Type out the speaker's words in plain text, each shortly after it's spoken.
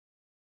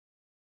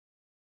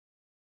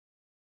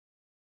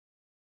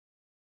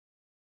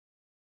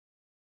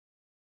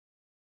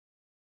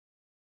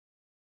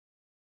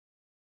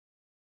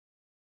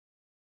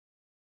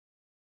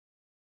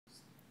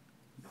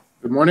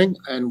Good morning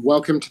and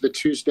welcome to the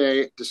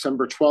Tuesday,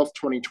 December 12th,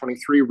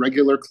 2023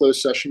 regular closed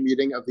session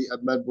meeting of the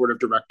EBMUD Board of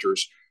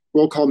Directors.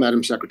 Roll call,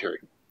 Madam Secretary.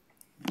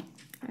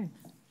 Okay.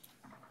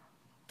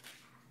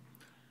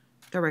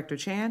 Director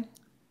Chan.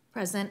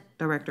 Present.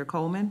 Director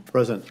Coleman.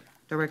 Present.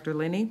 Director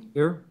Linney.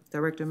 Here.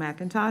 Director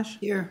McIntosh.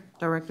 Here.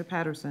 Director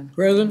Patterson.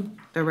 Present.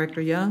 Director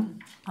Young.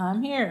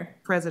 I'm here.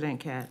 President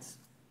Katz.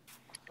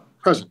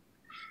 Present.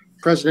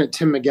 President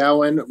Tim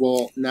McGowan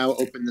will now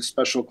open the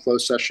special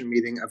closed session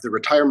meeting of the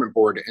Retirement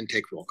Board and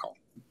take roll call.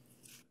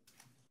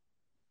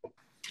 All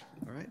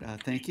right,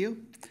 thank you.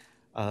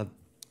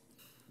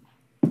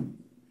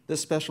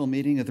 This special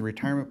meeting of the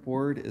Retirement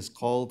Board is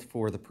called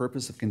for the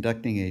purpose of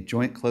conducting a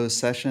joint closed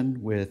session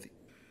with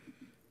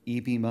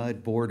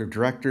EBMUD Board of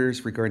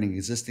Directors regarding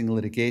existing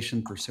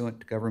litigation pursuant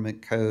to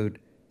Government Code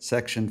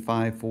Section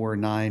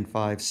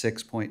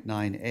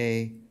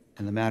 54956.9A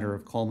in the matter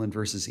of Coleman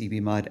versus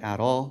EBMUD et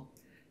al.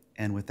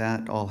 And with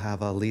that, I'll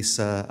have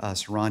Lisa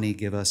Serrani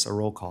give us a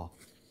roll call.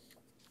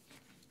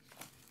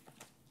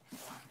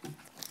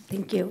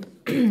 Thank you.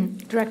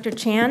 Director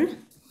Chan.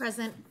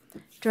 Present.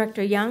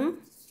 Director Young.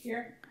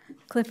 Here.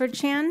 Clifford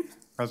Chan.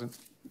 Present.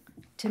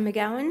 Tim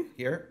McGowan.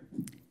 Here.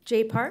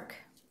 Jay Park.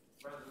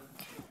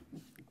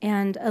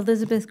 And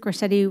Elizabeth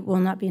Gorsetti will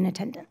not be in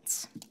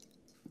attendance.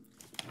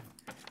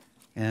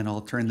 And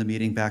I'll turn the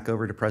meeting back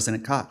over to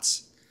President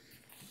Katz.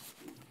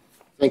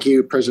 Thank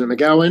you, President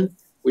McGowan.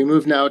 We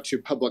move now to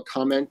public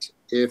comment.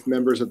 If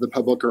members of the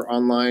public are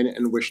online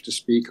and wish to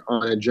speak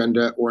on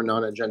agenda or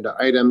non-agenda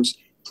items,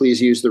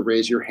 please use the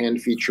raise your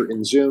hand feature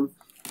in Zoom.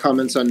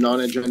 Comments on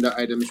non-agenda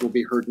items will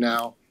be heard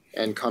now,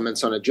 and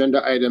comments on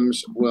agenda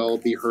items will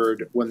be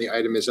heard when the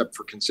item is up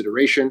for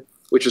consideration,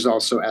 which is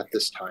also at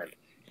this time.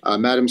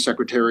 Madam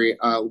Secretary,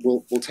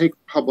 we'll take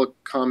public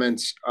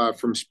comments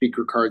from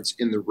speaker cards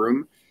in the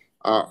room.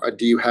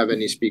 Do you have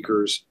any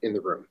speakers in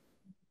the room?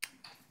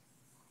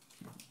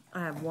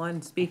 I have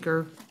one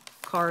speaker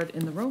card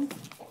in the room,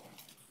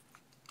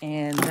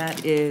 and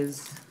that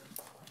is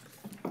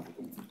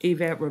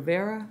Yvette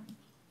Rivera.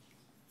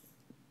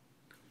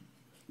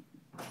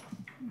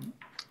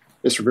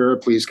 Ms. Rivera,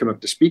 please come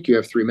up to speak. You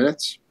have 3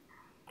 minutes.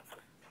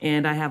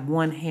 And I have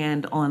one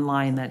hand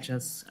online that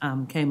just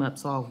came up,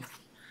 so I'll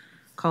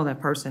call that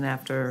person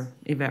after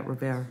Yvette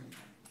Rivera.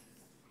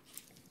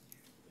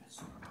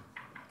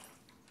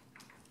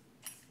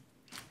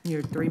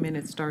 Your 3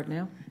 minutes start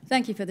now.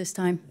 Thank you for this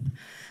time.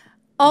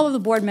 All of the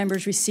board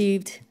members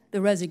received the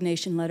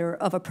resignation letter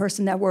of a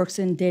person that works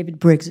in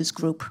David Briggs's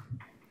group.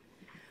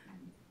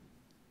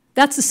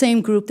 That's the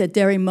same group that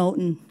Derry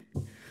Moten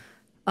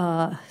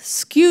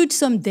skewed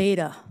some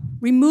data,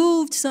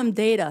 removed some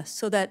data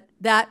so that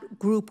that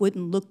group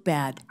wouldn't look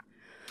bad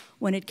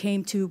when it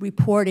came to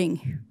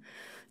reporting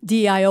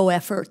DIO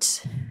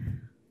efforts.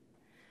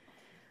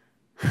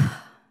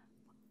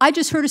 I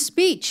just heard a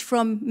speech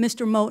from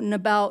Mr. Moten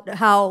about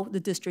how the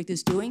district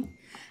is doing.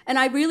 And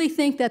I really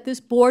think that this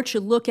board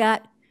should look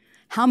at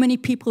how many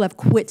people have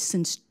quit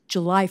since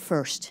July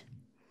 1st.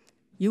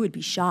 You would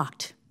be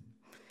shocked.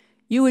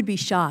 You would be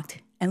shocked.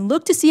 And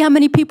look to see how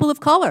many people of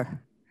color.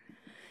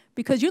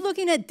 Because you're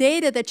looking at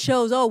data that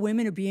shows, oh,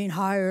 women are being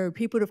hired,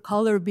 people of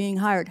color are being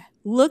hired.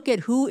 Look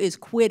at who is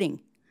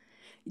quitting.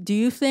 Do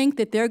you think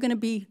that they're going to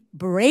be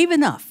brave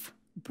enough,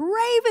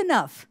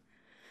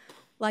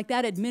 like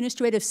that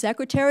administrative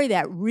secretary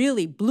that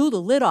really blew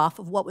the lid off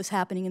of what was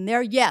happening in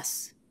there?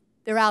 Yes,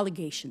 they're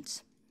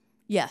allegations,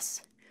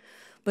 yes.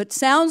 But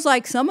sounds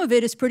like some of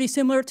it is pretty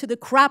similar to the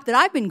crap that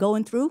I've been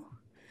going through,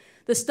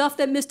 the stuff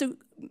that Mr.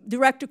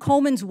 Director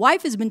Coleman's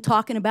wife has been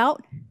talking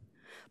about.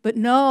 But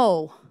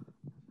no,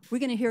 we're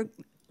going to hear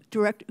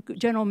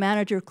General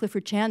Manager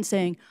Clifford Chan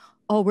saying,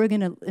 oh, we're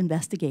going to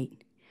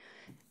investigate.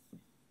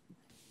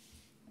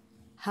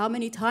 How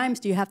many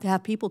times do you have to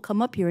have people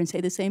come up here and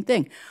say the same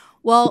thing?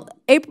 Well,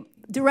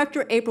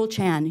 Director April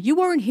Chan, you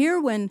weren't here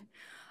when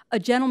a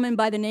gentleman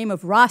by the name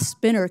of Ross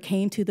Spinner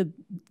came to the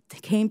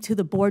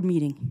board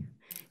meeting.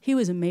 He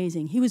was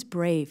amazing. He was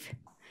brave.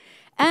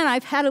 And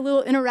I've had a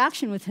little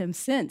interaction with him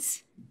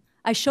since.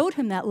 I showed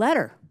him that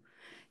letter.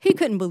 He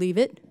couldn't believe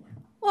it.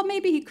 Well,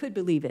 maybe he could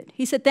believe it.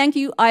 He said, thank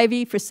you,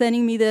 Ivy, for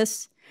sending me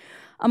this.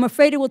 I'm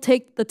afraid it will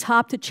take the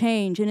top to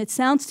change, and it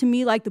sounds to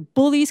me like the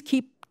bullies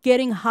keep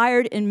getting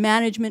hired in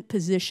management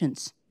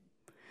positions.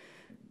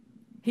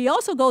 He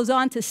also goes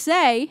on to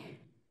say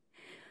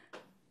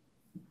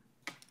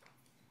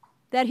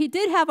that he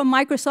did have a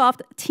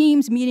Microsoft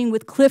Teams meeting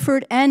with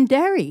Clifford and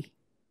Derry.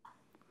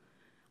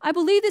 I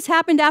believe this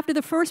happened after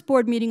the first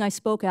board meeting I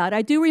spoke at.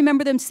 I do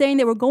remember them saying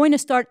they were going to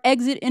start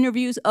exit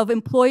interviews of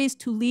employees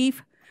who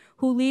leave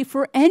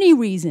for any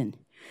reason.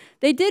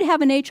 They did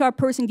have an HR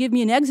person give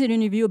me an exit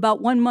interview about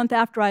 1 month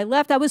after I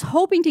left. I was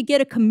hoping to get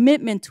a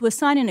commitment to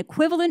assign an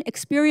equivalent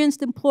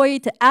experienced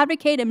employee to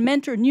advocate and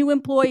mentor new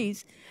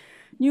employees,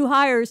 new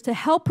hires, to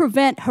help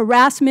prevent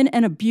harassment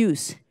and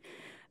abuse.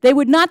 They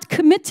would not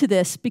commit to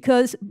this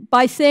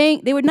by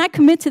saying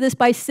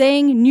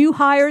new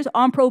hires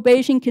on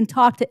probation can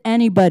talk to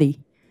anybody,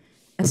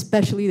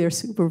 especially their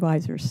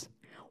supervisors.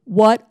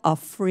 What a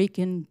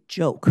freaking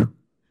joke.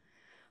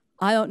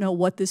 I don't know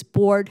what this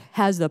board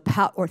has the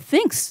power, or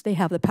thinks they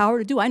have the power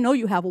to do. I know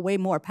you have way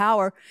more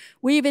power.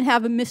 We even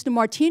have a Mr.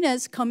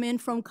 Martinez come in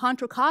from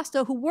Contra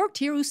Costa who worked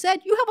here who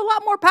said, you have a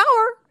lot more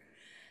power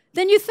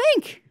than you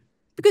think,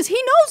 because he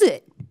knows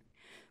it.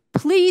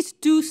 Please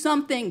do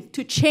something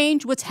to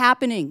change what's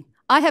happening.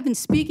 I have been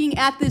speaking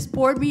at this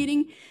board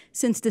meeting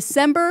since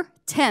December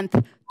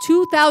 10th,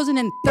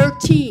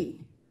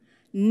 2013.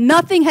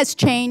 Nothing has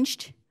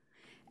changed,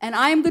 and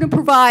I am going to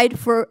provide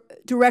for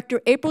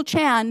Director April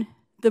Chan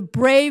the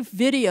brave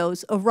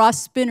videos of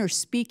Ross Spinner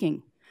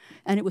speaking,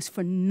 and it was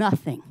for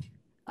nothing.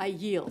 I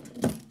yield.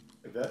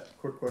 Yvette,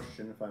 quick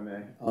question, if I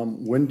may.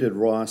 When did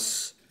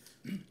Ross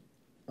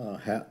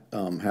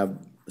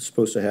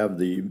supposed to have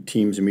the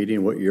teams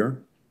meeting? What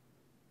year?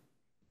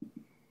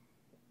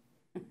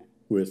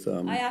 With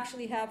I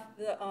actually have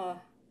the.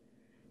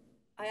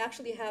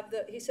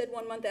 He said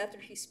 1 month after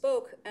he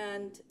spoke,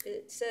 and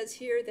it says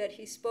here that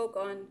he spoke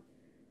on.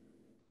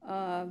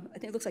 I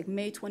think it looks like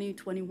May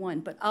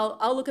 2021, but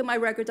I'll look at my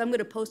records. I'm going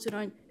to post it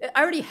on.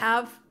 I already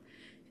have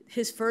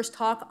his first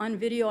talk on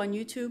video on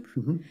YouTube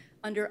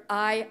under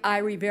I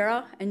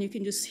Rivera, and you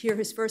can just hear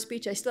his first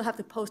speech. I still have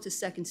to post his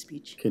second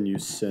speech. Can you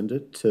send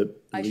it to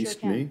at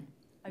least me?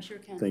 I sure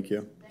can. Thank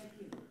you. Thank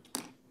you.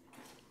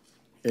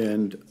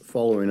 And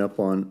following up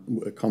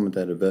on a comment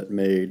that Yvette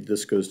made,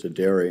 this goes to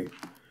Derry.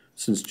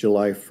 Since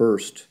July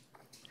 1st,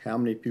 how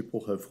many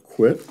people have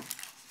quit?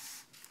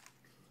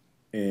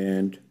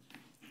 And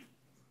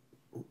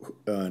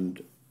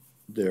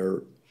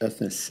their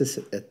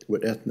ethnicity,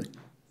 what ethnic,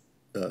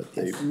 my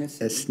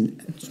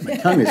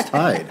tongue is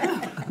tied.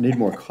 I need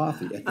more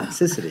coffee.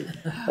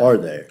 Ethnicity, are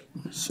they?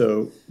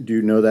 So, do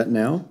you know that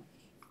now?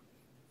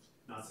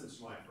 Not since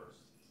July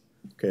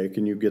 1st. Okay,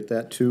 can you get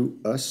that to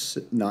us,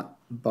 not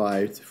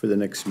for the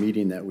next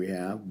meeting that we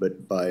have,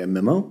 but by a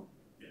memo?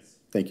 Yes.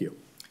 Thank you.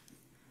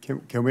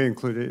 Can we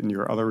include it in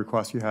your other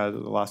request you had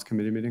at the last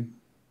committee meeting?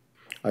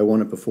 I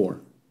want it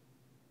before.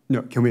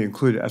 No, can we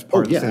include it as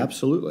part of the Yeah, same?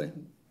 absolutely.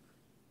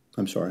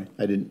 I'm sorry,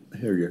 I didn't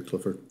hear you,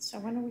 Clifford. So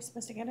when are we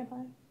supposed to get it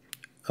by?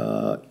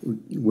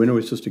 When are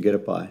we supposed to get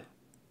it by?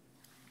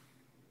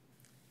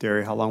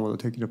 Derry, how long will it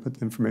take you to put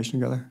the information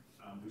together?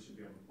 We should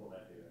be able to pull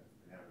that data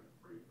and have it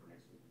for you for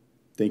next week.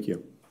 Thank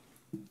you.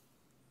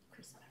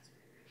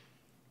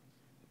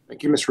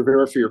 Thank you, Ms.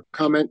 Rivera, for your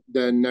comment.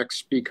 The next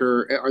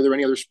speaker, are there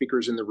any other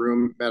speakers in the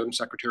room, Madam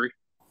Secretary?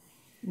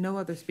 No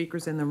other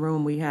speakers in the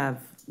room.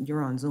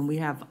 You're on Zoom. We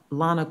have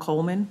Lana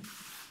Coleman.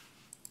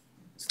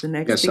 It's the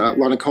next Yes, speaker.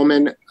 Lana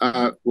Coleman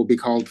will be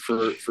called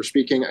for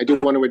speaking. I do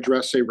want to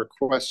address a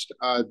request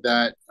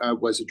that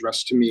was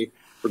addressed to me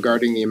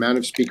regarding the amount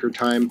of speaker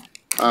time.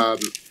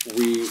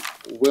 We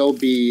will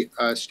be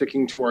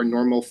sticking to our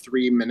normal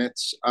 3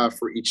 minutes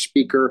for each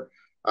speaker.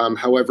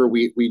 However,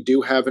 we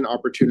do have an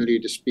opportunity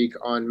to speak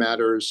on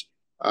matters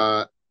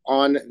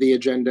on the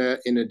agenda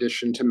in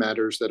addition to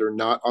matters that are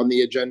not on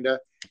the agenda.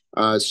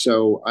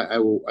 So I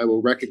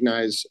will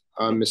recognize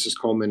Mrs.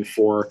 Coleman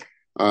for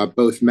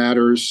both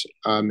matters.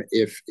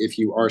 If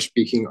you are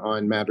speaking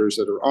on matters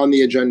that are on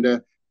the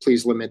agenda,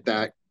 please limit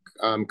that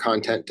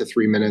content to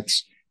 3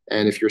 minutes.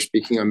 And if you're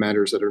speaking on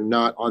matters that are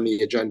not on the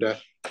agenda,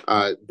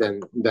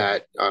 then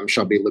that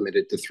shall be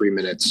limited to 3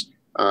 minutes.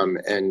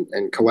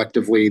 And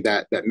collectively,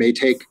 that may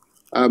take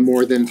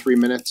more than 3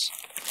 minutes,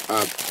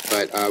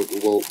 but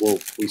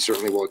we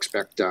certainly will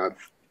expect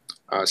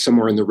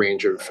somewhere in the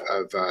range of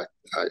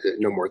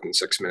no more than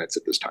 6 minutes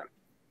at this time.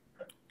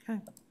 Okay.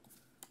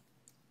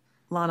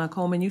 Lana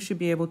Coleman, you should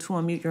be able to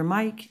unmute your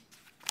mic,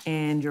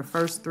 and your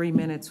first 3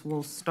 minutes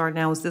will start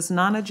now. Is this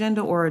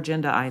non-agenda or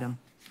agenda item?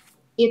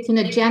 It's an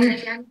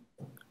agenda.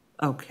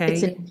 Okay.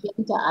 It's an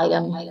agenda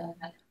item.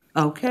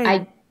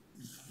 Okay.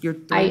 Your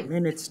 3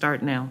 minutes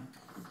start now.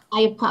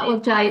 I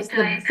apologize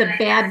the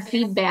bad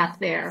feedback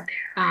there.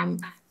 I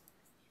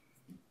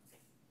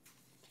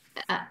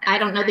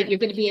don't know that you're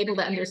going to be able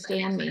to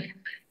understand me.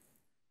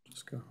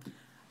 Let's go.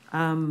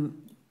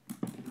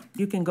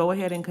 You can go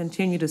ahead and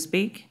continue to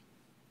speak.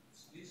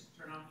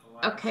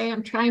 Okay,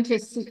 I'm trying to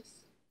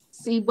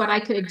see what I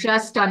could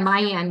adjust on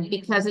my end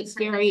because it's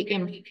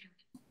very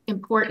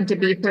important to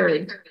be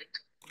heard.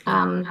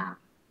 Turn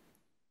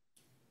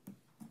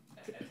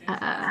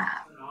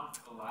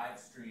off the live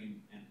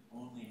stream and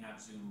only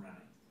have Zoom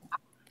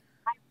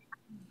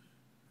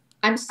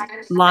running.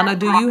 Lana,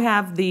 do you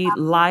have the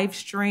live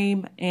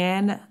stream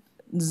and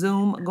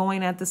Zoom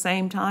going at the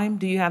same time?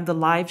 Do you have the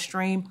live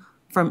stream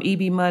from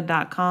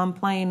EBMUD.com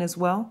playing as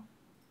well?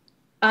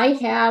 I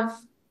have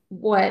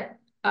what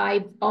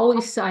I've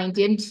always signed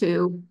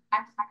into.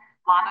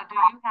 Lana, do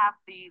you have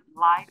the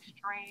live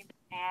stream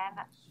and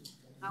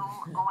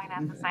Zoom going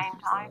at the same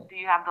time? Do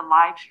you have the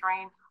live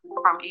stream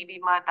from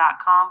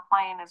EBMUD.com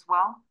playing as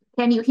well?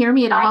 Can you hear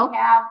me at all? I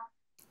have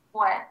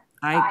what?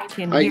 I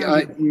can hear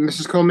you.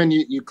 Mrs. Coleman,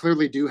 you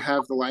clearly do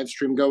have the live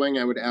stream going.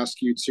 I would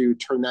ask you to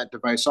turn that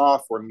device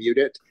off or mute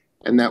it,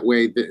 and that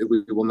way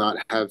we will not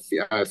have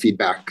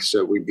feedback.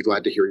 So we'd be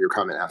glad to hear your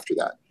comment after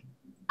that.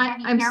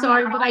 I'm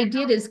sorry, what I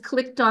did is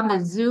clicked on the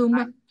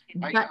Zoom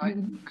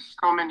button. Mrs.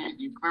 Coleman,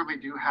 you clearly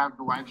do have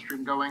the live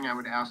stream going. I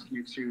would ask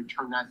you to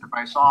turn that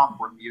device off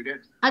or mute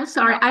it. I'm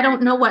sorry, I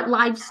don't know what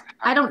live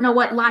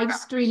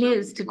stream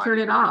is to turn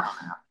it off.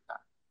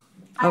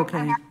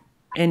 Okay.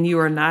 And you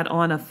are not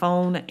on a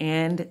phone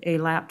and a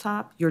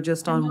laptop? You're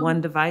just on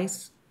one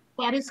device?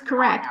 That is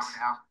correct.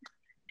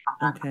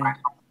 Okay.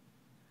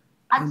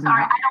 I'm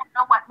sorry, I don't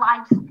know what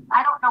live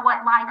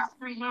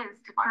stream is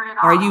to turn it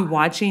off. Are you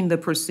watching the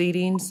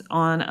proceedings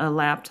on a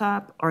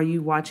laptop? Are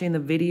you watching the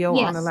video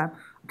on a Yes. laptop?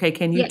 Okay,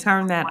 can you Yes.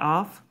 turn that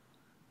off?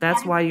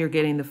 That's why you're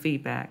getting the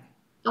feedback.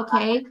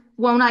 Okay,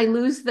 won't I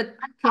lose the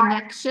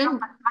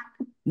connection?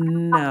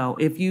 No,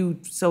 if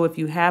you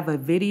have a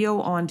video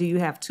on, do you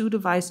have two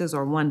devices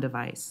or one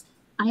device?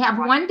 I have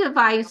one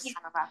device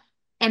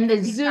and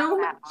the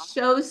Zoom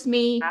shows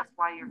me. That's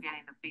why you're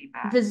getting the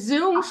feedback. The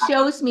Zoom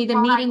shows me the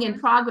meeting in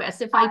progress.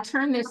 If I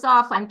turn this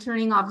off, I'm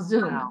turning off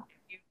Zoom.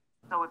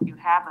 So if you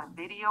have a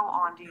video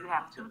on, do you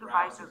have two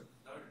devices?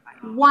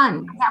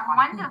 One. I have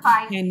one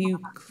device. Can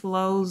you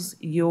close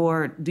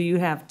do you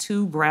have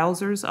two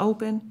browsers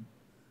open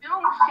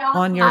Zoom shows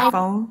on your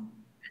phone?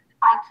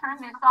 I turn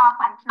this off.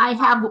 I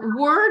have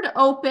Word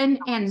open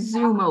and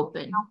Zoom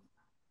open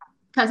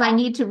because I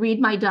need to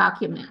read my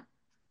document.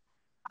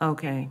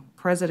 Okay,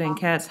 President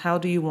Katz, how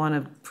do you want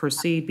to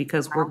proceed?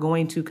 Because we're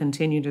going to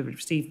continue to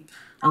receive,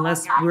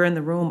 unless we're in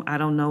the room, I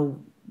don't know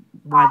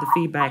why the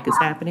feedback is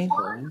happening.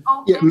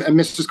 Yeah,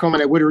 Mrs.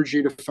 Coleman, I would urge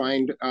you to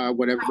find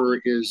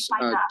whatever is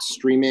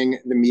streaming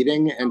the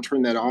meeting and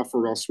turn that off,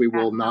 or else we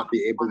will not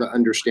be able to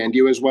understand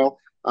you as well.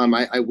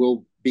 I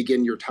will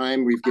begin your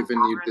time. We've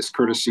given you this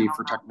courtesy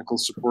for technical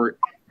support,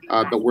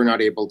 but we're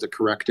not able to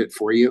correct it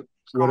for you.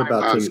 What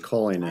about just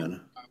calling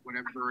in?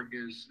 Whatever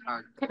is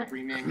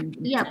streaming.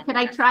 Yeah, could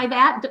I try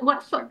that?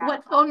 What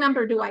phone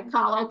number do I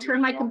call? I'll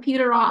turn my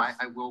computer off.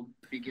 I will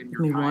begin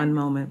your Give me time. one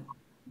moment.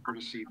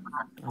 Courtesy for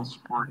technical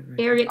support.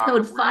 Area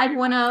code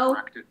 510.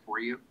 Correct it for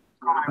you.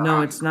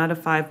 No, it's not a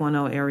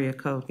 510 area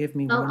code. Give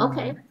me one Oh,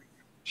 okay. moment.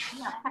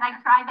 Yeah, could I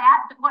try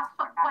that? What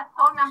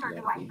phone number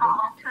do I call?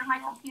 I'll turn my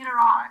computer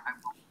off.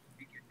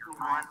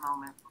 One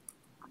moment.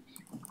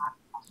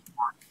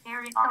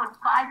 Area code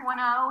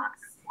 510.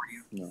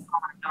 No.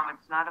 No,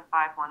 it's not a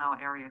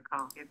 510 area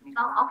code. Give me.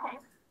 Oh, okay.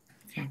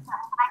 Can I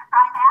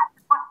try that?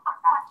 What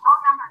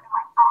phone number do I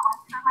call?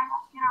 I'll turn my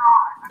computer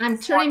off. I'm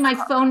turning my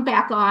phone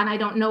back on. I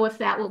don't know if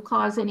that will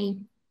cause any.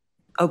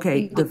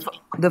 Okay,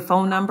 the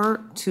phone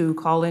number to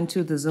call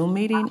into the Zoom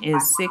meeting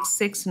is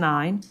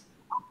 669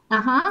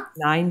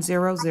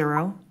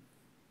 900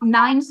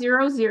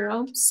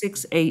 900.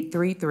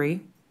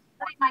 6833.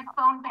 Putting my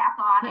phone back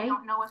on. I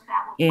don't know if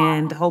that will.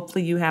 And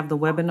hopefully you have the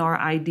webinar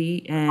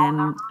ID,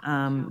 and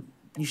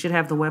you should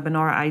have the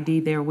webinar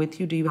ID there with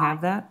you. Do you have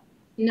that?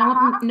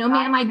 No,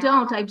 ma'am, I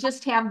don't. I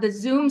just have the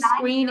Zoom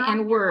screen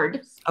and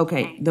Word.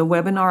 Okay, the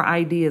webinar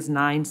ID is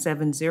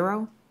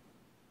 970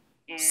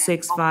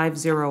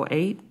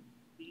 6508.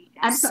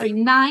 I'm sorry,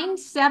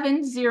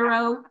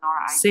 970.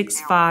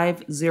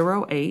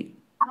 6508.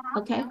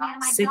 Okay.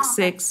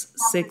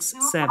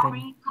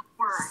 6667.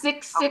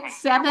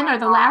 667 are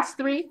the last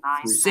three?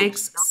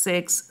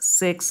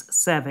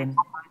 6667.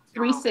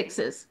 3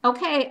 6s.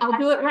 Okay, I'll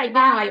do it right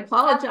now. I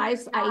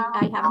apologize.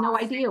 I have no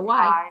idea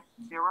why.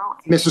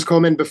 Mrs.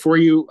 Coleman, before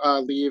you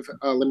leave,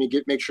 let me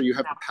make sure you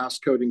have the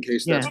passcode in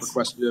case that's Yes.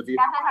 requested of you.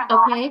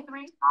 Okay.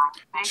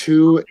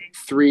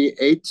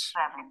 238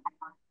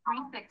 3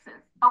 6s.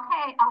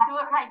 Okay, I'll do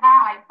it right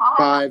now. I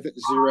apologize.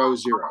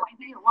 500.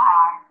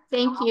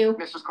 Thank you.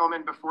 Mrs.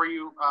 Coleman, before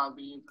you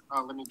leave,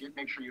 let me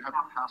make sure you have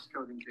the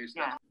passcode in case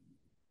that's.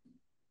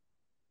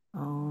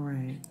 All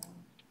right.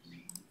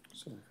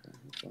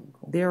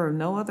 There are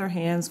no other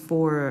hands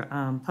for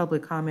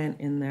public comment,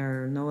 and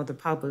there are no other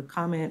public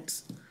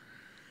comments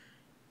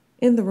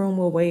in the room.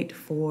 We'll wait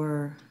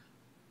for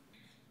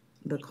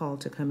the call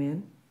to come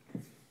in.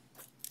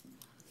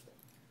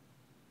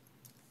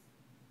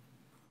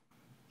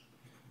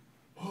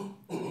 So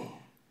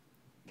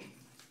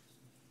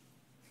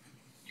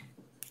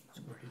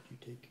where did you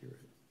take your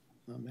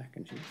mac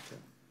and cheese to?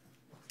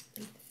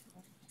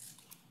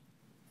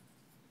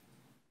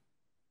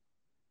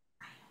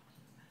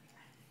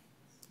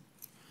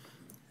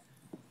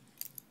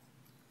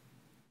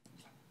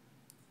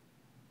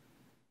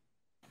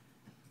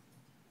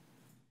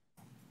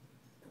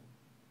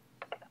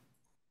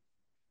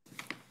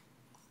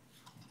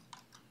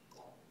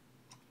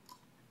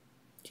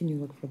 Can you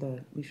look for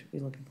we should be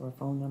looking for a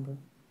phone number.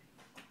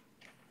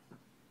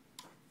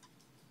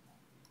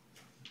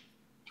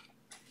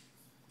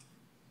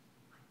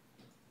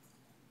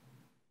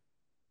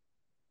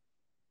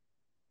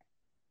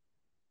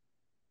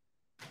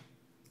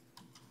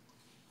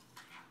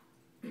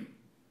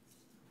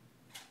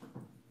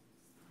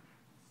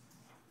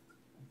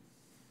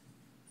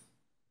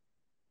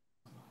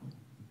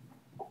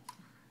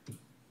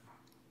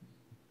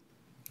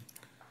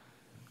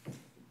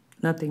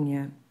 Nothing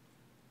yet.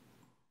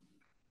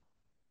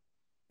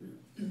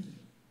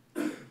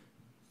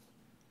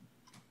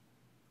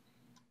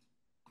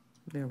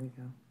 There we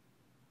go.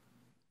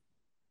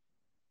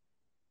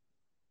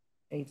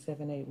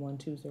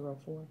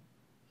 878-1204.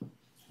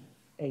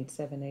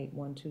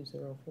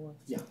 878-1204.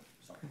 Yeah,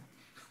 sorry.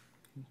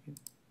 Thank you.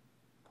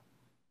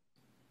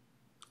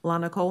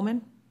 Lana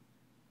Coleman.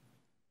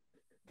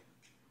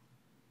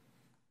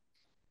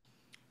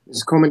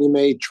 Ms. Coleman, you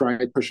may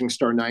try pushing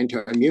 *9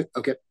 to unmute.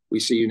 Okay, we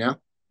see you now.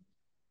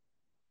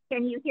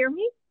 Can you hear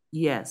me?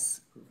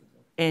 Yes.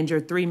 And your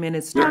 3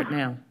 minutes start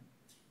now.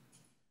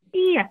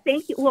 Yeah,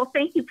 thank you. Well,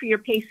 thank you for your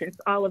patience,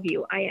 all of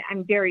you.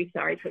 I'm very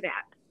sorry for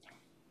that.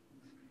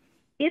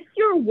 If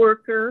your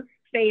worker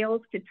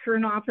fails to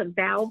turn off a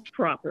valve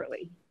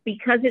properly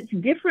because it's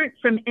different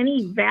from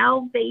any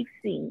valve they've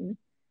seen,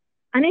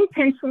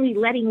 unintentionally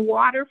letting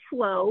water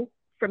flow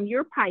from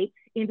your pipes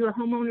into a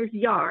homeowner's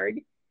yard,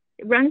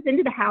 it runs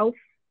into the house,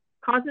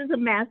 causes a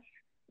mess,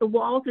 the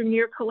walls are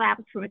near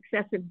collapse from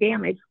excessive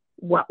damage,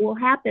 what will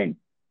happen?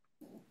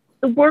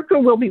 The worker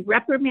will be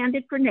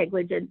reprimanded for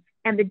negligence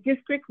and the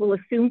district will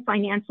assume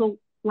financial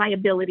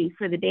liability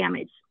for the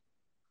damage.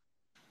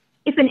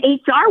 If an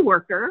HR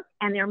worker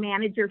and their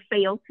manager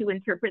fail to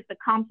interpret the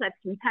complex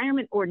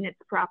retirement ordinance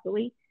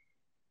properly,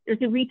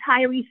 there's a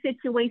retiree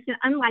situation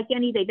unlike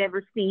any they've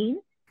ever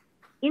seen.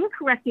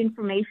 Incorrect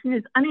information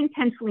is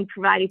unintentionally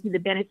provided to the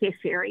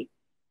beneficiary,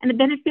 and the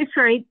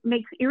beneficiary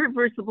makes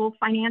irreversible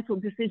financial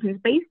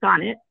decisions based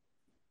on it.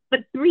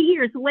 But 3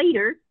 years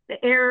later,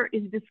 the error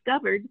is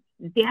discovered,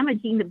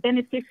 damaging the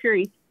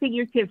beneficiary's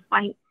figurative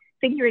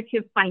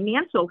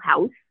financial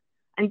house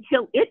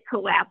until it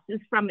collapses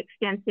from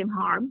extensive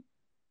harm.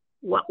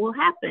 What will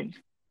happen?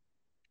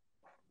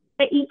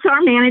 The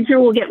HR manager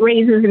will get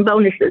raises and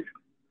bonuses.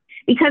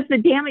 Because the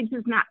damage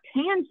is not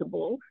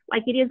tangible,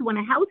 like it is when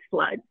a house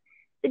floods,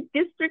 the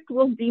district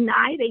will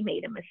deny they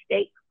made a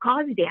mistake,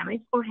 cause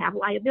damage, or have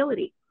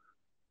liability.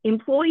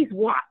 Employees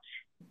watch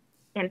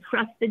and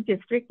trust the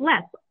district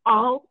less.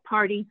 All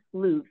parties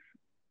lose.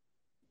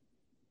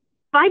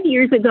 5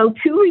 years ago,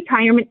 2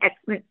 retirement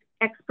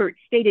experts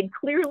stated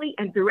clearly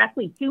and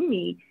directly to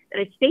me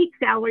that a state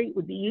salary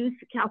would be used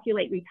to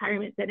calculate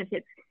retirement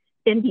benefits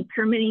in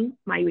determining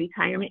my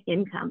retirement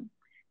income.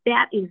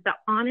 That is the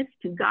honest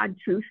to God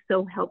truth,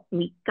 so help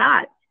me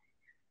God.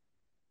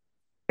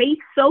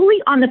 Based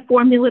solely on the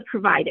formula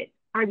provided,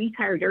 I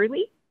retired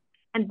early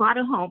and bought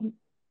a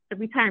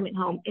retirement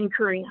home,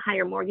 incurring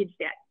higher mortgage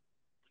debt.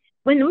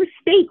 When the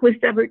mistake was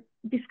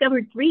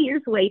discovered 3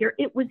 years later,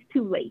 it was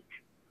too late.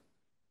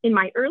 In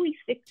my early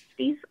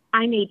 60s,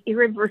 I made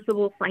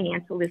irreversible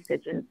financial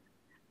decisions.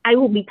 I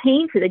will be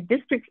paying for the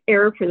district's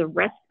error for the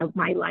rest of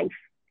my life.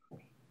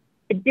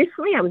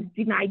 Additionally, I was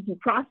denied due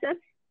process.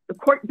 The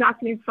court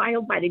documents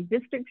filed by the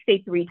district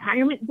state the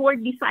retirement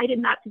board decided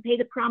not to pay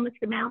the promised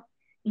amount.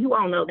 You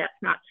all know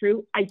that's not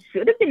true. I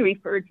should have been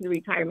referred to the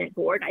retirement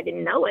board. I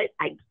didn't know it,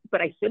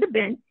 but I should have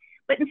been.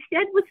 But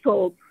instead was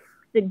told,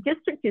 the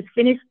district is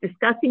finished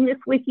discussing this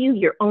with you.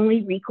 Your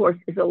only recourse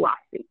is a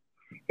lawsuit.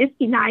 This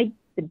denied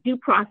the due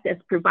process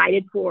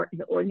provided for in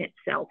the ordinance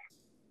itself.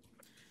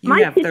 You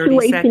have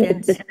 30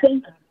 seconds.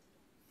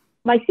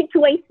 My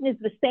situation is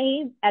the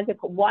same as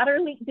if a water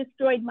leak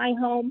destroyed my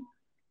home.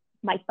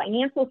 My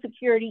financial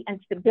security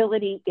and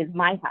stability is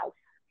my house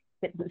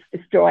that was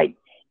destroyed.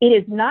 It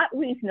is not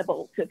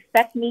reasonable to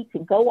expect me to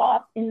go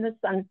off in the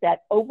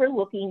sunset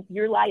overlooking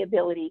your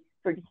liability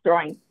for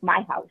destroying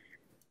my house.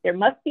 There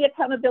must be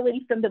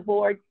accountability from the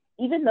board,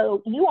 even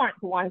though you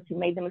aren't the ones who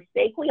made the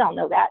mistake. We all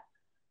know that.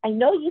 I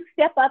know you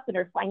step up and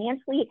are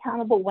financially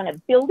accountable when a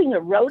building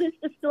or road is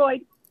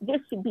destroyed. This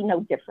should be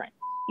no different.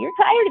 You're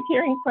tired of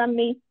hearing from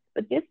me,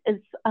 but this is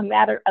a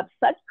matter of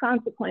such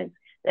consequence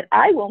that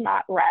I will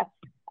not rest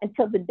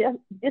until the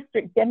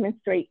district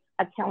demonstrates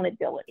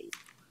accountability.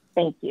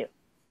 Thank you.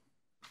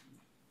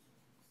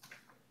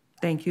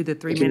 Thank you. The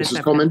 3 Thank you, minutes Mrs.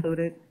 have Coleman.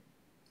 concluded.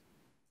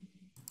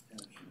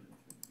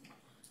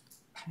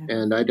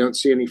 And I don't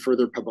see any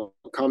further public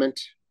comment.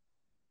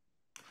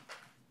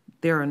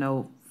 There are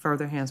no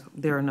further hands.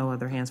 There are no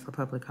other hands for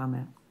public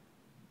comment.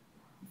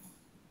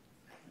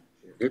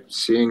 Okay,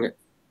 seeing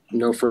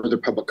no further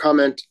public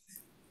comment.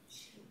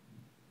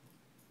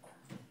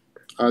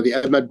 The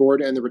EBMUD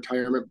board and the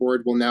retirement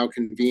board will now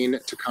convene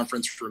to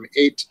conference room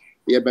 8.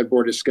 The EBMUD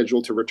board is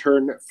scheduled to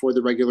return for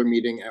the regular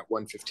meeting at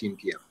 1:15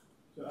 p.m.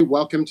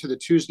 Welcome to the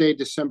Tuesday,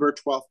 December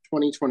 12th,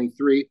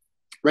 2023,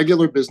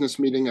 regular business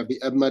meeting of the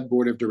EBMUD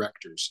Board of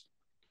Directors.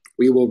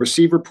 We will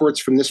receive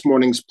reports from this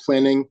morning's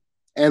Planning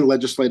and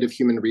Legislative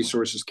Human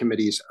Resources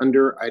Committees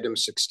under item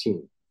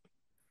 16.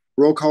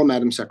 Roll call,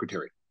 Madam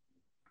Secretary.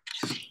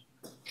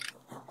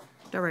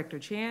 Director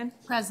Chan.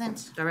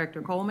 Present.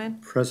 Director Coleman.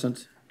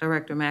 Present.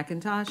 Director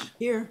McIntosh.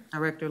 Here.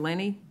 Director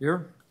Lenny.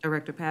 Here.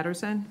 Director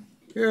Patterson.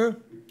 Here.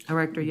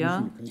 Director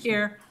Young.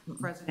 Here.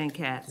 President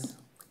Katz.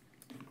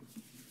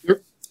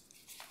 Here.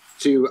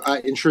 To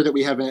ensure that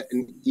we have an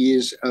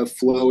ease of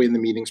flow in the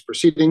meeting's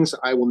proceedings,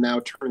 I will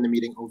now turn the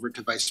meeting over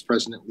to Vice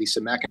President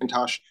Lisa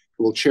McIntosh,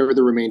 who will chair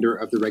the remainder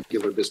of the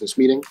regular business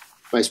meeting.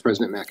 Vice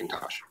President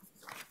McIntosh.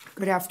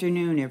 Good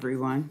afternoon,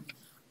 everyone.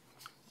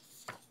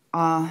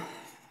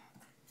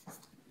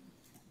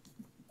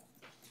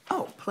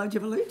 Pledge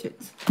of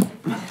Allegiance.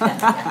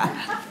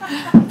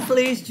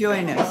 Please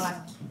join us.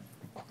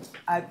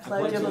 I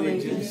pledge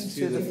allegiance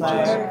to the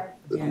flag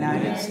of the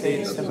United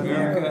States of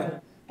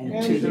America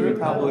and to the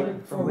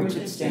republic for which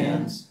it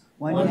stands,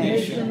 one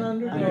nation,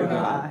 under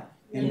God,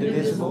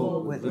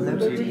 indivisible, with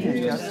liberty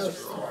and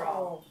justice for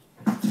all.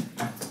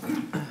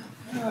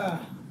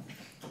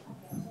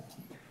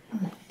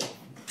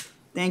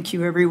 Thank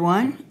you,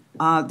 everyone.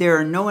 There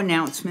are no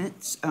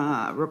announcements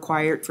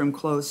required from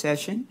closed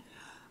session.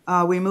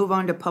 We move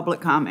on to public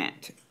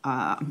comment.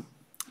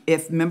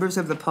 If members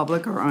of the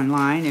public are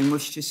online and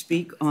wish to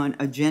speak on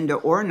agenda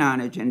or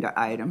non-agenda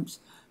items,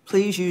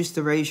 please use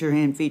the raise your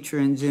hand feature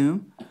in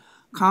Zoom.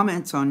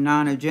 Comments on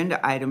non-agenda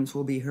items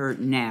will be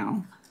heard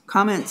now.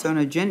 Comments on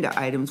agenda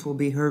items will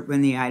be heard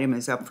when the item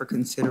is up for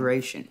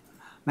consideration.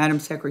 Madam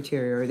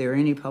Secretary, are there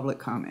any public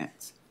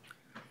comments?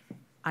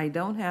 I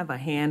don't have a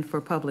hand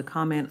for public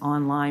comment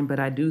online, but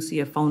I do see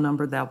a phone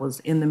number that was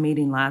in the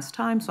meeting last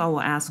time, so I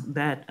will ask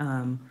that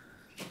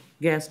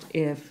guest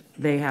if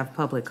they have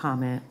public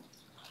comment.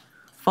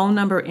 Phone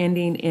number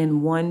ending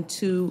in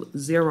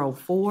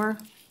 1204.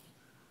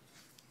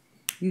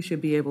 You should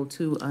be able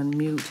to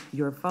unmute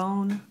your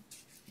phone.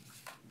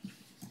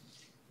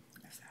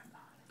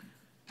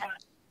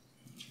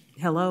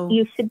 Hello?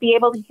 You should be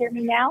able to hear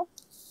me now?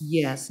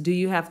 Yes. Do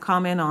you have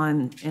comment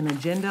on an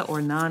agenda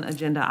or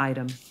non-agenda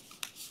item?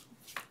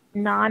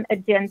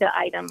 Non-agenda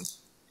item.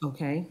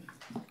 Okay.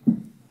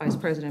 Vice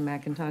President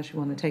McIntosh, you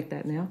want to take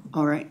that now?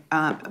 All right.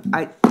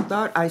 I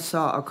thought I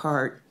saw a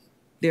card.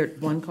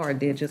 One card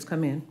did just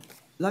come in.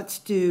 Let's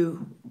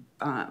do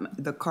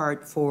the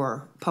card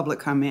for public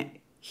comment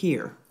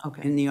here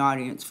in the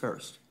audience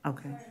first.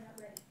 Okay.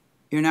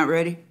 You're not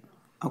ready?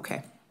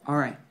 Okay. All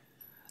right.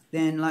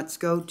 Then let's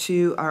go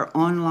to our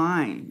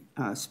online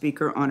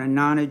speaker on a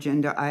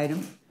non-agenda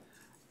item.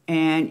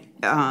 And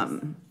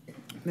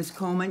Ms.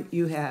 Coleman,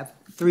 you have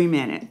 3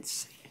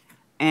 minutes.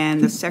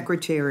 And the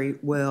secretary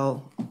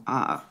will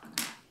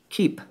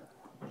keep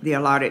the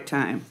allotted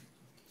time.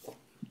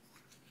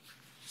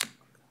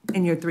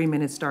 And your 3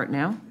 minutes start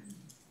now.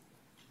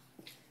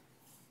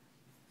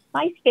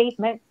 My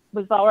statement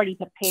was already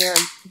prepared,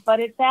 but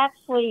it's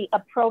actually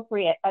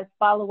appropriate as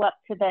follow-up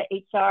to the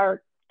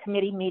HR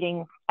committee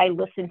meeting I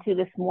listened to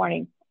this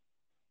morning.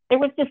 There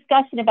was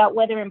discussion about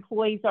whether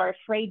employees are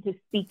afraid to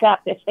speak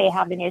up if they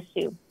have an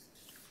issue.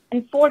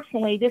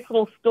 Unfortunately, this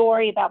little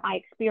story about my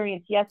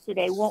experience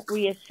yesterday won't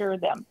reassure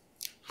them.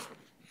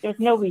 There's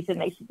no reason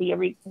they should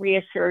be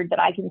reassured that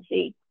I can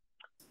see.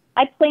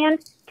 I plan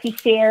to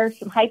share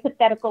some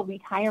hypothetical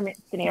retirement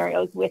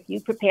scenarios with you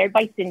prepared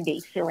by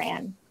Cindy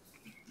Sharan.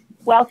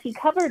 While she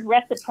covered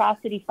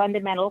reciprocity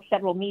fundamentals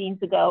several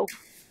meetings ago,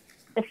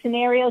 the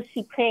scenarios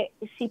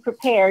she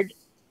prepared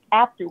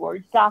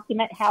afterwards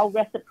document how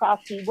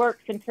reciprocity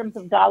works in terms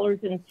of dollars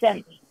and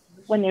cents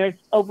when there's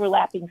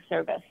overlapping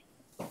service.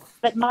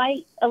 But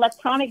my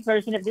electronic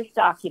version of this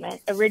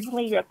document,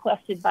 originally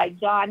requested by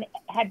John,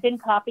 had been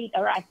copied,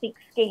 or I think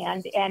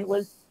scanned, and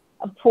was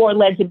of poor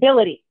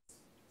legibility.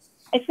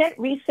 I sent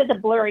Risa the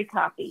blurry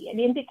copy and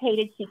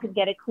indicated she could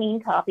get a clean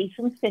copy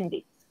from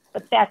Cindy,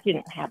 but that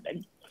didn't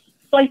happen.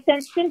 So I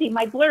sent Cindy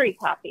my blurry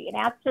copy and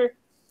asked her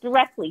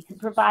directly to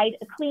provide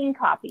a clean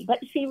copy, but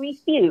she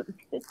refused,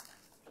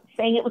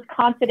 saying it was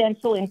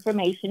confidential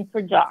information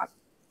for John.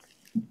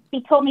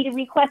 She told me to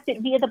request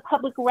it via the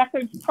public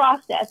records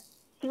process,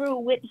 through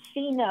which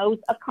she knows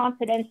a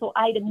confidential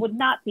item would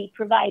not be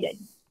provided.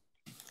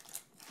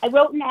 I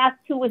wrote and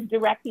asked who was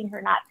directing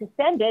her not to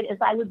send it, as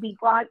I would be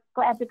glad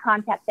to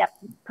contact that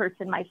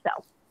person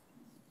myself.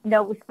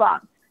 No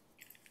response.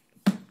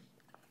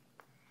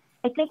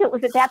 I think it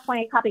was at that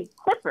point I copied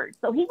Clifford,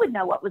 so he would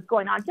know what was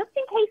going on, just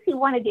in case he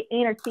wanted to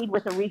intercede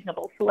with a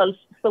reasonable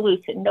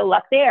solution. No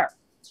luck there.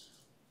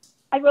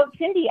 I wrote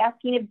Cindy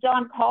asking if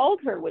John called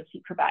her, would she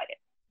provide it?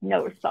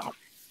 No response.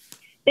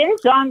 Then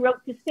John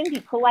wrote to Cindy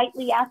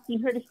politely asking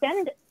her to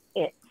send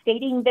it,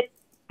 stating that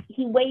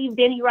he waived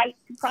any right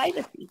to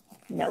privacy.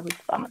 No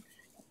response.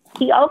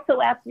 He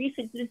also asked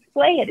Risa to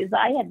display it as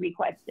I had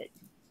requested.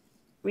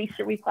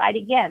 Risa replied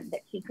again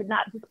that she could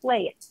not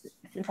display it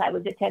since I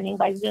was attending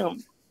by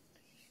Zoom.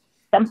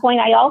 At some point,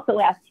 I also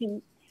asked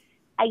who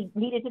I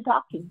needed to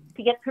talk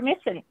to get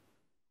permission.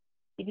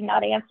 He did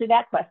not answer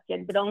that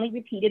question, but only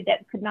repeated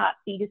that it could not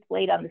be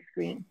displayed on the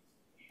screen.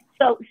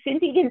 So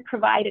Cindy didn't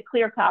provide a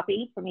clear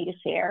copy for me to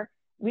share.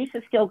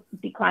 Risa still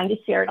declined to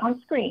share it on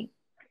screen.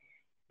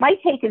 My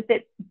take is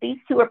that these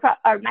two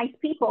are nice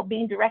people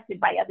being directed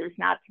by others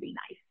not to be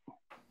nice.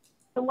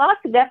 The loss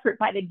of effort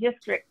by the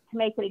district to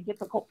make it a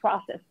difficult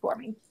process for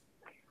me.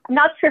 I'm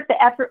not sure if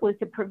the effort was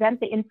to prevent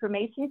the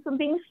information from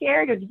being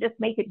shared or to just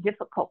make it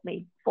difficult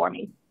for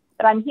me.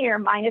 But I'm here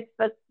minus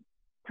the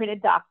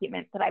printed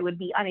document that I would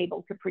be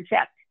unable to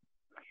project.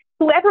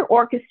 Whoever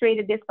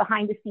orchestrated this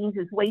behind the scenes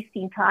is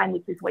wasting time,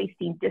 which is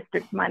wasting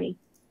district money.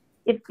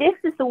 If this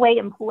is the way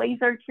employees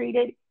are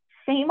treated,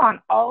 shame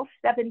on all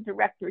 7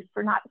 directors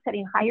for not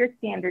setting higher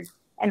standards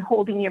and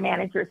holding your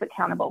managers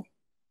accountable.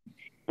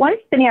 One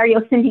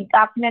scenario Cindy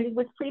documented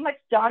was pretty much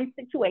John's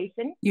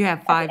situation. You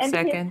have 5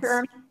 seconds.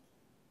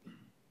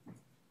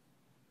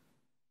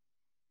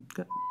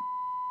 Good.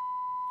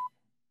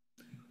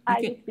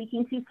 I was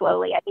speaking too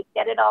slowly. I didn't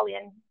get it all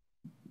in.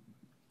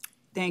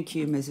 Thank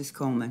you, Mrs.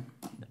 Coleman.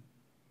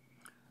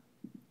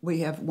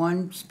 We have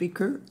one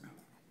speaker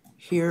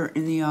here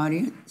in the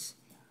audience.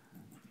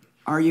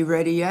 Are you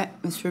ready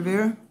yet, Ms.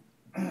 Rivera?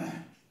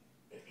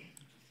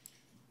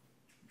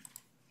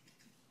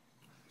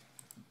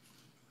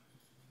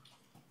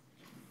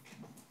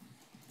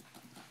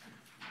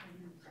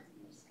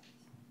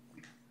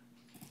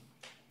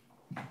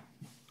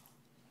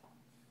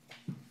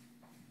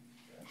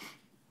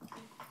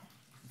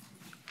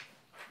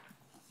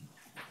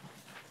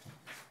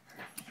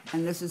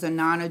 And this is a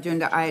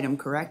non-agenda item,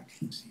 correct?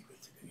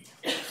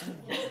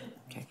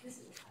 Okay.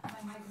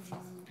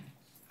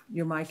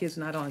 Your mic is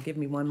not on. Give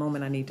me one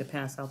moment. I need to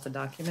pass out the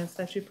documents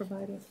that you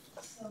provided.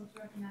 So,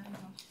 Director Madden,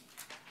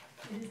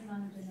 it is a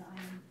non-agenda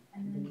item,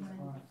 and then when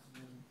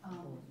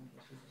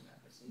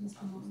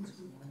Mr. Moulton's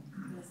group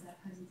does that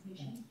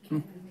presentation,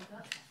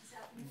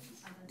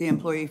 The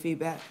employee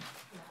feedback?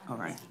 All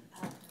right.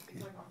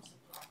 Okay.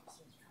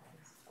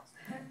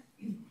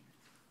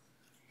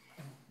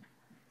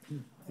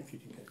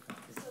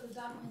 So the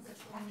documents that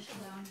show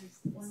down is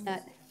the one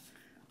that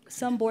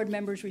some board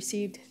members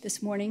received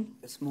this morning.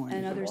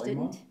 And others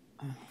didn't.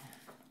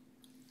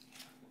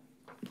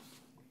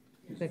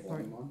 Beg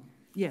pardon?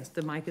 Yes,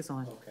 the mic is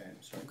on. Okay,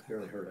 I'm sorry, I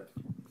barely heard it.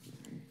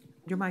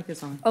 Your mic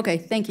is on. Okay,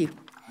 thank you.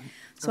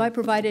 So I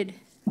provided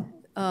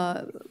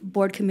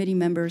board committee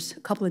members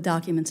a couple of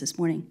documents this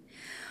morning.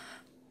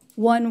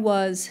 One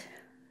was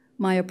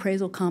my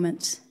appraisal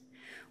comments,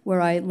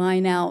 where I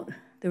line out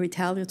the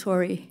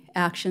retaliatory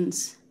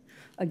actions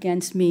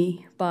against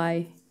me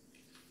by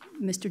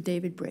Mr.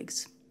 David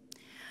Briggs.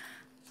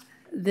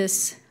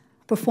 This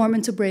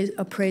performance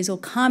appraisal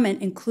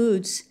comment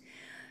includes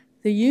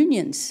the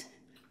union's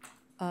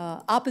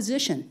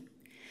opposition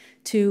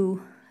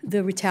to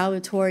the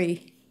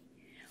retaliatory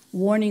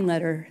warning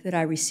letter that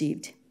I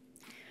received.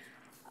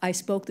 I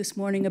spoke this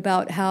morning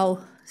about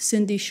how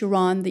Cindy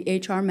Sharon,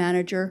 the HR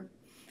manager,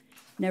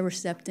 never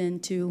stepped in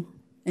to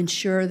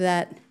ensure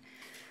that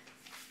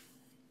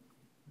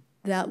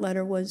that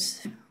letter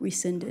was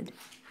rescinded.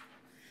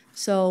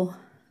 So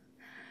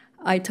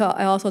I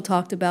also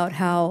talked about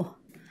how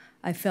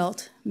I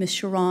felt Ms.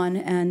 Sharon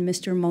and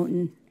Mr.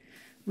 Moulton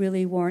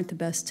really weren't the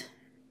best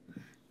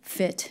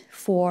fit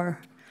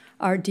for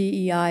our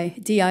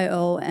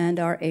DIO and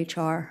our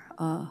HR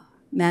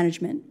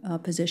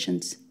management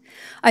positions.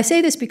 I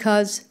say this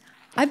because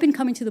I've been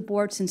coming to the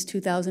board since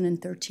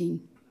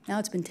 2013. Now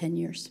it's been 10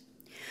 years.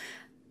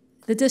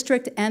 The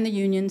district and the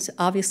unions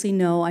obviously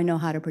know I know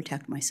how to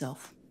protect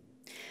myself.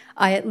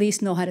 I at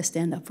least know how to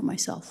stand up for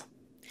myself.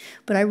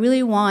 But I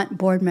really want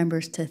board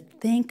members to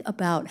think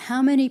about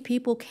how many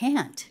people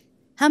can't.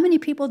 How many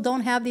people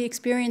don't have the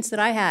experience that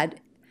I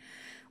had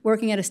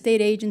working at a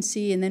state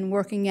agency and then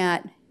working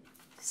at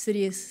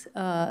City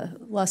of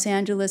Los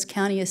Angeles,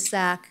 County of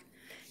Sac,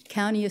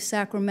 County of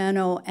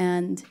Sacramento,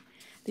 and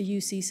the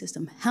UC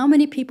system. How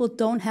many people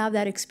don't have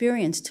that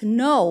experience to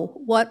know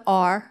what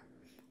are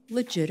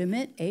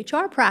legitimate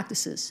HR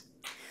practices?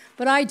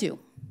 But I do.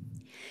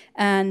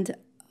 And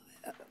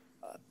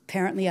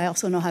apparently I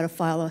also know how to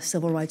file a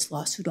civil rights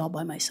lawsuit all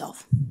by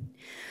myself.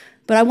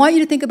 But I want you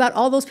to think about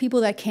all those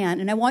people that can,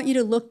 and I want you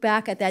to look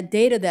back at that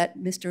data that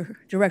Mr.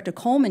 Director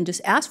Coleman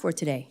just asked for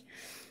today.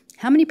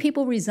 How many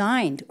people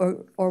resigned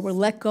or were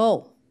let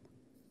go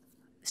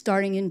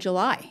starting in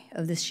July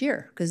of this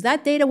year? Because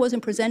that data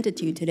wasn't presented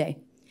to you today.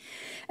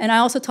 And I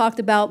also talked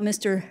about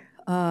Mr.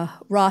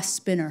 Ross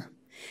Spinner,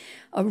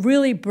 a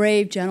really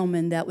brave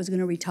gentleman that was going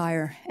to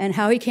retire, and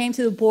how he came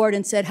to the board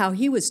and said how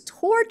he was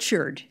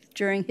tortured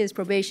during his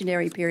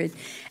probationary period.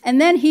 And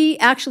then he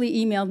actually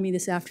emailed me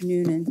this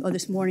afternoon or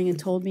this morning and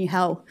told me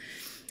how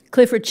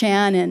Clifford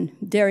Chan and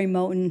Derry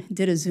Moten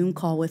did a Zoom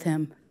call with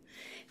him.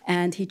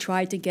 And he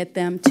tried to get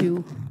them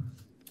to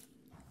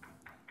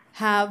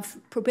have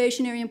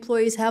probationary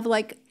employees have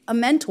like a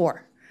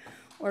mentor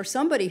or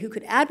somebody who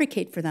could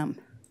advocate for them.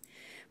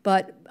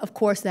 But of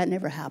course, that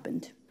never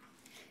happened.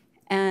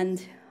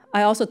 And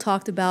I also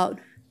talked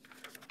about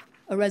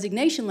a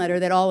resignation letter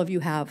that all of you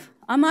have.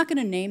 I'm not going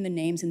to name the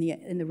names in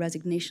the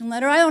resignation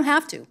letter. I don't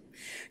have to.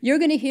 You're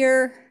going to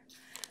hear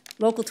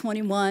Local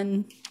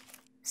 21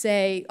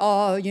 say,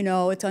 oh, you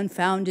know, it's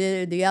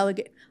unfounded,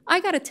 I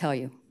got to tell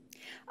you,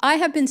 I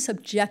have been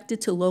subjected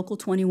to Local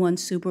 21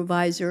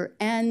 supervisor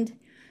and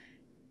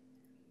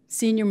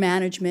senior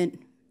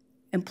management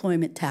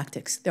employment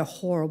tactics. They're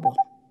horrible.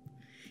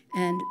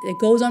 And it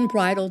goes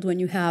unbridled when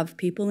you have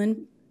people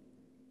in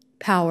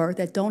power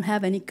that don't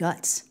have any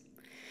guts.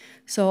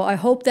 So I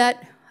hope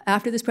that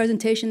after this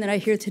presentation that I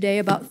hear today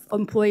about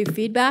employee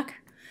feedback,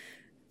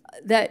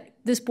 that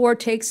this board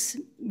takes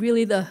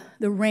really the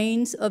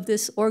reins of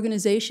this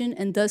organization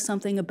and does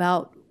something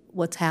about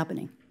what's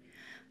happening.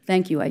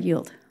 Thank you. I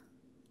yield.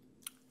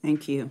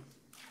 Thank you.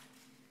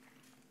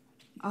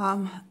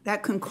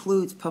 That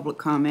concludes public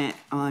comment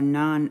on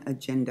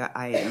non-agenda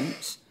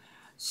items.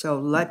 So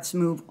let's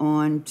move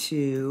on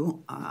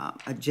to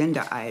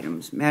agenda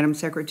items. Madam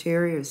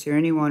Secretary, is there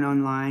anyone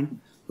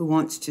online who who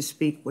wants to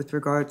speak with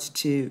regards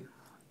to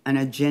an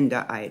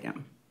agenda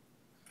item?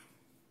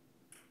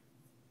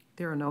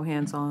 There are no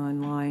hands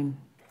online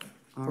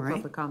All for right.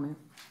 public comment.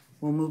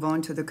 We'll move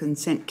on to the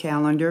consent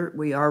calendar.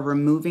 We are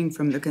removing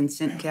from the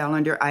consent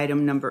calendar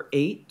item number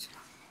 8.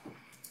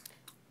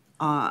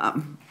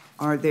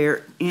 Are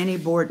there any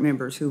board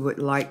members who would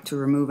like to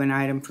remove an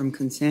item from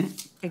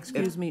consent?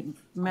 Excuse me,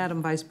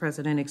 Madam Vice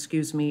President,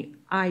 excuse me.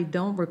 I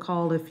don't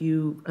recall if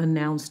you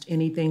announced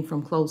anything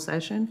from closed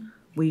session.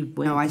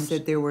 No, I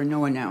said there were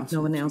no announcements.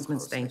 No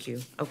announcements, thank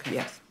you. Okay.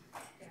 Yes.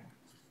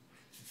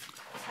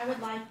 I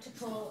would like to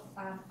pull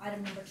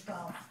item number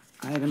 12.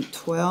 Item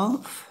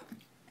 12,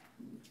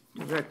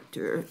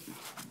 Director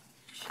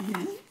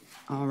Chan.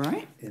 All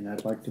right. And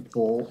I'd like to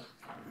pull,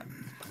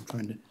 I'm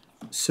trying to,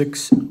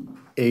 6,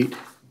 8,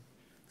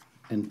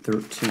 and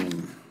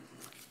 13.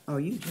 Oh,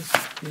 you're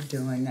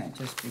doing that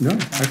just. No,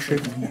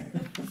 actually,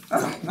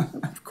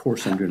 of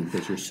course I'm doing it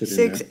because you're sitting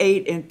 6, there.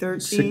 8, and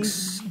 13.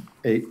 6,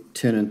 8,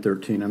 10, and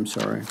 13, I'm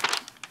sorry.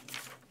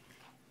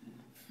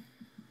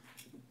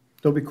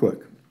 They'll be quick.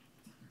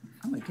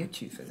 I'm gonna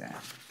get you for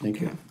that.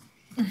 Thank you.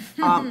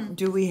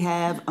 Do we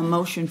have a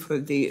motion for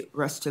the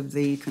rest of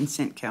the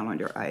consent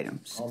calendar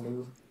items? I'll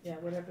move. Yeah,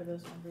 whatever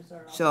those numbers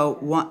are.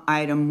 So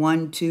item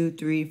 1, 2,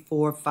 3,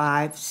 4,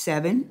 5,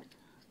 7,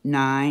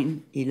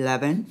 9,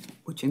 11,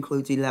 which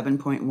includes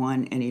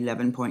 11.1 and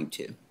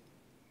 11.2.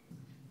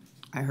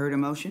 I heard a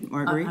motion,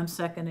 Marguerite? I'm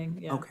seconding,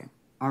 yeah. Okay,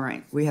 all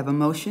right. We have a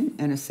motion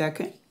and a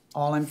second.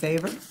 All in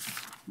favor?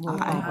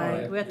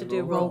 Aye. We have to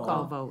do roll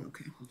call vote.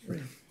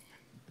 Okay.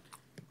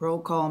 Roll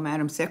call,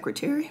 Madam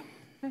Secretary.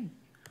 Okay.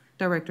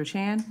 Director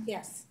Chan?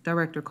 Yes.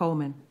 Director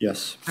Coleman?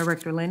 Yes.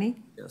 Director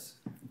Lenny? Yes.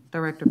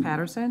 Director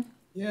Patterson?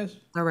 Yes.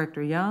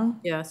 Director Young?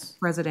 Yes.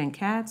 President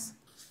Katz?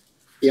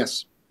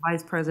 Yes.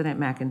 Vice President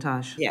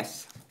McIntosh?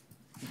 Yes.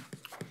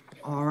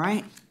 All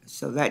right,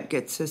 so that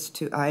gets us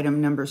to item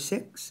number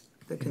 6,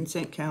 the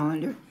consent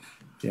calendar.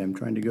 Yeah, I'm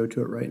trying to go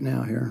to it right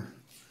now here.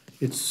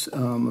 It's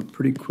a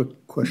pretty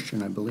quick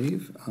question, I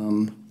believe.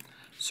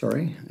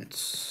 Sorry,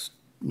 it's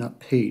not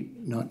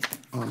paid, not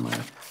on my.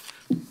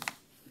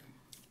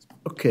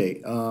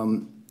 Okay,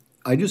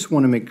 I just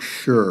want to make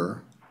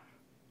sure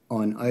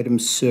on item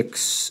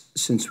 6,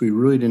 since we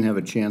really didn't have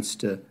a chance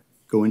to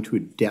go into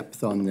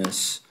depth on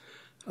this,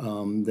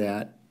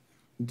 that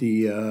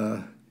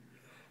the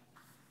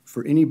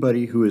for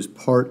anybody who is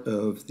part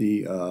of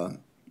the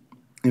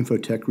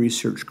Infotech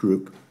research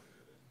group,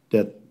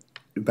 that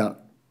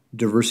about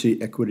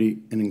diversity, equity,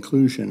 and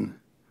inclusion,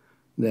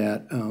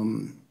 that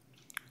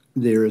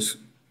there is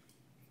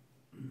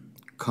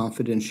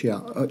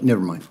confidential.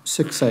 Never mind.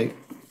 6.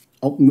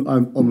 I'll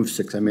move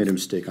 6. I made a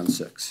mistake on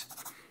 6.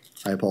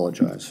 I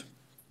apologize.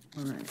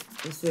 All right.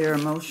 Is there a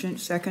motion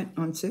second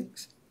on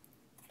 6?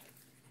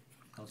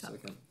 I'll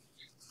second.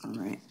 All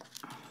right.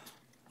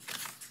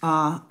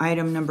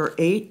 Item number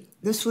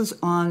 8. This was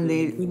on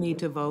the. We need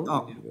to vote.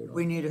 Oh,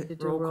 we need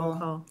a roll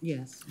call.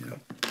 Yes. Yeah.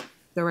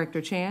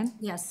 Director Chan?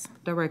 Yes.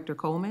 Director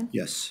Coleman?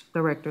 Yes.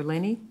 Director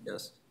Lenny?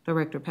 Yes.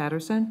 Director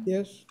Patterson?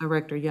 Yes.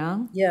 Director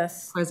Young?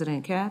 Yes.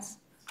 President Katz?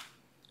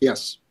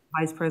 Yes.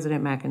 Vice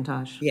President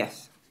McIntosh?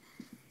 Yes.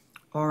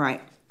 All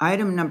right.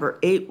 Item number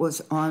 8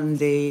 was on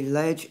the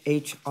Ledge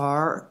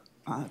HR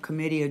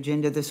committee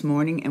agenda this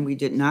morning, and we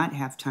did not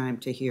have time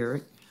to hear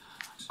it.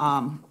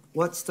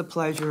 What's the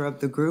pleasure of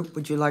the group?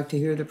 Would you like to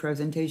hear the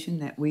presentation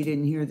that we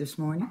didn't hear this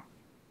morning?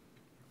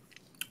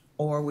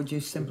 Or would you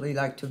simply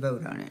like to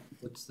vote on it?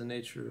 What's the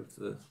nature of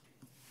the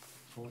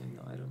polling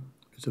item?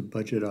 It's a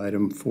budget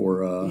item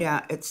for.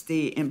 Yeah, it's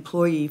the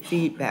employee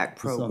feedback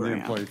This is on the program.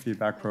 employee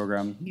feedback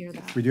program. Hear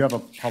that. We do have a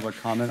public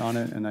comment on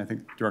it, and I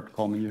think Director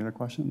Coleman, you had a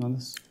question on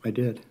this? I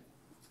did.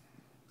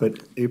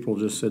 But April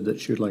just said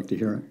that she would like to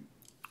hear it.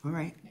 All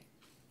right.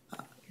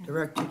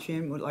 Director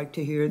Chin would like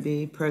to hear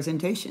the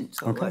presentation,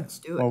 so Okay. let's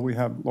do Well, it. we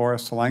have Laura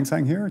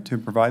Salangsang here to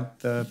provide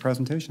the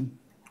presentation.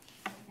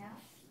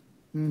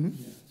 Mhm.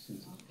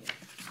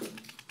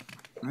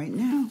 Right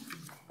now.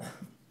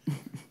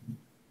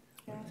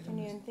 Good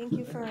afternoon. Thank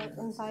you for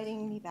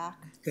inviting me back.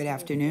 Good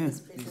afternoon. to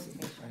this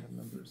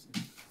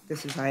presentation.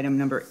 This is item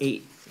number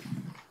 8.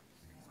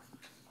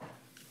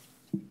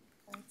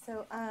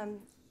 So I'm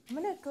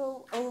going to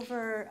go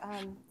over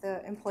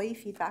the employee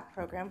feedback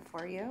program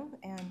for you.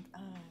 And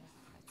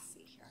let's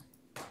see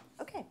here.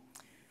 Okay.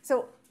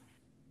 So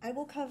I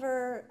will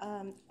cover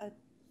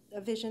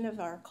a vision of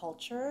our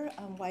culture,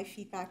 why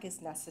feedback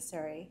is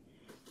necessary,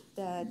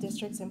 the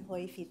district's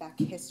employee feedback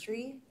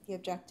history, the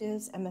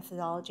objectives and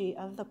methodology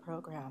of the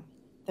program,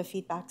 the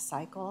feedback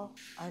cycle,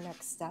 our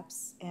next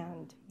steps,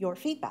 and your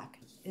feedback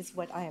is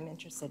what I am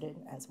interested in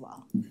as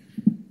well.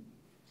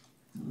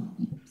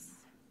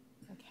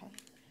 Okay.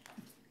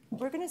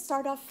 We're going to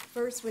start off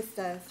first with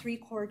the 3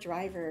 core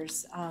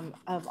drivers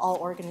of all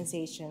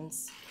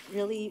organizations.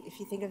 Really, if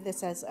you think of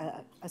this as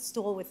a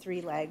stool with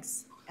 3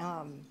 legs,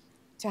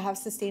 to have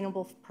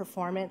sustainable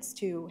performance,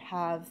 to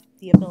have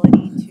the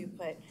ability to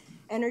put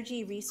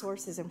energy,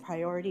 resources, and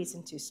priorities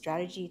into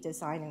strategy,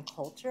 design, and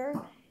culture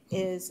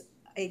is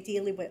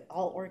ideally what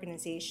all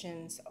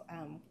organizations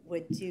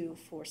would do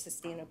for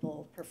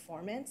sustainable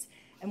performance.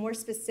 And more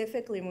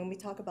specifically, when we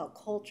talk about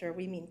culture,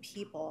 we mean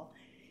people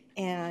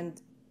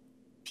and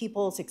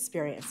people's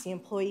experience, the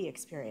employee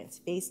experience,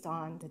 based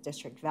on the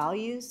district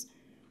values,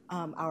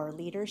 our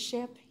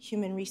leadership,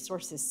 human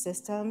resources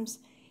systems,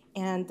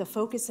 and the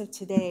focus of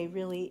today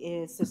really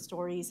is the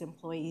stories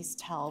employees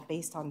tell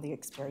based on the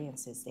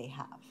experiences they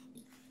have.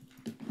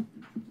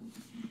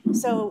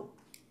 So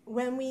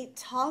when we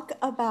talk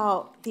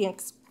about the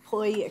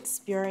employee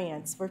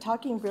experience, we're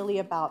talking really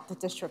about the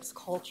district's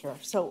culture.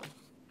 So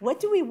what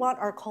do we want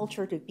our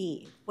culture to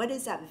be? What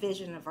is that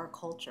vision of our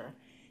culture?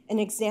 An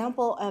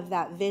example of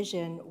that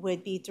vision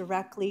would be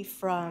directly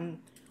from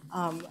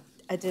a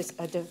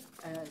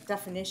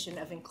definition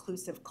of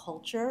inclusive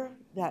culture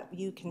that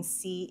you can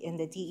see in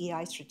the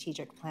DEI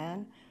strategic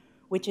plan,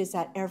 which is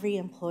that every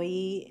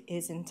employee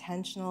is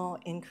intentional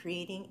in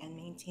creating and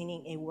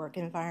maintaining a work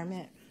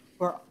environment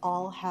where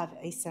all have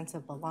a sense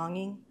of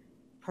belonging,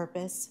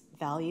 purpose,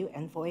 value,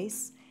 and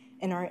voice,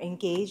 and are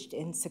engaged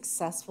in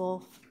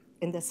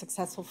the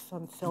successful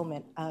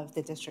fulfillment of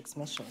the district's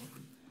mission.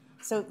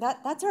 So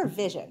that's our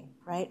vision,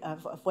 right,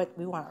 of what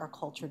we want our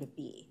culture to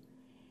be.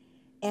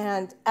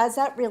 And as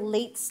that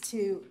relates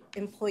to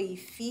employee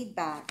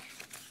feedback,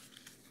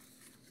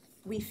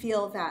 we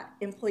feel that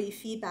employee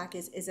feedback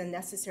is a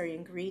necessary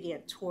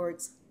ingredient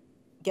towards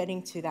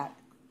getting to that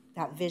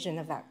vision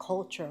of that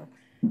culture,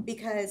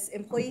 because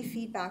employee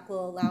feedback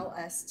will allow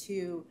us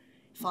to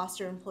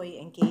foster employee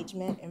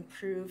engagement,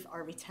 improve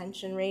our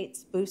retention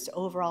rates, boost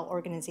overall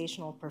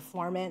organizational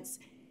performance.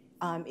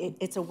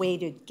 It's a way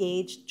to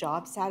gauge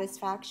job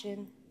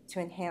satisfaction,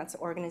 to enhance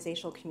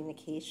organizational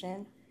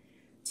communication,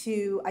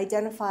 to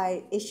identify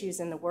issues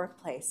in the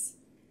workplace,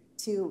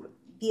 to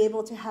be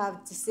able to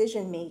have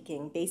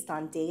decision-making based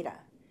on data,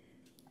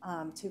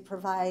 to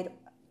provide,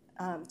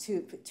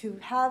 to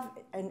have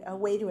a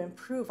way to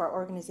improve our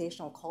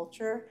organizational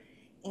culture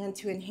and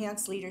to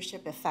enhance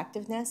leadership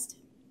effectiveness,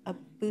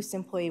 boost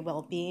employee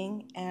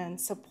well-being,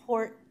 and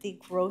support the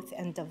growth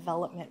and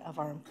development of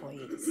our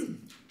employees.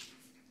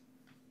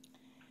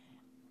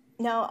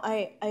 Now,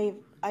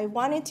 I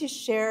wanted to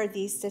share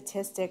these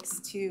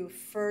statistics to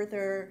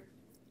further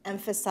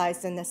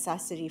emphasize the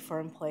necessity for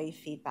employee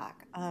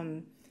feedback.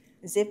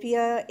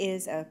 Zippia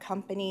is a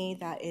company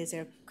that is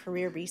a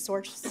career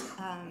resource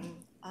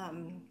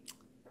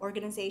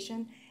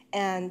organization,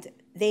 and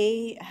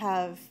they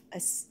have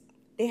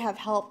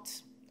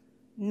helped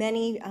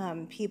many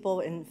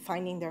people in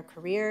finding their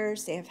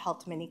careers. They have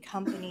helped many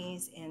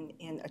companies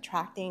in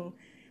attracting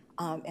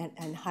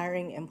and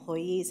hiring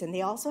employees, and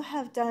they also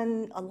have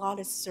done a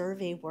lot of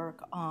survey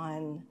work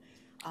on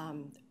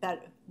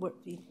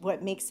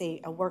what makes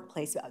a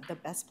workplace the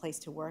best place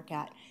to work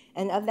at.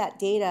 And of that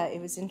data,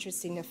 it was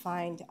interesting to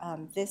find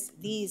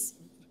these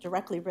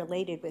directly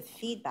related with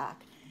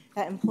feedback,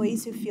 that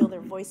employees who feel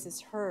their voice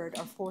is heard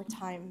are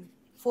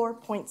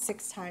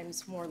 4.6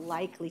 times more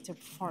likely to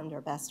perform their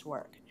best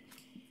work.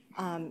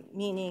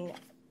 Meaning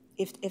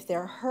if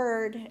they're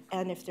heard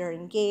and if they're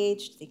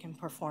engaged, they can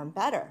perform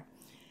better.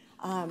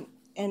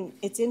 And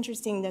it's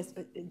interesting that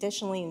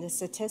additionally in the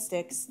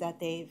statistics that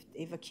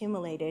they've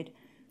accumulated,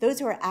 those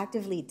who are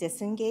actively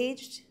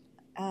disengaged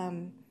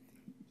and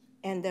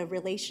the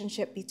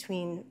relationship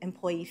between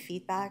employee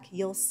feedback,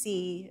 you'll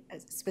see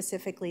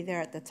specifically there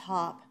at the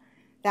top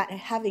that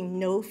having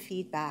no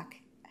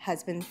feedback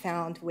has been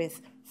found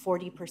with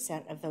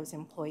 40% of those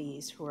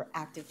employees who are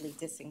actively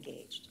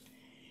disengaged.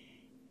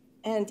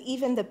 And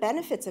even the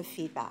benefits of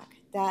feedback,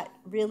 that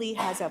really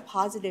has a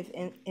positive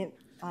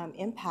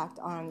impact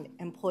on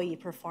employee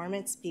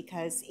performance,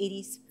 because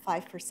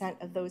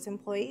 85% of those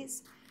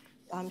employees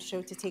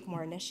show to take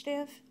more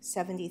initiative,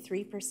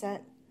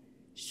 73%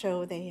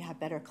 show they have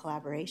better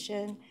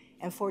collaboration,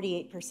 and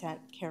 48%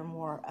 care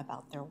more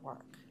about their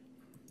work.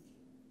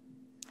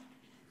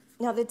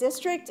 Now, the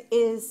district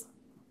is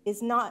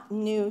not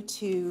new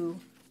to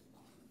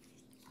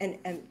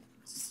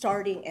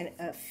starting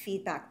a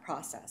feedback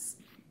process.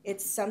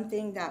 It's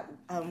something that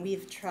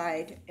we've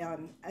tried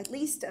at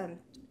least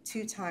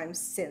 2 times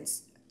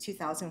since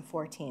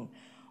 2014.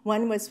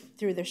 One was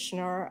through the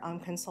Schnur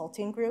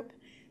Consulting Group.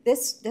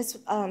 This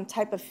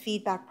type of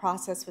feedback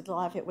process, with a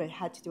lot of it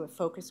had to do with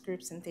focus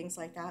groups and things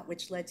like that,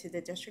 which led to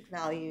the district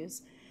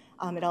values.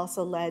 It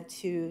also led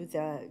to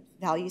the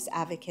Values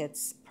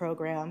Advocates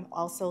program,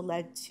 also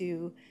led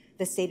to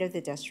the State of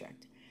the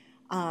District.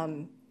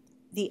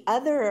 The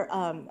other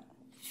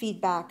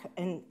feedback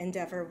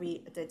endeavor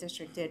the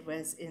district did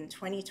was in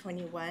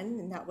 2021,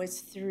 and that was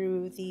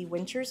through the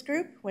Winters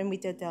Group when we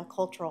did the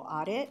cultural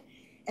audit.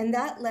 And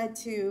that led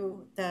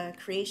to the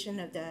creation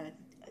of the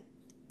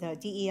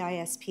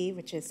DEISP,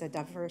 which is the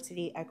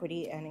Diversity,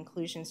 Equity, and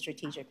Inclusion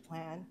Strategic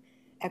Plan,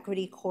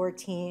 equity core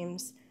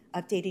teams,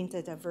 updating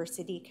the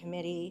diversity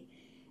committee,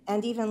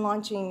 and even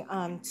launching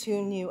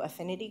 2 new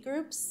affinity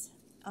groups.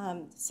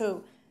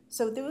 So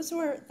those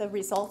were the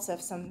results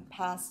of some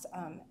past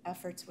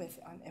efforts with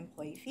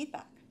employee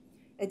feedback.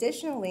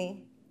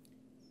 Additionally,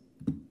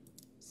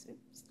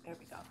 there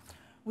we go.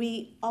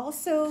 We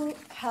also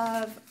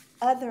have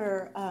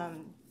other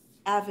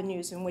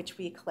avenues in which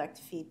we collect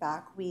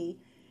feedback.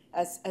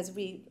 As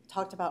we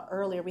talked about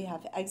earlier, we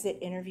have exit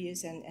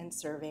interviews and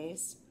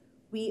surveys.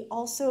 We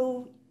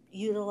also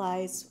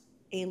utilize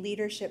a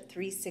Leadership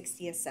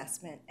 360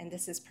 assessment, and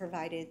this is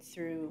provided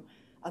through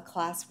a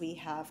class we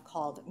have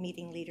called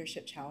Meeting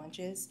Leadership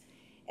Challenges.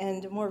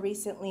 And more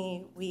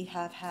recently, we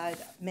have had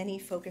many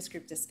focus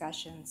group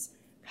discussions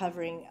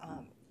covering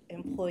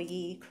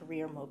employee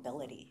career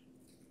mobility.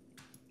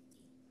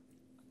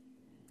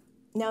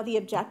 Now, the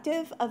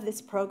objective of this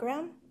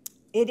program,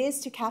 it is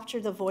to capture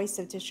the voice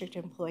of district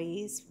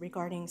employees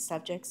regarding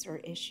subjects or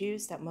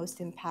issues that most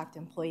impact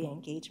employee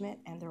engagement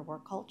and their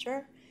work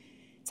culture.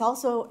 It's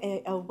also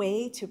a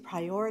way to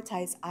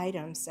prioritize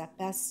items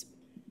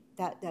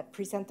that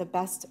present the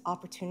best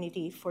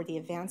opportunity for the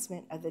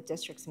advancement of the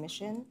district's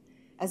mission,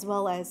 as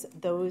well as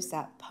those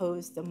that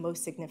pose the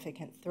most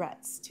significant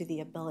threats to the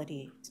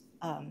ability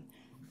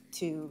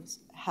to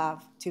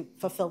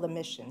fulfill the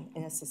mission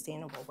in a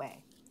sustainable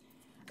way.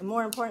 And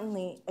more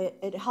importantly,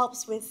 it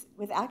helps with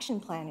action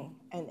planning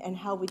and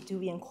how we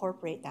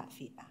incorporate that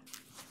feedback.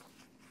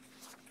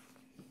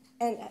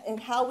 And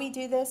how we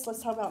do this,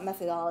 let's talk about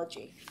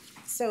methodology.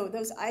 So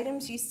those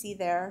items you see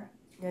there,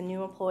 the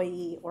new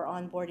employee or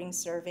onboarding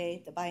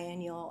survey, the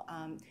biennial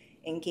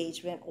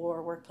engagement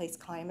or workplace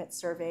climate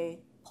survey,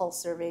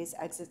 pulse surveys,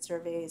 exit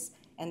surveys,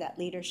 and that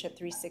Leadership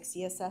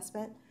 360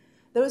 assessment,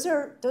 those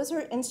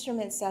are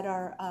instruments that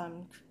are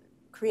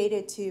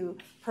created to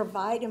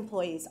provide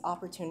employees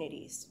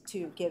opportunities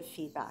to give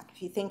feedback.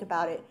 If you think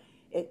about it,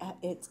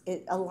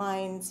 it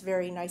aligns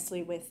very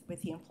nicely with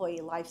the employee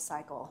life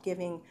cycle,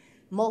 giving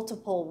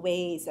multiple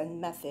ways and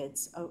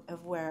methods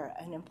of where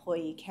an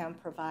employee can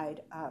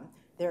provide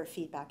their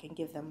feedback and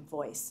give them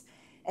voice.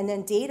 And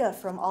then data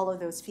from all of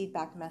those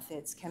feedback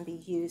methods can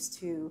be used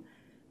to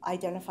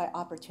identify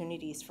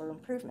opportunities for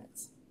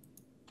improvements.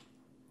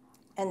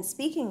 And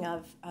speaking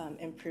of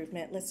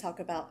improvement, let's talk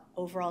about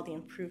overall the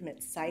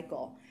improvement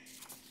cycle.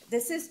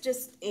 This is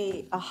just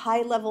a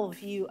high-level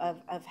view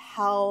of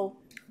how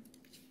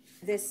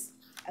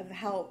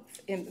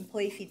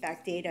employee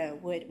feedback data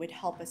would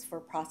help us for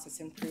process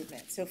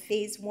improvement. So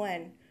phase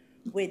one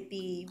would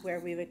be where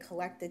we would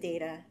collect the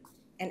data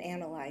and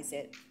analyze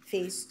it.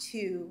 Phase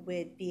two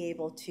would be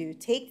able to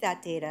take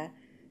that data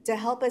to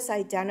help us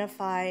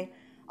identify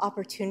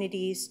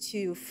opportunities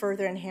to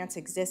further enhance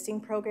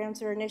existing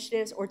programs or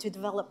initiatives or to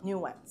develop new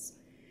ones.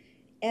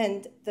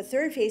 And the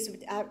third phase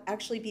would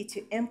actually be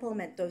to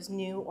implement those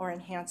new or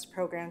enhanced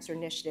programs or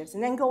initiatives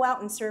and then go out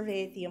and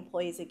survey the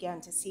employees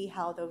again to see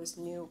how those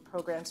new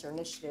programs or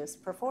initiatives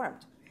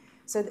performed.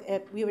 So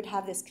that we would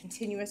have this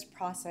continuous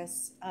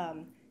process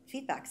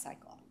feedback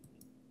cycle.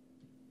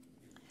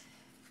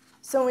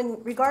 So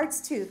in regards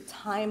to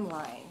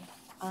timeline,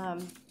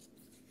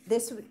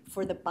 this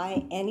for the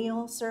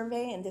biennial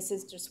survey, and this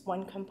is just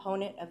one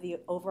component of the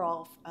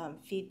overall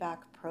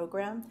feedback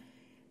program.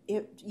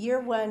 Year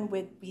one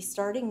would be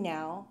starting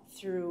now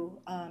through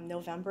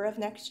November of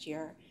next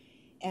year,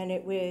 and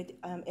it would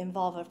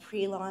involve a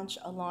pre-launch,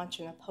 a launch,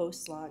 and a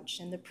post-launch.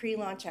 And the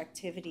pre-launch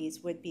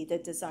activities would be the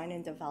design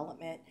and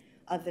development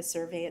of the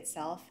survey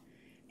itself,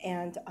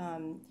 and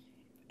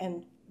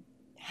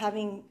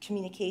having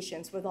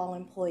communications with all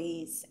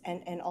employees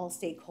and all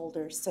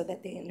stakeholders so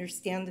that they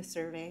understand the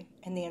survey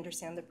and they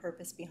understand the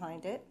purpose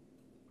behind it.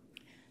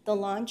 The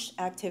launch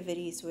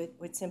activities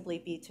would simply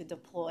be to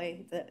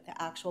deploy the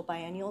actual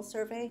biennial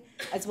survey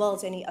as well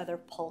as any other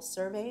pulse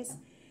surveys.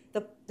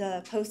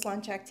 The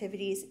post-launch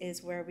activities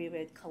is where we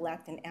would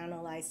collect and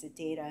analyze the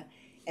data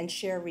and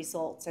share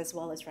results as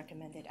well as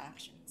recommended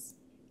actions.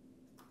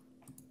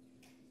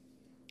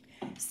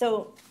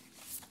 So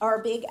our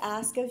big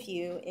ask of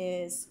you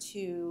is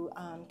to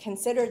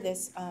consider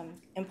this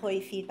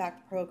employee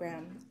feedback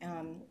program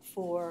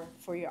for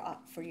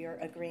your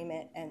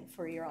agreement and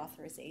for your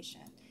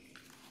authorization.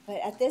 But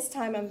at this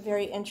time, I'm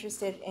very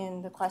interested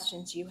in the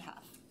questions you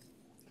have.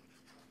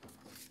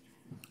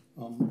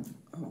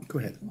 Go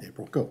ahead,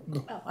 April. Go.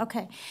 Oh,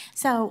 okay.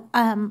 So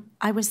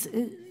I was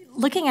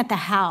looking at the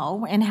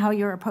how and how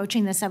you're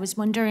approaching this. I was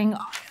wondering,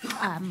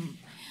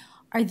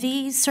 are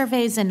these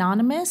surveys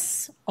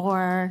anonymous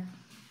or?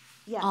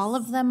 Yes. All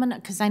of them?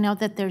 Because I know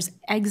that there's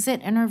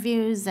exit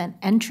interviews and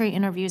entry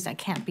interviews that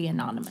can't be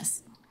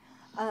anonymous.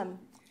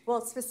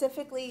 Well,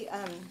 specifically,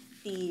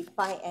 the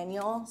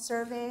biennial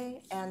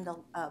survey and the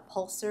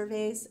pulse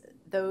surveys,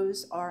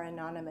 those are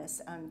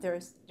anonymous.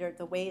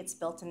 The way it's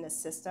built in the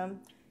system,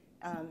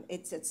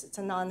 it's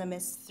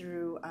anonymous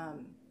through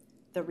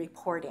the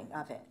reporting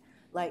of it.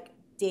 Like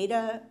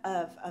data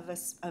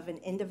of an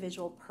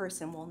individual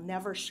person will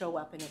never show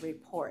up in a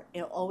report.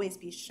 It'll always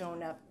be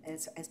shown up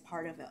as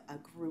part of a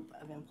group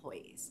of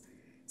employees.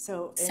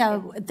 So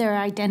their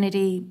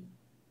identity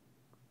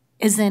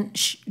doesn't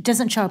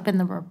show up in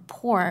the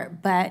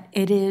report, but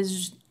it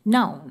is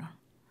known.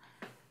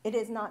 It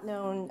is not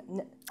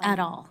known at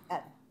all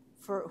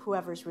for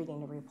whoever's reading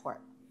the report.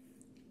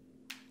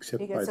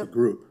 Except by the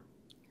group.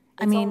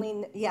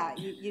 Yeah,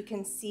 you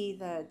can see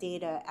the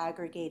data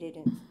aggregated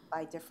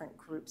by different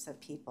groups of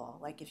people.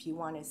 Like if you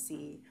want to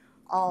see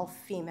all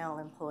female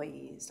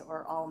employees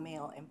or all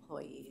male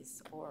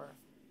employees or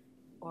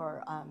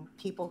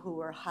people who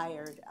were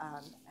hired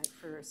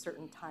for a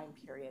certain time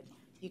period,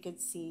 you could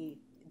see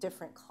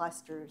different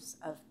clusters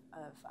of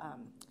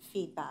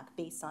feedback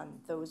based on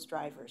those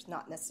drivers,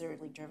 not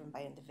necessarily driven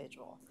by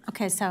individual.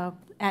 Okay, so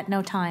at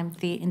no time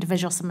the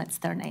individual submits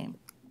their name.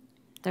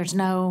 There's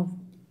no,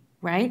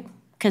 right?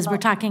 Because we're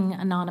talking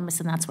anonymous,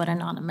 and that's what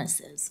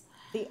anonymous is.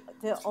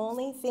 The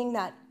only thing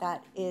that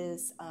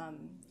is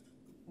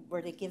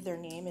where they give their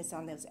name is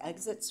on those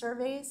exit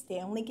surveys. They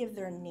only give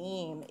their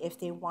name if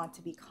they want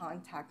to be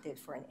contacted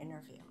for an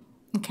interview.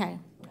 Okay,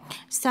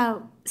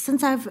 so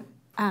since I've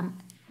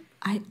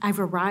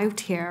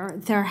arrived here,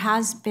 there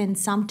has been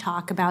some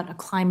talk about a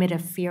climate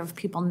of fear of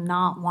people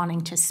not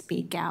wanting to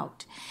speak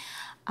out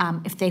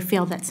if they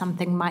feel that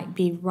something might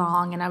be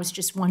wrong, and I was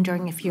just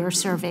wondering if your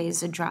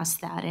surveys address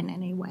that in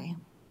any way.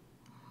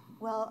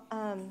 Well,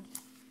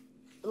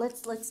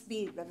 let's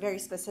be very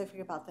specific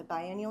about the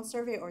biennial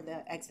survey or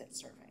the exit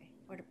survey.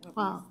 What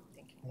were you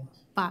thinking?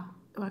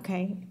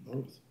 Okay.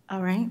 Both.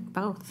 All right,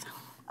 both.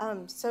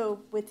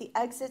 So with the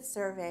exit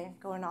survey,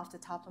 going off the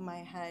top of my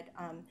head,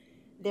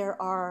 there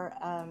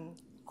are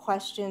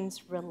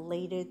questions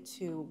related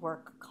to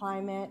work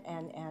climate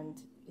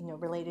and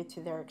related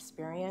to their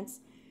experience.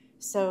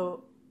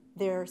 So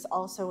there's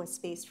also a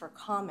space for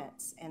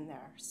comments in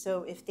there.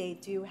 So if they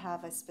do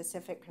have a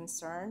specific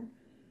concern,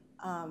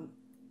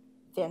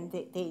 then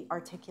they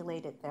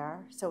articulate it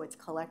there. So it's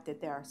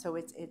collected there. So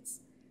it's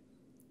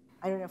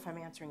I don't know if I'm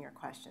answering your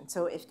question.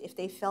 So if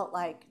they felt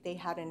like they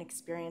had an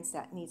experience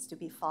that needs to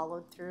be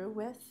followed through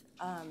with,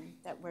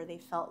 where they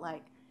felt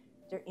like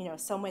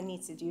someone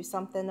needs to do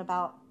something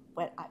about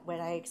what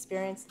I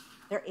experienced,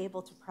 they're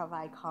able to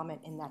provide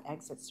comment in that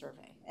exit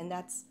survey. And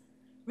that's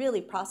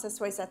really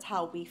process-wise, that's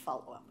how we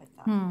follow up with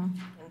them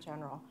in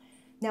general.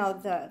 Now,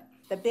 the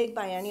big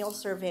biennial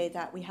survey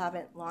that we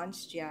haven't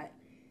launched yet,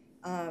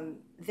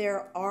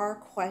 there are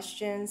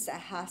questions that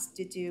has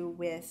to do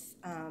with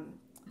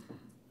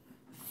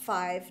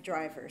 5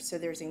 drivers. So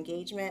there's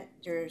engagement,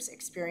 there's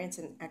experience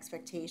and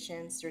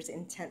expectations, there's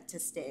intent to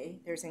stay,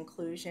 there's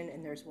inclusion,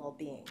 and there's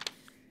well-being.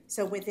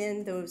 So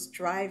within those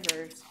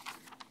drivers,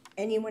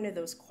 any one of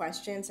those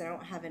questions, I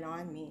don't have it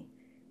on me,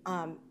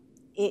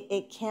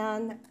 it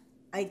can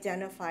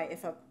identify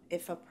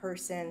if a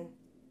person,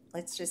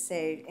 let's just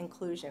say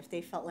inclusion, if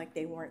they felt like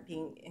they weren't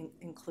being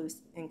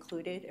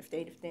included, if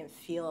they didn't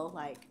feel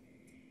like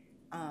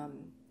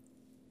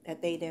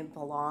that they didn't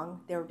belong,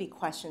 there would be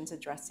questions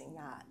addressing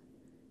that.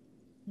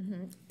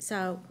 Mm-hmm.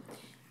 So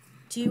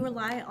do you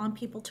rely on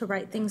people to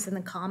write things in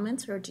the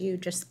comments, or do you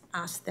just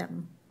ask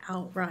them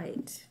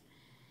outright?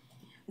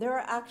 There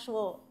are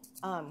actual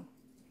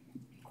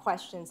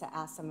questions that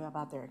ask them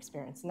about their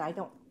experience, and I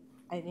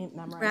didn't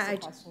memorize the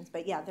questions,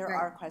 but yeah, there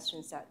are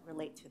questions that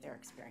relate to their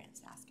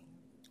experience asking.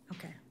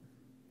 Okay,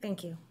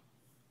 thank you.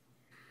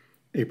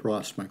 April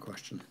asked my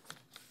question.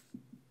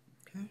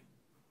 Okay.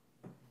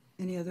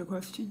 Any other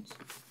questions?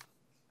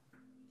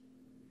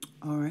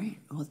 All right,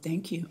 well,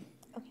 thank you.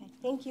 Okay,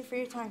 thank you for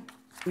your time.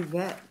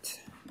 Yvette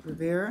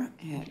Rivera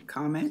had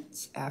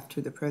comments after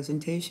the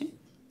presentation.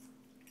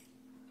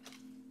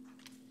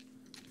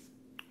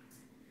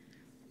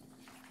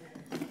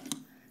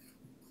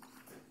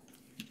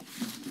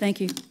 Thank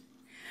you.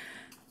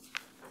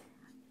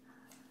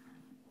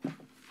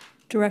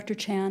 Director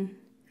Chan,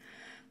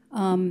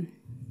 I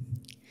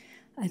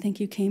think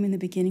you came in the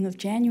beginning of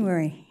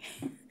January.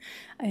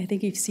 I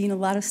think you've seen a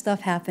lot of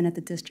stuff happen at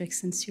the district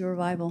since your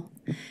arrival.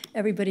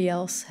 Everybody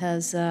else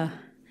has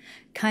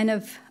kind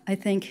of, I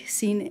think,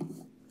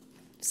 seen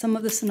some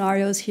of the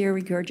scenarios here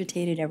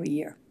regurgitated every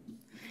year.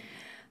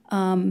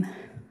 A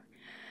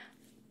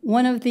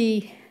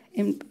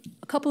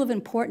couple of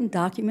important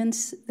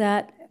documents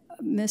that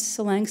Ms.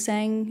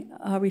 Salangsang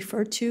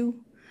referred to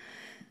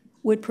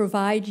would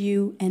provide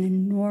you an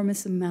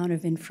enormous amount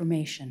of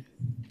information.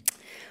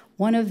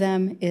 One of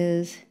them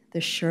is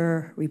the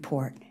SURE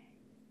report,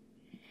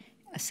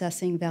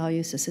 Assessing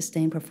Values to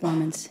Sustain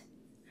Performance.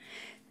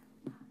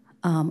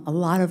 A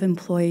lot of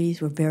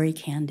employees were very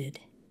candid.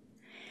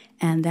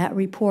 And that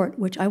report,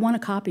 which I want a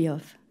copy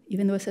of,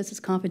 even though it says it's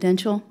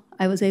confidential,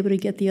 I was able to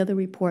get the other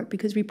report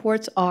because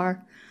reports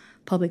are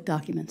public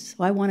documents.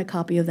 So I want a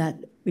copy of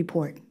that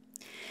report.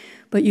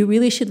 But you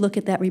really should look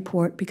at that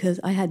report because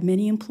I had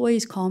many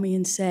employees call me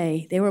and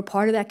say they were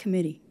part of that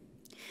committee,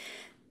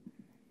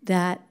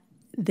 that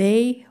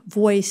they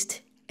voiced,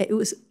 it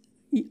was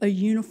a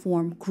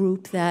uniform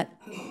group that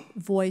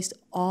voiced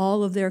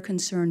all of their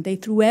concern. They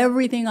threw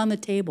everything on the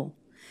table,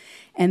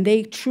 and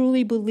they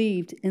truly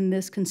believed in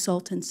this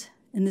consultant's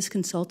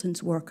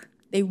work.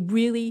 They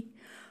really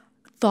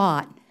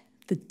thought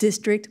the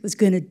district was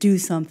going to do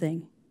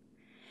something,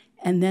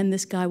 and then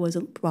this guy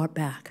wasn't brought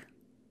back.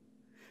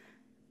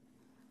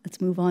 Let's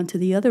move on to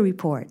the other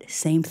report.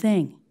 Same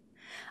thing.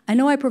 I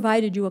know I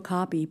provided you a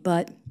copy,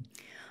 but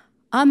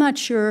I'm not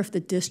sure if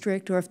the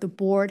district or if the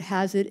board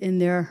has it in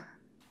their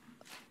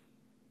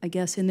I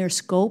guess, in their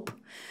scope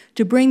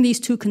to bring these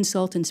two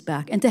consultants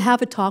back and to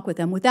have a talk with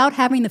them without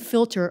having the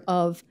filter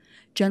of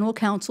general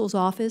counsel's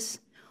office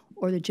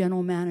or the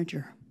general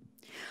manager.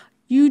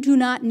 You do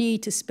not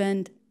need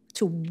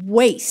to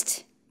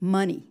waste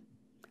money,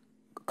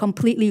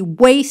 completely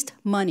waste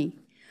money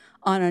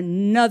on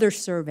another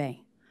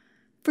survey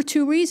for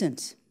two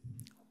reasons.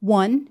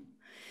 One,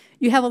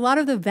 you have a lot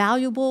of the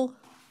valuable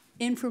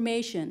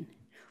information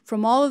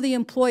from all of the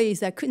employees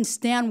that couldn't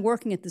stand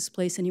working at this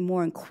place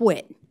anymore and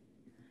quit.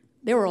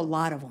 There were a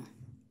lot of them.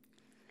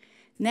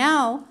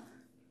 Now,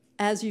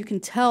 as you can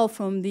tell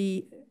from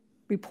the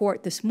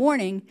report this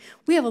morning,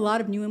 we have a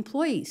lot of new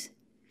employees.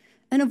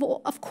 And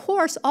of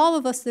course, all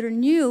of us that are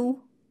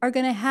new are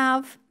going to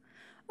have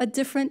a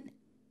different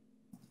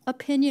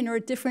opinion or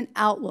a different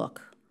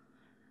outlook,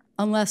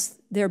 unless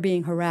they're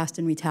being harassed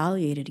and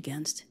retaliated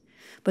against.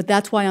 But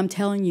that's why I'm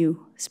telling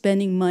you,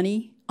 spending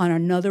money on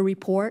another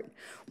report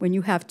when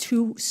you have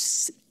two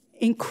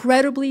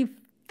incredibly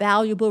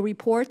valuable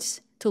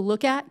reports to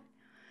look at,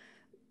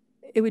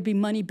 it would be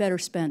money better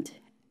spent.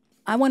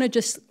 I want to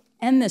just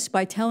end this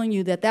by telling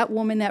you that that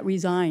woman that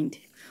resigned,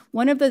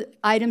 one of the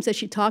items that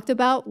she talked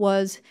about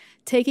was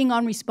taking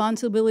on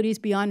responsibilities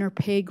beyond her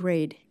pay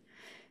grade,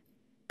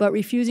 but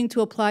refusing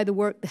to apply the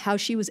work, how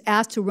she was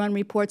asked to run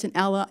reports and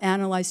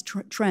analyze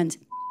trends.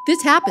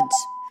 This happens.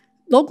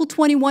 Local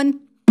 21,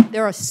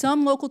 there are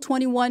some Local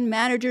 21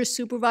 managers,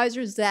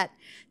 supervisors that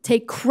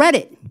take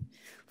credit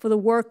for the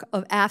work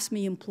of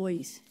AFSCME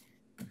employees.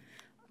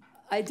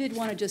 I did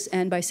want to just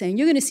end by saying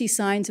you're going to see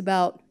signs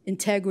about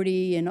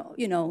integrity and,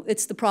 you know,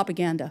 it's the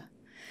propaganda.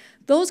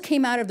 Those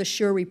came out of the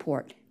SURE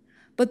report,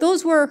 but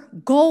those were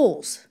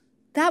goals.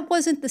 That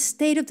wasn't the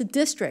state of the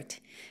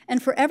district.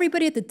 And for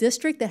everybody at the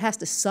district that has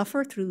to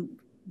suffer through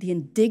the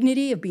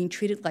indignity of being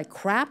treated like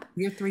crap,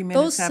 Your 3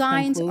 minutes those have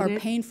signs concluded. are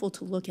painful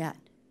to look at.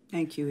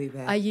 Thank you,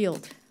 Yvette. I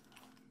yield.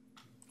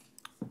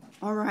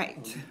 All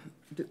right.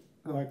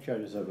 Well, actually, I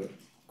just have a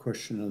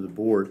question of the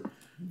board.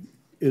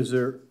 Is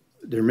there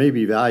may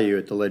be value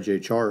at the Ledge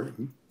HR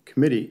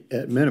committee,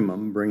 at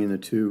minimum, bringing the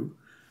two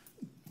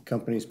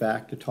companies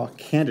back to talk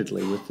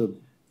candidly with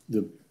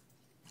the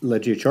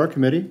Ledge HR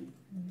committee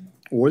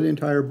or the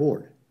entire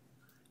board.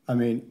 I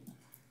mean,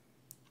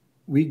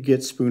 we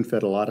get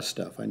spoon-fed a lot of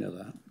stuff. I know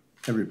that.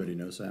 Everybody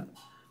knows that.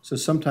 So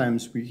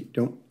sometimes we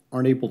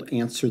aren't able to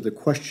answer the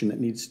question that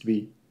needs to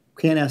be,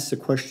 can't ask the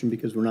question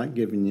because we're not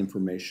given the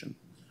information.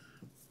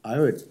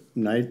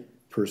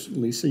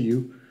 Lisa,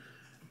 you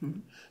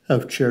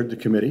have chaired the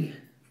committee.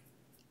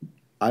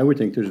 I would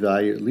think there's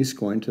value at least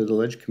going to the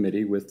Ledge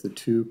committee with the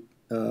two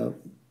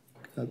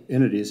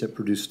entities that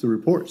produce the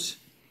reports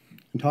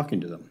and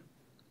talking to them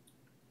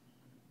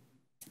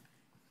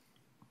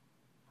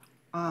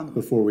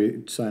before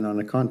we sign on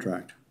a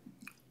contract.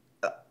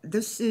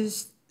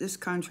 This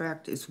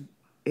contract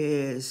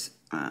is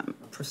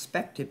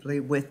prospectively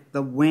with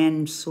the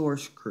Wind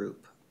Source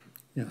Group.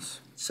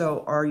 Yes.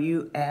 So are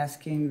you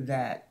asking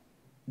that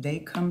they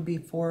come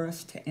before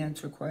us to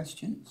answer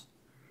questions?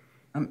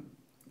 I'm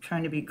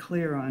trying to be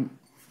clear on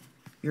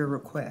your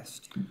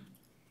request.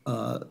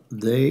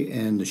 They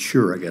and the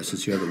SURE, I guess,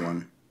 is the other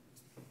one.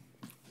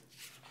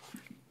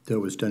 That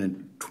was done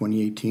in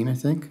 2018, I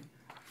think.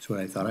 That's what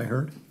I thought I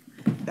heard.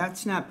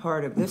 That's not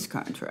part of this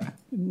contract.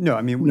 No,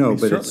 I mean, No,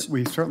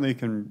 we certainly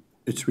can.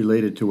 It's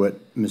related to what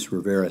Ms.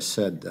 Rivera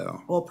said,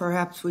 though. Well,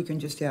 perhaps we can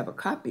just have a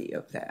copy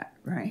of that,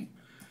 right?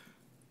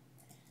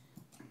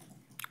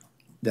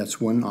 That's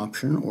one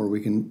option, or we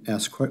can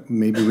ask,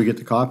 maybe we get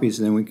the copies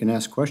and then we can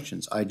ask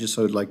questions. I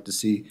would like to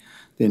see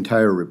the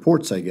entire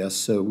reports, I guess,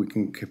 so we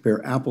can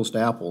compare apples to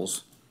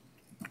apples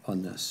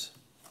on this.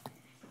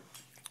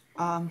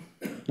 I'm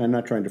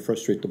not trying to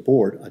frustrate the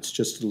board. It's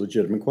just a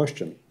legitimate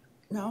question.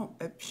 No,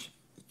 it's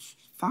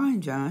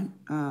fine, John.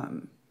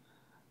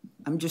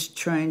 I'm just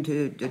trying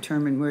to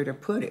determine where to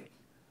put it.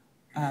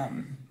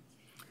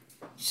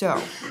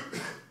 So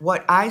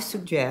what I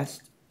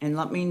suggest, and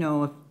let me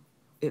know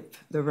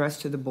if the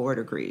rest of the board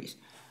agrees,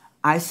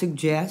 I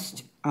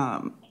suggest,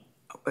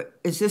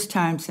 is this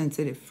time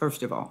sensitive,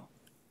 first of all?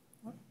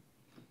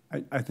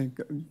 I think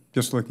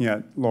just looking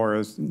at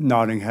Laura's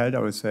nodding head, I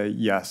would say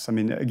yes. I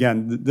mean,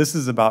 again, this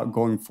is about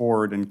going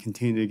forward and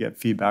continue to get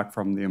feedback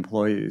from the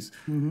employees.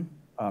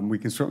 Mm-hmm. We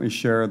can certainly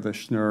share the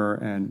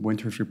Schnur and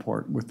Winters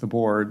report with the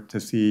board to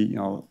see, you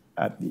know,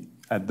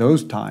 at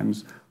those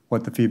times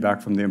what the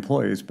feedback from the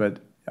employees. But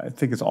I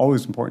think it's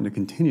always important to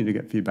continue to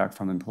get feedback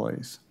from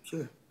employees.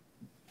 Sure.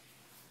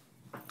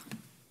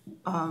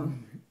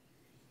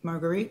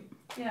 Marguerite?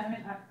 Yeah, I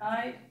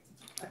mean,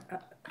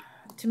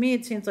 to me,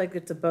 it seems like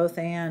it's a both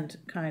and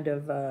kind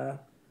of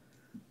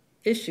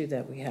issue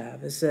that we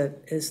have. Is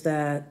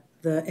that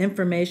the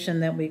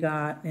information that we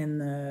got in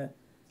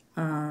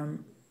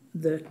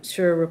the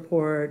SURE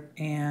report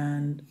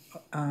and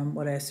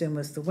what I assume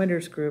was the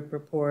Winters Group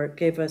report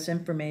gave us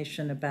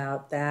information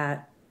about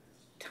that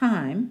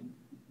time,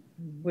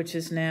 which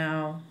is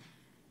now,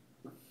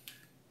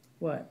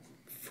 what,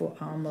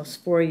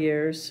 almost 4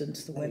 years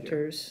since the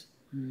Winters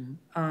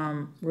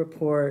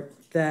report,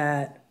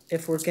 that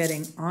if we're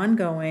getting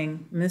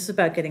ongoing, and this is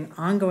about getting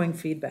ongoing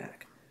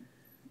feedback,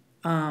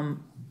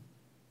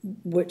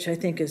 which I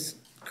think is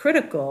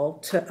critical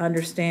to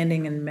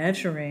understanding and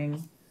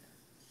measuring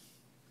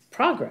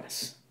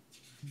progress.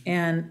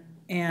 And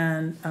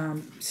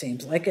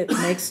seems like it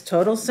makes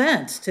total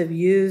sense to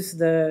use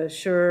the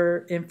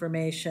SURE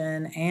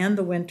information and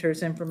the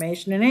Winters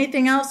information and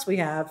anything else we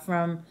have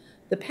from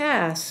the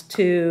past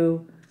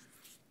to,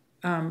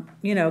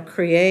 you know,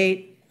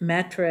 create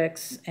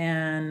metrics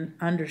and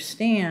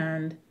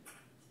understand,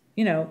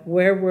 you know,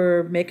 where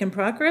we're making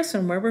progress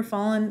and where we're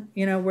falling,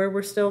 you know, where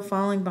we're still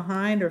falling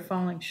behind or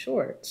falling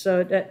short.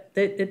 So that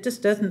it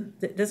just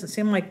doesn't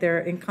seem like they're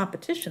in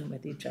competition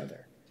with each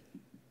other.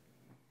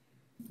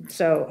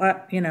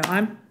 So, you know,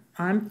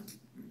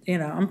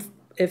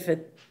 if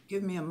it.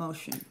 Give me a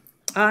motion.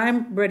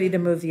 I'm ready to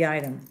move the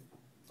item.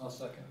 I'll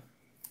second.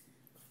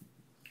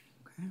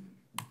 Okay.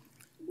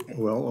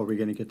 Well, are we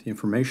going to get the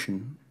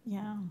information?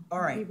 Yeah. All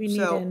right, We need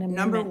so an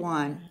number amendment.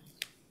 one,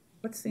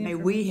 What's the may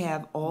information? we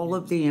have all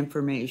of the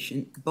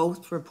information,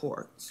 both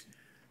reports?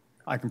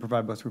 I can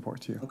provide both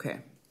reports to you. Okay.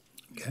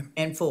 Okay.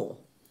 In full.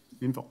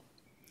 In full.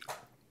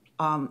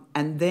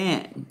 And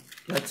then,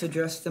 let's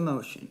address the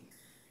motion.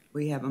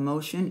 We have a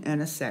motion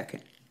and a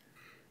second.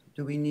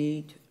 Do we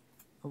need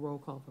A roll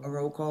call a vote.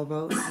 roll call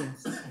vote?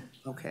 Yes.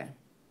 Okay.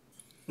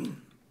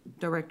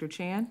 Director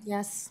Chan?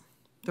 Yes.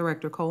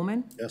 Director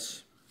Coleman?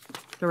 Yes.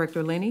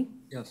 Director Linney?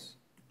 Yes.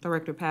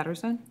 Director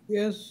Patterson?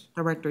 Yes.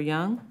 Director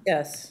Young?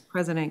 Yes.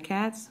 President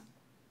Katz?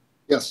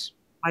 Yes.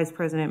 Vice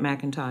President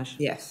McIntosh?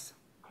 Yes.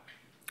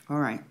 All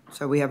right,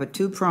 so we have a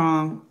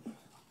two-prong.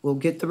 We'll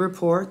get the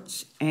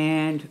reports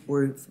and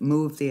we'll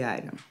move the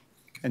item.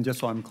 And just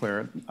so I'm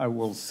clear, I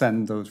will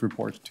send those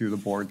reports to the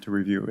board to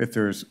review. If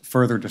there's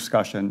further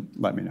discussion,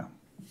 let me know.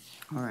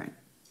 All right.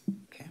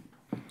 Okay.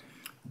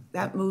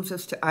 That moves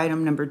us to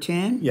item number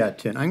 10. Yeah,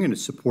 10. I'm going to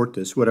support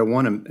this. What I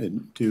want to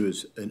do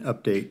is an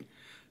update.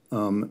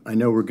 I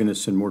know we're going to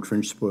send more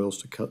trench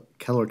spoils to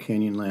Keller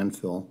Canyon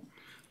landfill.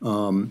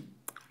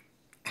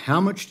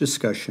 How much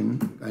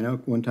discussion, I know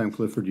one time,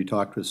 Clifford, you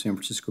talked with San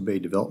Francisco Bay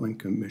Development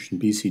Commission,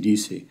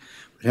 BCDC,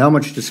 but how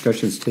much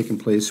discussion has taken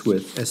place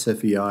with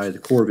SFEI, the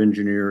Corps of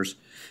Engineers,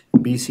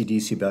 and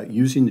BCDC about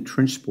using the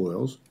trench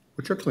spoils,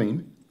 which are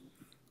clean,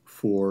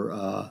 for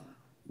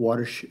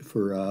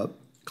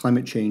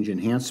climate change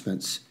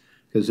enhancements,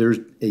 because there's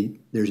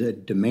a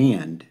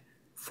demand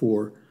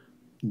for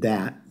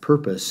that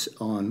purpose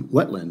on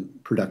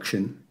wetland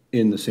production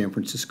in the San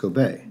Francisco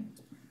Bay.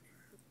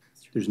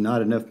 There's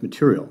not enough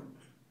material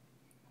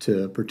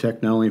to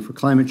protect not only for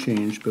climate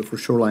change, but for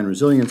shoreline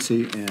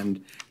resiliency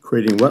and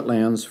creating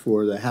wetlands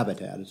for the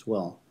habitat as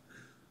well.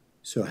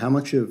 So how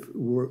much of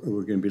we're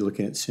going to be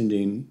looking at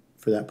sending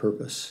for that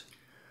purpose?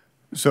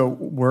 So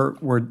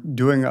we're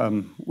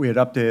doing, we had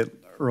updated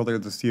earlier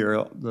this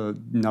year the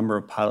number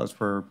of pilots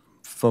we're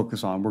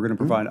focused on. We're going to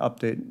provide an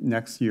update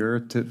next year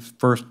to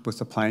first with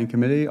the planning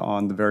committee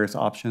on the various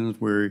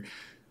options. We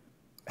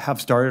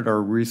have started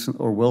or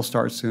will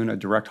start soon a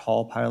direct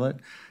haul pilot.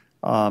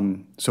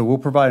 So we'll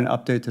provide an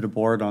update to the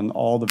board on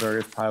all the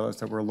various pilots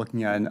that we're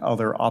looking at and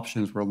other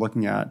options we're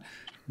looking at.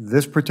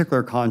 This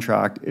particular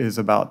contract is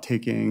about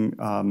taking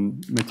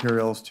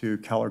materials to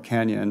Keller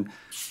Canyon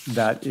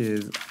that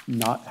is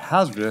not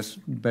hazardous,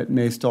 but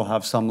may still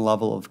have some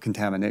level of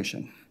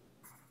contamination.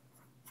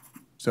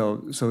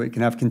 So it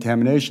can have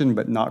contamination,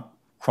 but not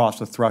cross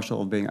the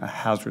threshold of being a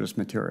hazardous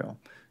material,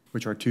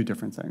 which are two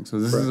different things. So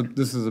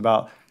this is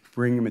about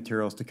bringing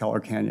materials to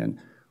Keller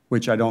Canyon,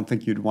 which I don't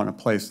think you'd want to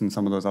place in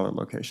some of those other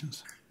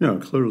locations. No,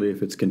 clearly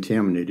if it's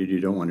contaminated, you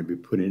don't want to be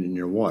putting it in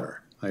your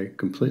water. I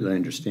completely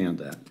understand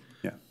that.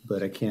 Yeah.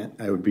 But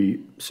I would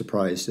be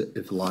surprised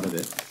if a lot of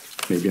it,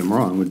 maybe I'm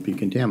wrong, would be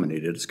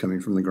contaminated. It's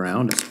coming from the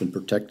ground. It's been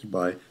protected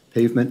by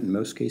pavement in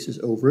most cases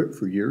over it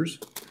for years.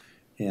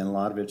 And a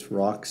lot of it's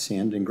rock,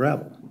 sand, and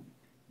gravel.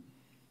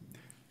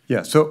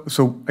 Yeah, so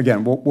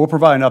again, we'll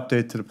provide an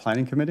update to the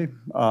planning committee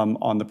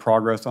on the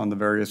progress on the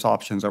various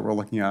options that we're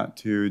looking at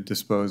to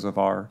dispose of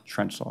our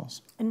trench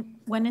soils. And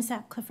when is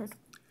that, Clifford?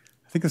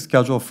 I think it's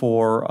scheduled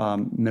for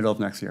middle of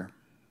next year.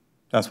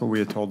 That's what we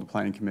had told the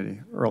planning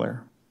committee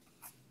earlier.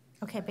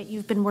 Okay, but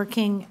you've been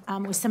working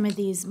with some of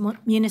these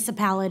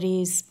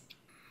municipalities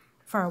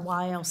for a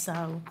while,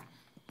 so.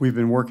 We've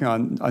been working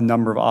on a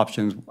number of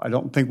options. I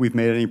don't think we've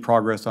made any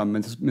progress on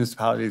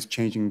municipalities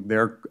changing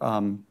their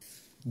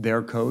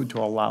code to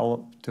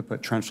allow to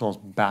put trench soils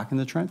back in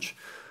the trench,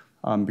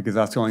 because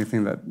that's the only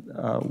thing that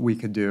we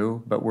could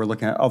do. But we're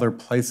looking at other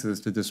places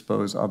to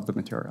dispose of the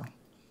material,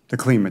 the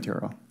clean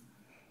material.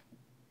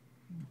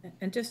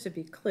 And just to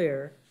be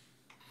clear,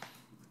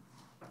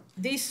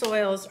 these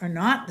soils are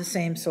not the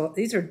same soil.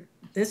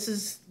 This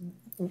is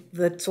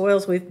the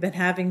soils we've been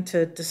having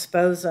to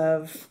dispose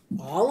of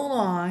all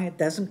along. It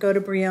doesn't go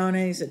to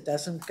Briones. It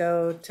doesn't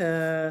go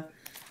to,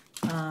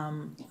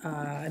 I'm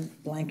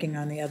blanking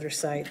on the other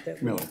site,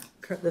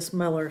 this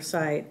Miller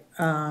site.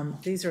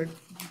 Those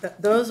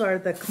are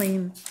the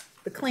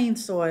clean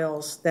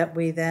soils that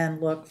we then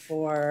look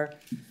for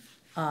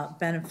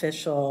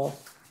beneficial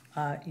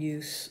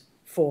use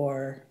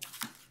for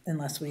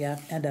unless we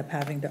end up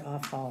having to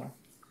off-haul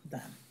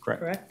them.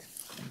 Correct?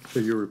 So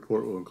your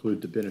report will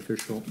include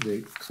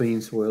the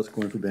clean soils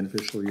going for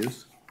beneficial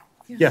use?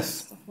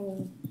 Yes.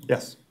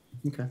 Yes.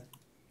 Okay.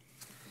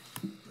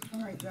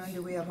 All right, John,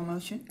 do we have a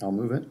motion? I'll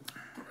move it.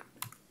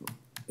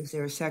 Is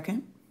there a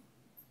second?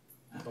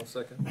 I'll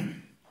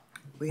second.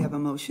 We have a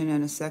motion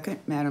and a second.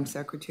 Madam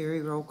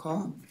Secretary, roll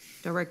call.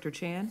 Director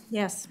Chan?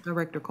 Yes.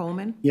 Director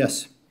Coleman?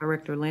 Yes.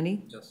 Director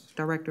Linney? Yes.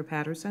 Director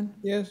Patterson?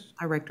 Yes.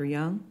 Director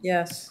Young?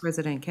 Yes.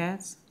 President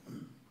Katz?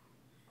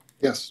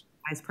 Yes.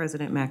 Vice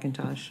President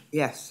McIntosh?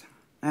 Yes.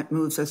 That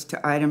moves us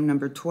to item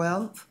number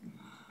 12,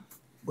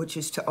 which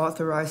is to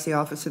authorize the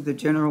Office of the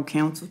General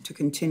Counsel to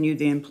continue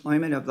the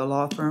employment of the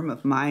law firm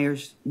of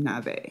Myers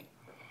Nave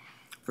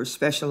for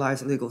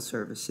specialized legal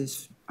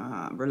services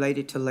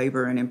related to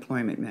labor and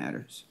employment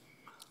matters,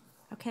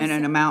 and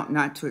an amount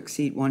not to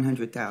exceed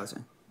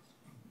 $100,000.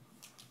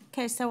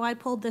 Okay, so I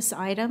pulled this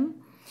item.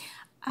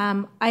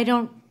 I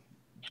don't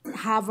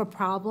have a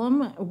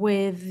problem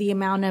with the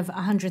amount of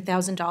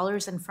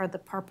 $100,000, and for the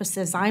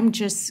purposes, I'm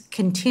just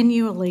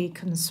continually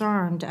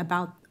concerned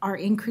about our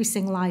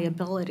increasing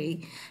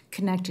liability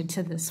connected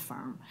to this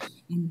firm.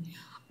 And,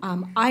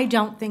 I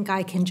don't think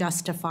I can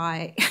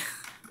justify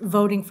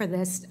voting for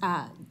this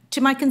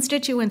to my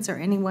constituents or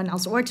anyone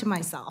else, or to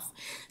myself.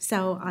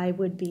 So I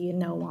would be a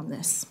no on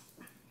this.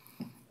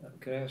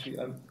 Can I ask you,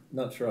 I'm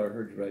not sure I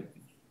heard you right,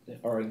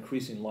 are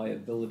increasing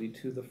liability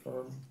to the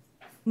firm?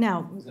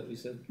 No, Is that what you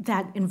said?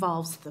 that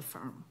involves the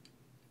firm.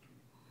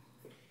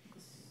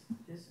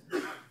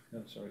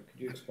 I'm sorry, could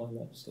you explain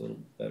that just a little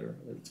better?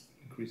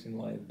 Increasing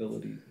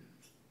liability?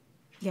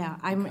 Yeah,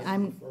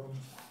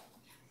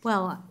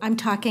 well, I'm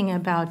talking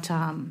about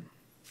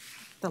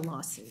the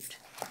lawsuit.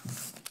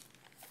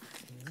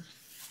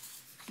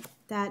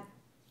 That,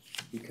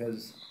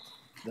 Because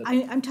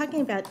I'm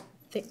talking about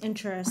the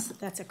interest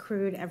that's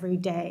accrued every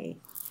day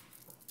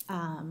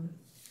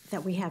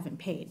that we haven't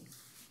paid.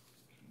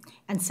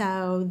 And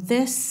so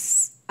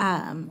this,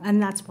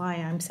 and that's why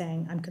I'm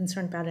saying I'm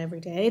concerned about it every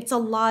day. It's a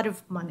lot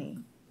of money.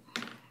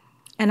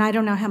 And I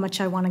don't know how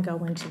much I want to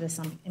go into this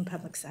in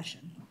public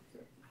session.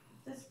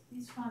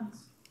 These funds,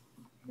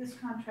 this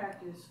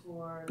contract is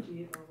for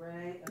the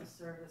array of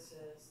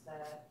services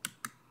that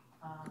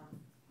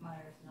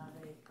Myers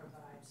Nave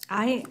provides.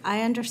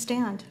 I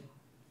understand.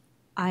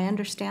 I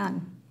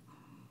understand.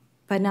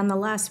 But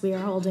nonetheless, we are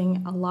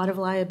holding a lot of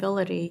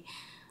liability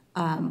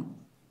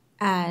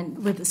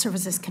and with the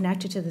services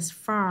connected to this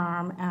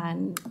firm,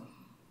 and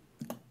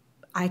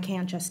I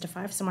can't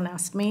justify. If someone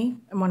asked me,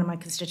 and one of my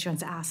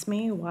constituents asked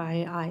me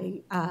why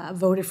I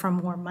voted for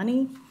more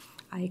money,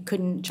 I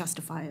couldn't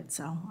justify it,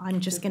 so I'm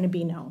just going to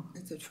be no.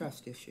 It's a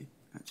trust issue.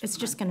 It's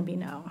just going to be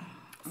no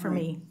for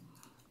me.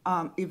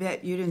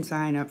 Yvette, you didn't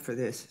sign up for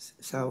this,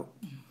 so.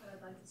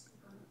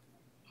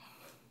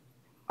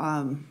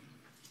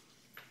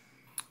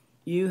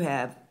 You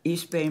have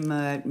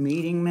EBMUD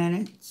meeting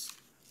minutes,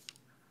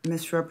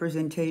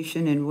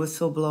 misrepresentation and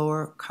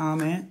whistleblower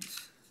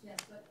comments. Yes,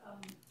 but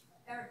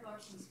Eric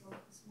Larson spoke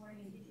this morning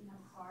and he didn't have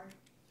a card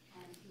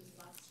and he was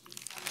about to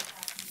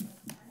speak.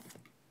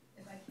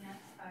 If I can't,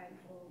 I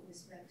will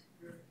respect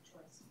your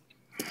choice.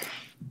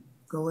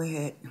 Go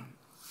ahead.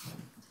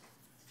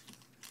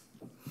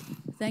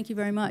 Thank you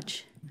very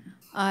much.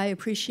 I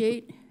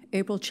appreciate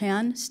April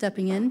Chan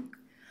stepping in.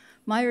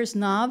 Myers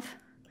Nave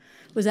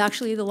was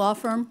actually the law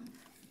firm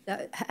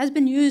that has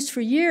been used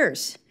for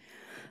years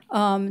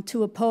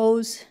to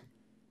oppose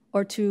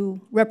or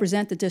to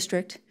represent the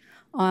district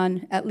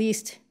on at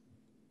least,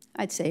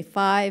 I'd say,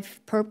 5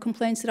 PERB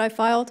complaints that I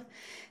filed,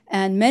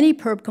 and many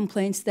PERB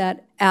complaints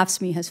that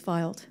AFSCME has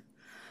filed.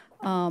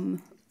 A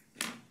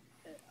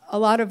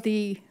lot of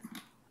the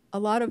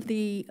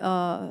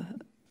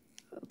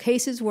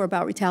cases were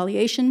about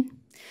retaliation.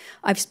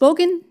 I've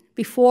spoken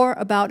before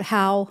about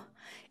how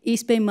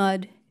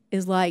EBMUD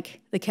is like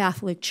the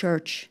Catholic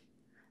Church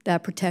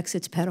that protects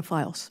its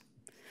pedophiles.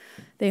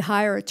 They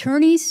hire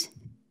attorneys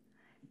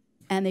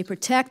and they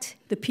protect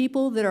the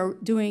people that are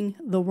doing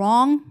the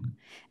wrong,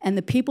 and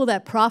the people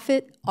that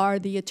profit are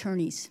the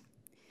attorneys.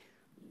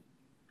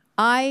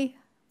 I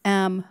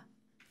am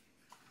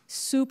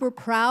super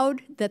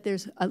proud that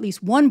there's at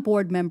least one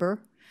board member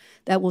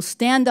that will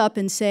stand up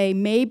and say,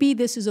 maybe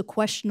this is a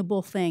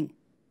questionable thing.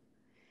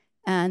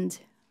 And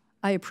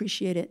I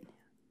appreciate it.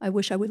 I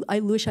wish I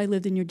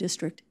lived in your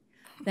district.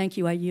 Thank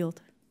you, I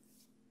yield.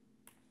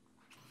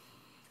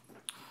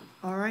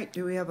 All right,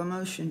 do we have a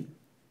motion?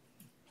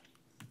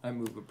 I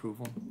move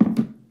approval.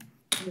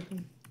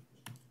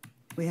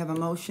 We have a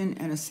motion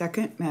and a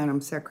second.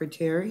 Madam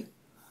Secretary,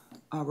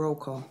 roll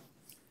call.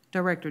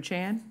 Director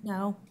Chan?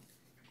 No.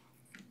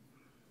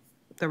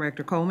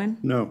 Director Coleman?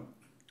 No.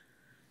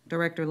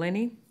 Director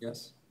Linney?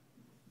 Yes.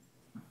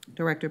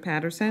 Director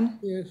Patterson?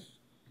 Yes.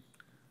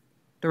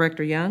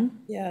 Director Young?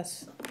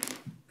 Yes.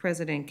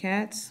 President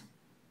Katz?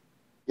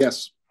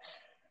 Yes.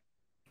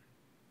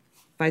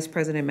 Vice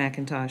President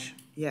McIntosh?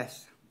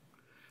 Yes.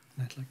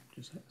 I'd like to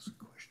just ask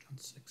a question on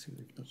 6,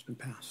 even though it's been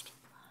passed.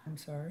 I'm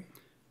sorry.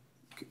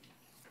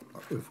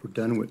 If we're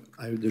done with,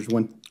 there's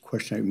one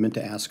question I meant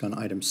to ask on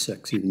item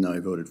 6, even though I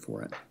voted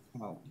for it.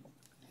 Oh.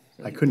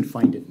 I couldn't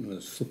find it when I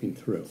was flipping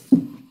through.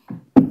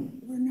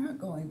 We're not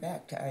going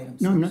back to item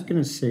 6. No, I'm not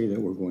going to say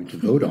that we're going to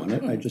vote on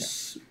it. I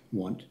just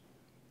want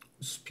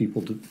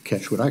people to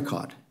catch what I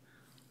caught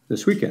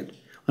this weekend.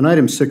 On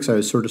item 6, I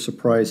was sort of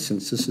surprised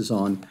since this is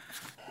on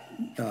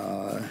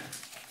the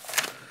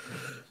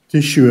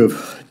issue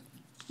of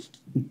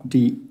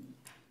DEI.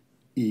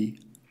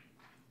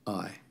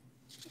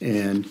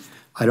 And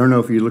I don't know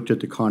if you looked at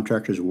the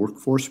contractor's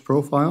workforce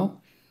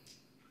profile.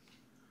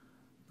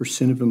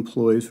 Percent of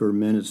employees who are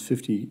men is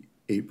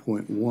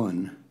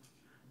 58.1,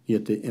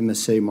 yet the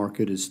MSA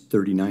market is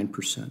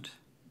 39%.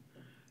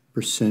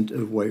 Percent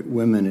of white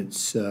women,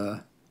 it's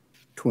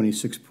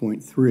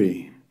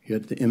 26.3,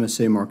 yet the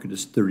MSA market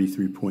is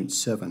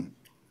 33.7.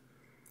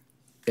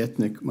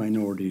 Ethnic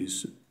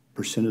minorities,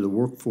 percent of the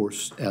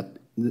workforce at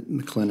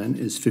McLennan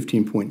is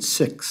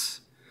 15.6,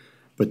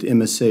 but the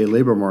MSA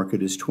labor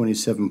market is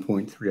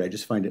 27.3. I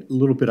just find it a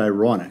little bit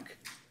ironic,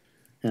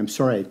 and I'm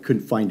sorry I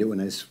couldn't find it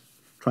when I was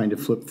trying to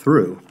flip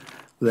through,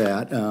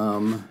 that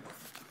we're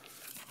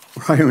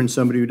hiring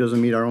somebody who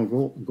doesn't meet our own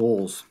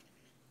goals.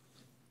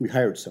 We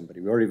hired somebody.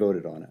 We already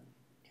voted on it.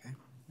 Okay.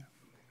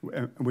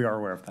 We are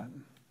aware of that.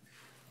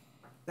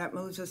 That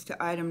moves us to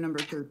item number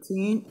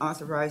 13,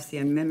 authorize the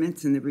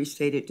amendments in the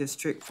restated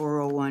District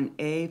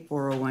 401A,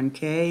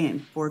 401K,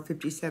 and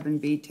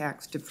 457B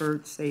tax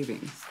deferred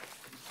savings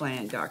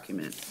plan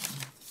documents.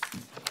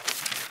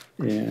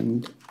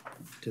 And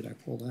did I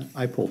pull that?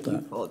 I pulled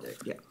that. You pulled it,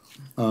 yeah.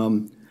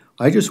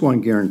 I just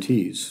want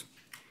guarantees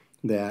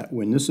that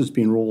when this is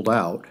being rolled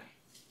out,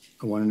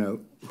 I want to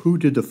know who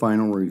did the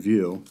final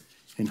review,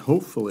 and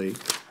hopefully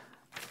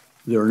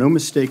there are no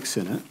mistakes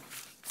in it,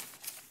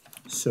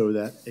 so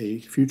that a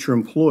future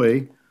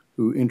employee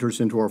who enters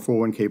into our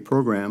 401k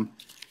program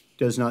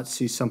does not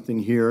see something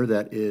here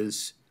that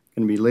is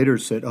going to be later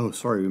said, oh,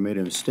 sorry, we made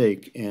a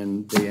mistake,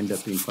 and they end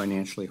up being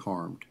financially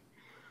harmed.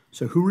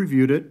 So who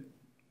reviewed it,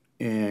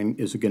 and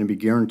is it going to be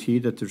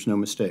guaranteed that there's no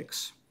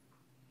mistakes?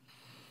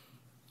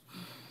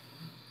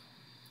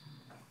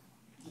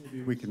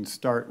 Maybe we can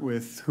start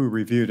with who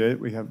reviewed it.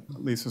 We have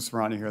Lisa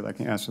Serrani here that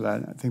can answer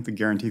that. I think the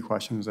guarantee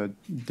question is a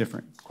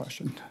different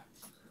question.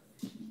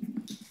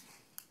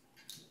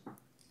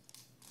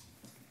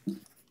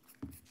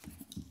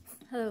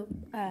 Hello,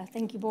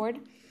 thank you, Board.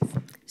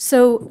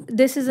 So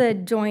this is a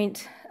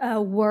joint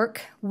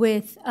work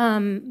with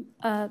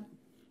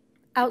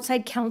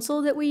outside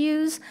counsel that we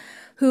use,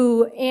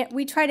 who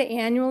we try to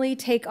annually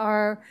take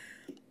our,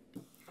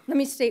 let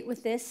me state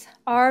with this,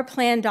 our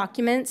plan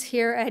documents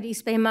here at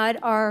EBMUD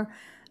are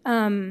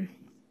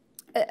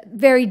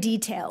very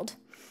detailed.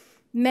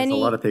 There's a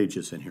lot of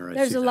pages in here.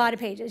 There's a lot of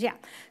pages, yeah.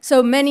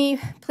 So many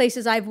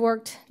places I've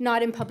worked,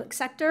 not in public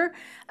sector,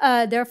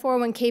 their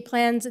 401k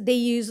plans, they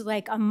use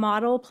like a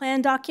model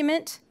plan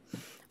document,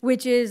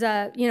 which is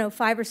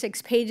 5 or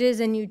 6 pages,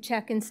 and you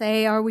check and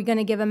say, are we going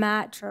to give a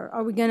match, or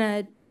are we going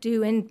to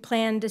do in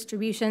plan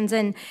distributions?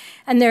 And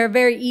they're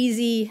very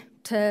easy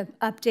to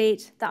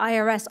update. The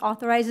IRS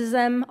authorizes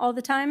them all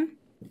the time.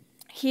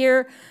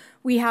 Here,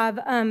 we have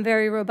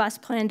very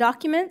robust plan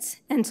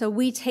documents, and so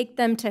we take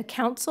them to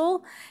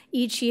council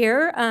each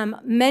year.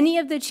 Many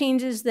of the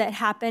changes that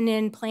happen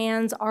in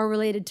plans are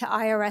related to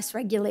IRS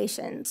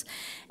regulations.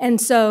 And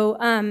so,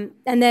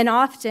 and then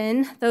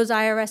often those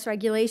IRS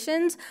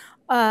regulations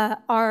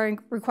are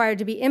required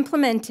to be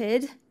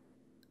implemented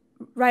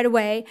right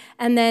away,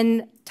 and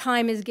then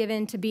time is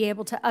given to be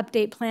able to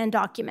update plan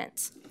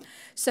documents.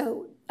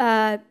 So,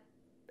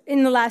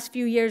 in the last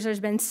few years, there's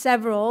been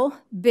several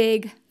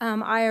big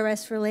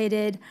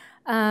IRS-related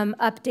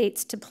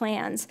updates to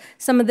plans.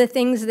 Some of the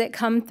things that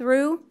come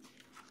through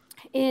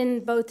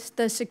in both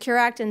the Secure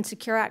Act and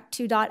Secure Act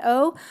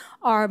 2.0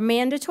 are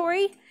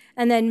mandatory,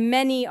 and then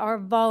many are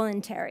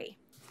voluntary.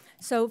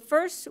 So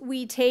first,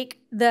 we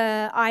take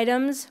the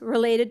items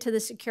related to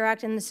the Secure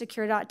Act and the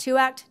Secure.2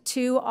 Act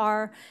to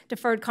our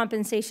deferred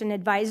compensation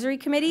advisory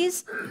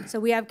committees. So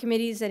we have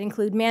committees that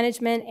include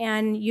management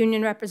and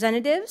union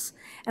representatives,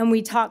 and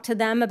we talk to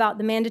them about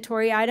the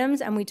mandatory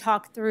items, and we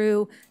talk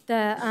through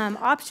the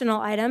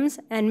optional items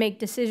and make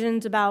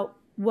decisions about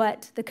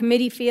what the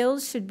committee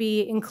feels should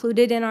be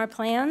included in our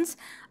plans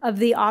of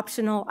the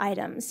optional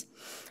items.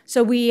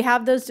 So we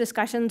have those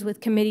discussions with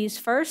committees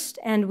first,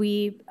 and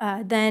we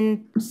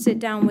then sit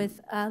down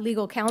with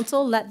legal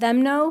counsel, let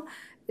them know.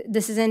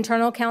 This is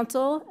internal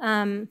counsel.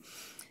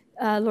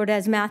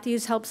 Lourdes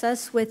Matthews helps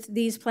us with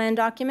these plan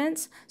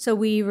documents. So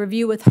we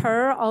review with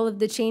her all of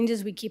the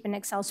changes. We keep an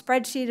Excel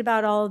spreadsheet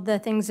about all of the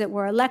things that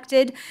were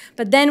elected.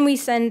 But then we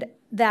send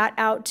that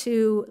out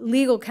to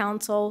legal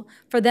counsel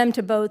for them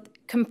to both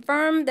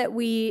confirm that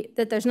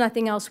there's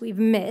nothing else we've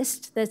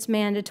missed that's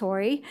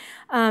mandatory,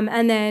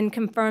 and then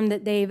confirm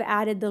that they've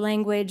added the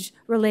language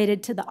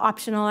related to the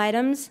optional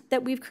items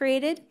that we've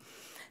created.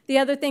 The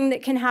other thing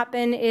that can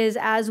happen is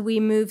as we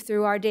move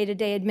through our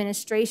day-to-day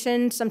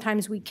administration,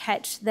 sometimes we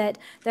catch that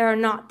there are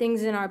not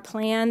things in our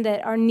plan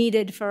that are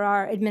needed for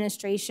our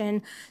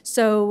administration.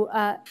 So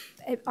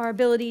our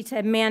ability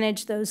to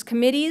manage those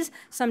committees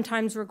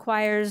sometimes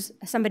requires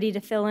somebody to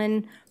fill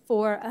in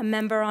for a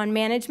member on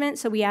management,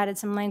 so we added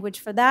some language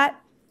for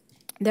that.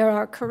 There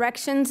are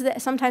corrections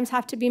that sometimes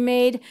have to be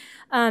made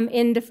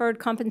in deferred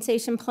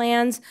compensation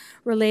plans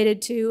related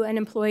to an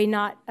employee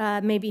not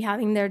maybe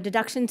having their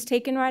deductions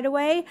taken right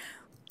away.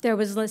 There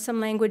was some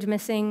language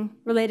missing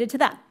related to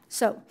that.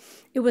 So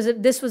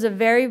this was a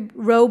very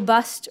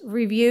robust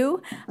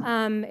review.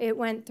 It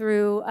went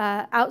through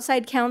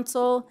outside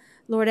counsel,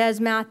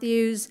 Lourdes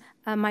Matthews,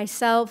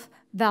 myself,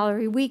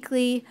 Valerie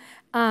Weekly,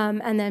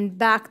 and then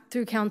back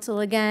through council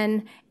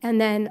again. And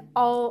then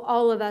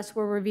all of us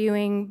were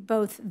reviewing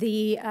both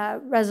the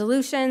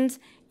resolutions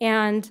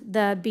and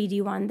the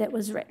BD1 that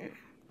was written.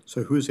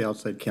 So who's the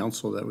outside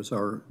counsel that was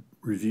our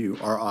review,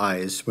 our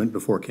eyes, went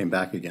before it came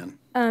back again?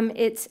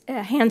 It's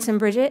Hanson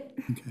Bridget.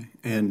 Okay.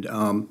 And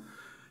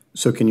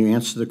so can you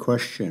answer the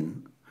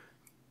question,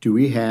 do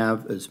we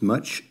have as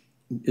much,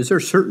 is there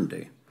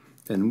certainty?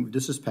 And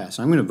this is passed.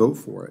 I'm going to vote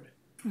for it.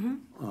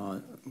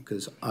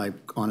 Because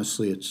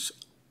honestly,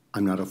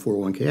 I'm not a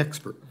 401k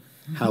expert.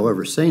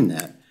 However, saying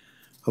that,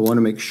 I want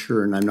to make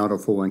sure, and I'm not a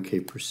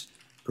 401k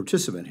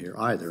participant here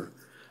either,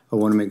 I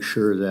want to make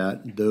sure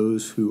that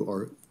those who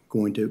are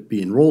going to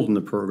be enrolled in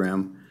the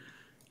program,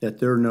 that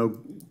there are no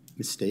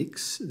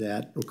mistakes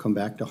that will come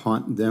back to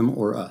haunt them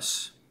or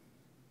us.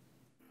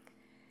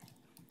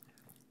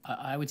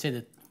 I would say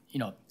that, you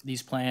know,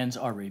 these plans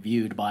are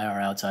reviewed by our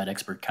outside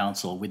expert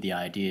counsel with the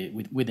idea,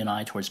 with an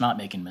eye towards not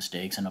making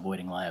mistakes and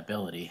avoiding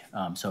liability.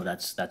 So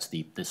that's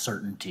the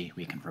certainty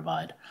we can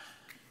provide.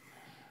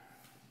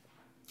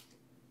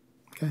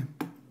 Okay.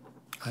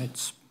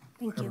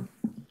 Thank you.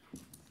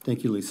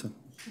 Thank you, Lisa.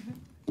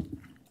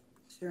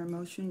 Is there a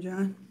motion,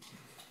 John?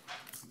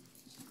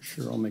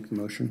 Sure, I'll make the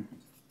motion.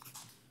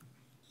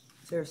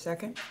 Is there a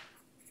second?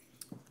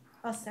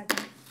 I'll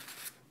second.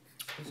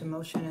 There's a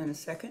motion and a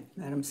second.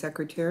 Madam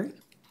Secretary?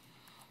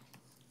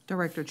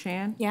 Director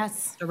Chan?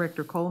 Yes.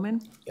 Director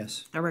Coleman?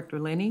 Yes. Director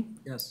Linney?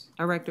 Yes.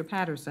 Director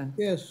Patterson?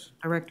 Yes.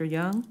 Director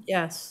Young?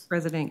 Yes.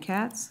 President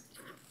Katz?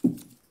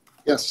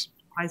 Yes.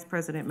 Vice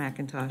President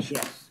McIntosh?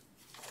 Yes.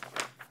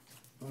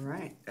 All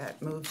right,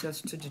 that moves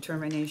us to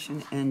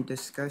determination and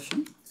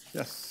discussion.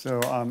 Yes,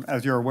 so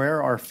as you're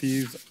aware, our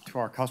fees to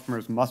our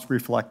customers must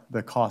reflect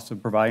the cost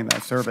of providing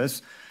that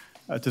service.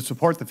 To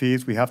support the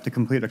fees, we have to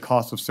complete a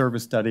cost of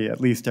service study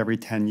at least every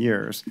 10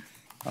 years.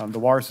 The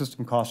water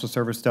system cost of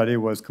service study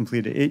was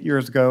completed 8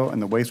 years ago, and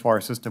the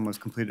wastewater system was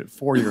completed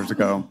 4 years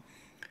ago.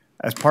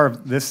 As part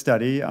of this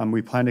study,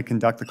 we plan to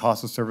conduct the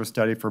cost of service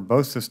study for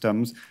both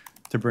systems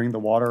to bring the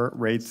water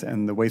rates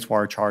and the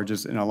wastewater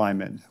charges in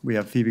alignment. We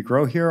have Phoebe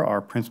Groh here,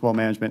 our principal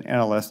management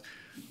analyst,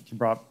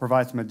 to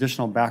provide some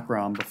additional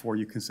background before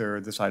you consider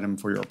this item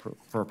for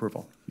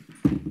approval.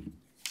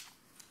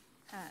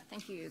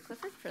 Thank you,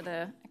 Clifford, for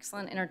the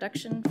excellent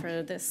introduction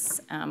for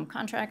this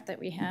contract that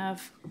we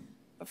have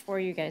before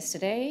you guys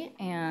today.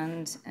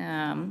 And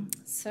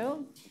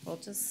so we'll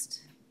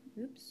just,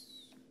 oops,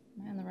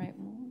 am I on the right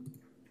one?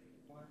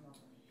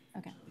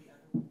 Okay.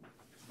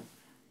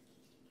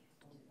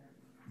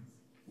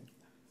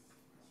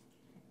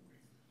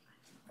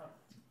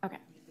 Okay.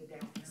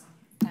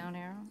 Down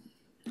arrow.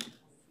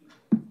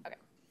 Okay.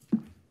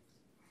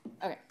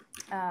 Okay.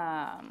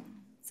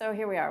 So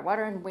here we are,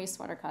 water and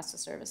wastewater cost of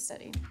service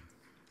study.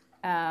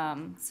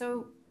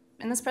 So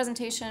in this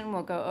presentation,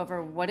 we'll go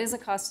over what is a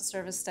cost of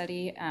service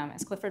study.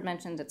 As Clifford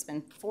mentioned, it's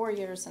been 4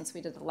 years since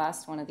we did the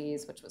last one of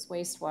these, which was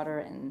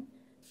wastewater, and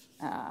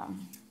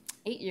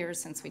 8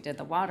 years since we did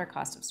the water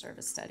cost of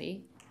service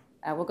study.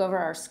 We'll go over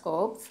our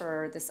scope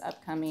for this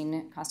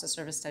upcoming cost of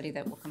service study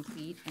that we'll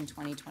complete in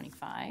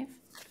 2025.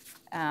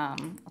 I'll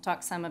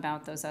talk some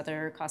about those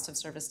other cost of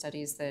service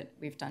studies that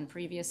we've done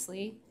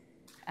previously,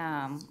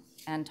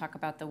 and talk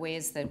about the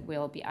ways that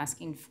we'll be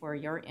asking for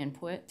your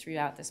input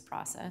throughout this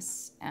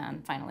process.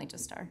 And finally,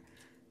 just our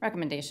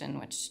recommendation,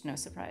 which, no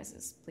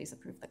surprises, please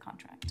approve the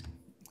contract.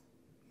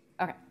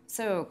 Okay,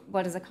 so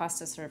what is a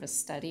cost of service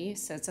study?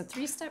 So it's a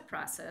 3-step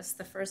process.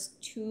 The first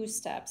 2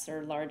 steps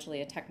are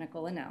largely a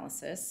technical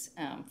analysis,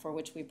 for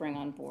which we bring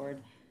on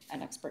board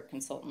an expert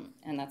consultant.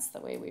 And that's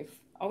the way we've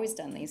always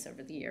done these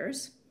over the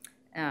years,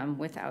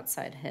 with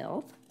outside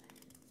help.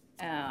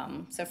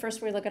 So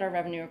first we look at our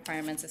revenue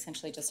requirements,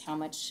 essentially just how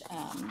much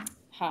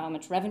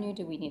revenue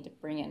do we need to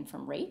bring in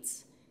from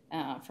rates,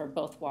 for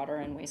both water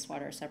and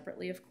wastewater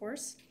separately, of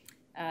course.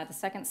 The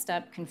second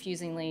step,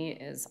 confusingly,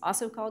 is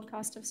also called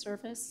cost of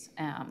service,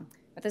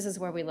 but this is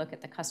where we look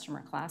at the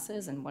customer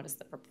classes and what is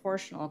the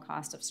proportional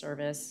cost of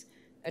service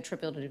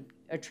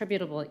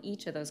attributable to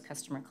each of those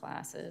customer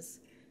classes.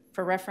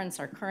 For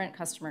reference, our current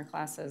customer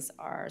classes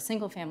are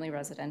single-family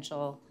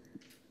residential,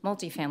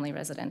 multifamily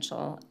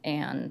residential,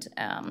 and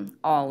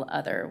all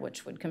other,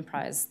 which would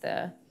comprise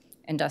the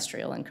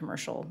industrial and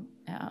commercial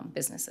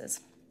businesses.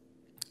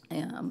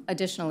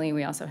 Additionally,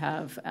 we also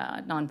have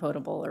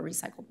non-potable or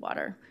recycled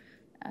water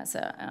as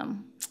a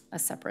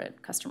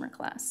separate customer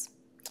class.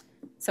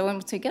 So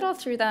once we get all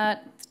through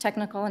that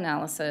technical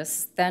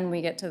analysis, then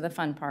we get to the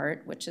fun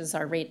part, which is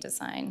our rate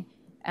design.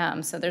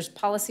 So there's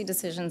policy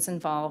decisions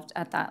involved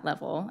at that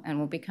level, and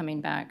we'll be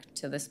coming back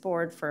to this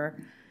board for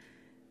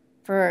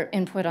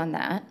input on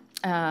that.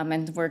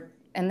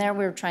 And there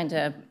we're trying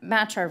to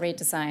match our rate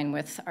design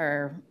with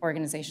our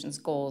organization's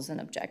goals and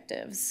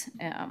objectives.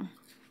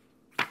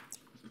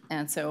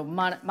 And so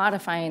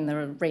modifying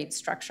the rate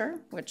structure,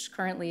 which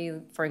currently,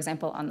 for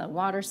example, on the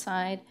water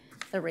side,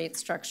 the rate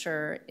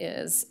structure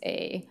is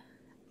a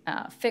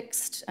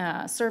fixed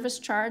service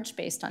charge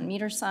based on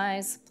meter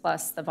size,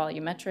 plus the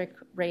volumetric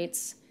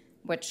rates,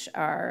 which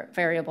are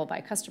variable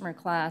by customer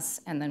class,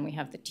 and then we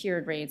have the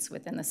tiered rates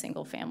within the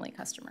single-family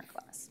customer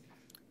class.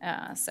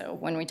 So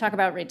when we talk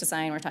about rate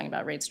design, we're talking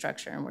about rate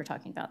structure, and we're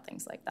talking about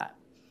things like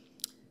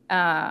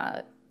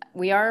that.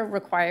 We are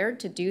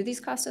required to do these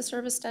cost of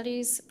service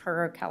studies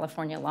per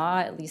California law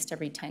at least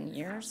every 10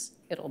 years.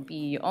 It'll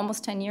be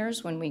almost 10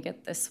 years when we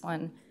get this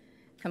one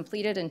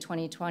completed in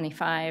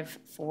 2025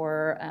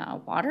 for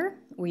water.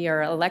 We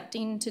are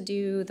electing to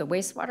do the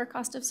wastewater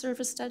cost of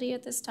service study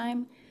at this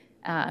time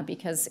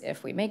because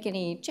if we make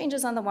any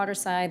changes on the water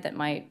side that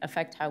might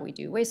affect how we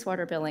do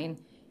wastewater billing,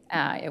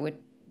 it would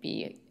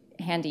be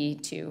handy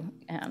to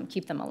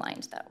keep them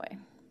aligned that way.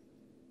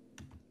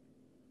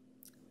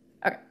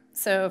 Okay,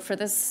 so for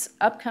this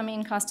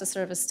upcoming cost of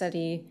service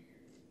study,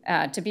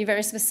 to be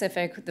very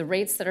specific, the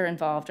rates that are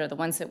involved are the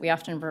ones that we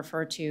often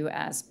refer to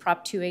as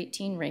Prop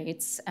 218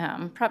 rates.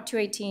 Prop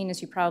 218,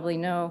 as you probably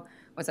know,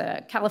 was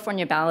a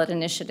California ballot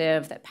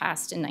initiative that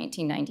passed in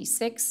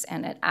 1996,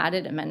 and it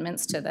added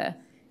amendments to the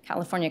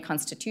California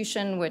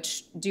Constitution,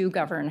 which do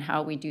govern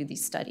how we do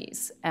these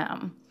studies.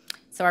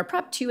 So our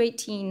Prop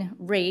 218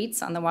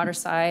 rates on the water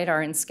side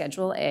are in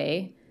Schedule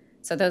A.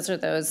 So those are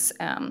those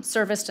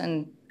serviced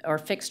or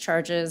fixed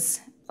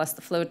charges plus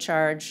the flow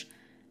charge,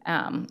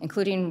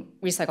 including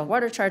recycled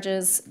water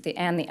charges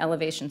and the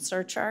elevation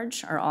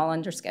surcharge are all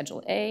under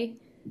Schedule A.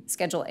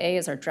 Schedule A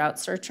is our drought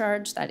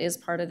surcharge. That is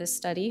part of this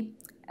study.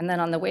 And then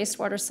on the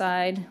wastewater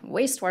side,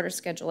 wastewater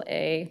Schedule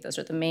A, those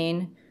are the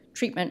main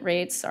treatment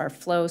rates, our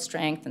flow,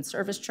 strength, and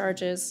service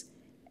charges.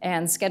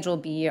 And Schedule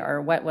B,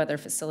 our wet weather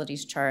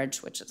facilities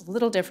charge, which is a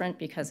little different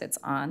because it's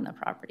on the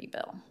property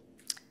bill.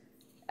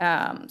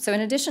 So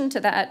in addition to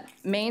that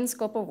main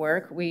scope of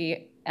work,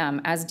 we,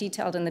 as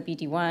detailed in the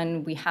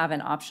BD1, we have an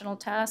optional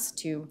task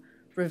to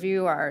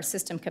review our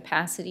system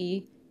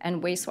capacity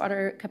and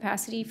wastewater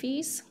capacity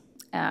fees.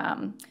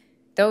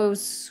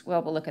 Those,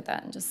 well, we'll look at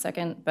that in just a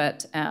second,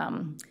 but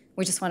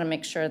we just want to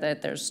make sure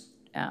that there's,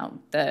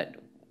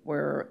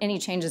 any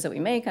changes that we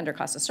make under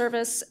cost of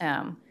service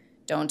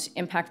don't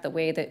impact the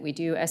way that we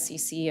do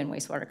SCC and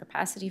wastewater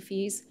capacity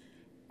fees,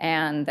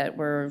 and that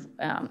we're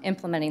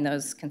implementing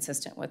those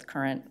consistent with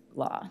current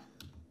law.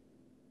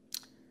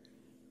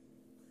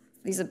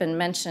 These have been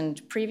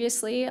mentioned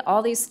previously.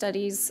 All these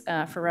studies,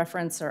 for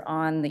reference, are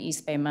on the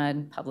East Bay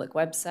MUD public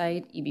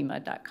website,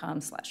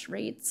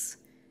 ebmud.com/rates.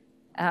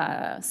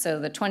 So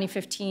the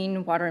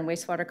 2015 water and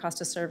wastewater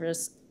cost of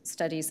service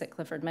studies that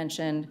Clifford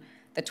mentioned,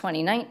 the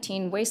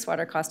 2019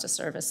 wastewater cost of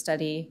service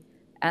study,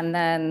 and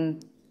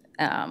then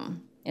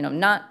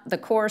not the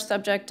core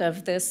subject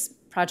of this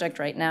project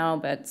right now,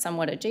 but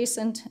somewhat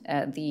adjacent.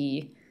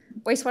 The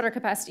wastewater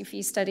capacity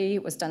fee study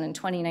was done in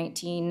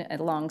 2019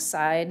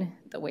 alongside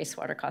the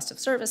wastewater cost of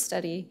service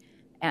study,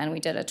 and we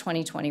did a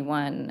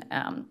 2021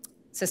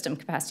 system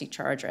capacity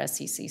charge or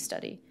SCC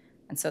study.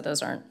 And so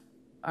those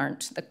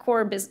aren't the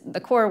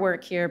core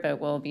work here, but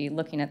we'll be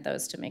looking at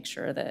those to make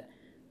sure that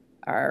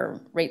our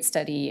rate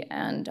study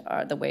and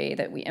the way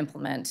that we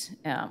implement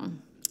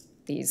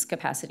these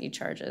capacity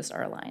charges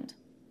are aligned.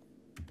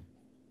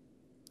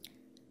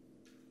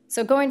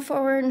 So going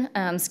forward,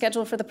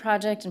 schedule for the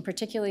project, and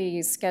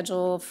particularly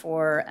schedule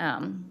for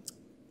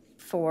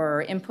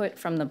input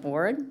from the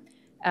board.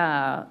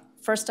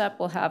 First up,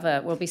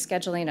 we'll be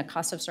scheduling a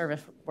cost of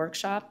service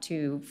workshop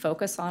to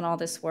focus on all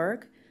this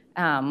work.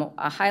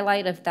 A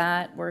highlight of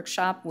that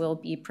workshop will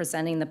be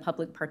presenting the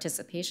public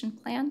participation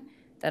plan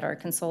that our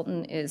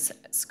consultant is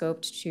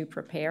scoped to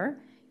prepare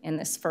in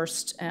this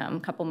first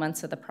couple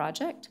months of the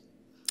project.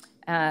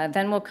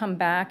 Then we'll come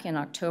back in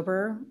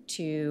October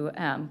to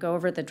go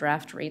over the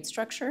draft rate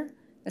structure.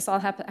 This all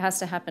has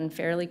to happen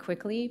fairly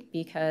quickly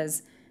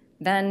because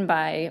then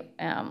by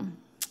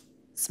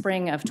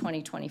spring of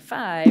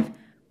 2025,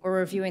 we're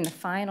reviewing the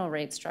final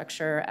rate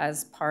structure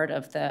as part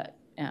of the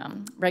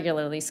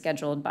regularly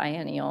scheduled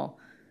biennial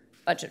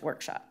budget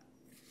workshop.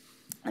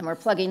 And we're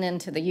plugging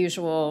into the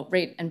usual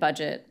rate and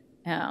budget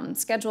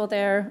schedule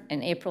there.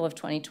 In April of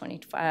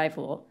 2025,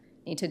 we'll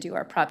need to do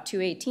our Prop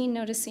 218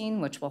 noticing,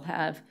 which will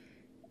have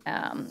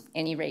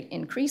any rate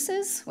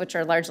increases, which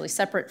are largely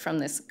separate from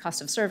this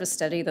cost of service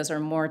study. Those are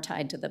more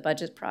tied to the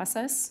budget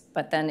process.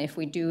 But then if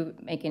we do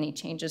make any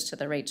changes to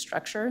the rate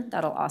structure,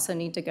 that'll also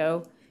need to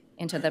go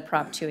into the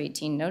Prop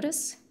 218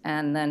 notice.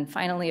 And then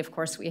finally, of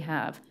course, we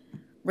have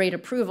rate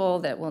approval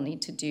that we'll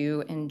need to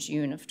do in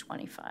June of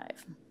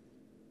 25.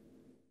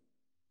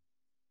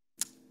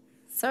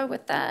 So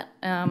with that,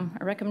 our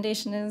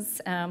recommendation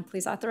is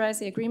please authorize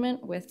the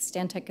agreement with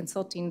Stantec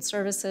Consulting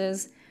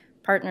Services,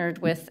 partnered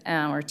with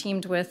or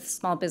teamed with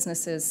Small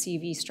Businesses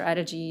CV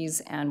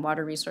Strategies and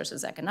Water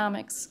Resources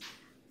Economics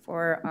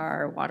for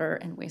our water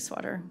and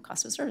wastewater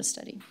cost of service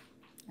study.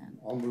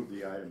 I'll move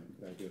the item,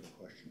 but I do have a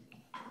question.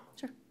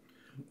 Sure.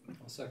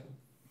 I'll second.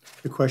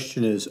 The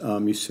question is,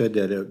 you said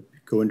that it would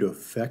go into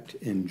effect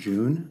in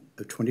June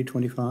of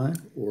 2025,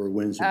 or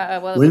when's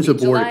Well, when's the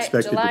it'll be board July,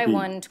 expected July to be?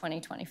 1,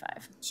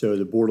 2025. So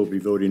the board will be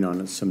voting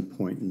on at some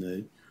point in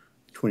the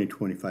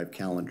 2025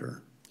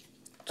 calendar.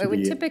 It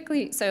would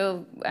typically,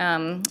 so,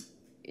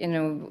 you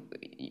know,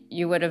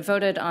 you would have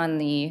voted on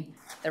the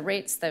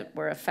rates that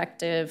were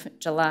effective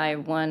July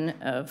 1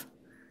 of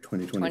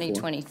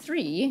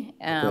 2023.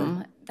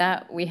 Okay.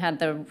 That we had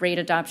the rate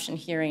adoption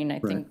hearing, I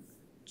Right. think,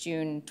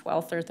 June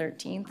 12th or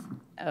 13th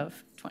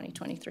of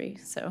 2023.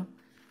 So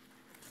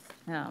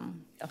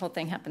the whole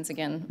thing happens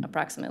again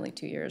approximately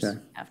 2 years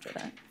after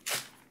that.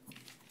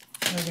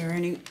 Are there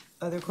any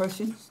other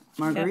questions?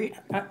 Marguerite?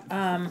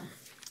 Yeah,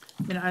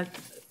 you know, I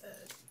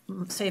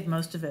saved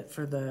most of it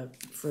for the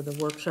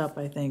workshop,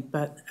 I think.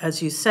 But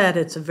as you said,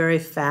 it's a very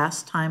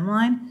fast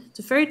timeline. It's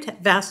a very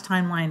fast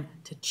timeline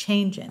to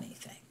change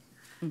anything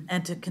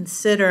and to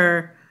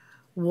consider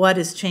what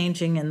is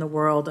changing in the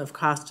world of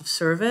cost of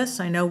service.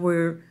 I know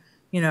we're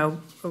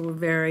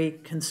very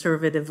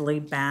conservatively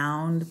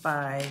bound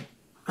by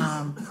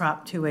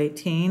Prop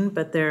 218,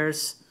 but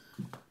there's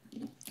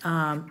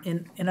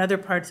in other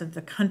parts of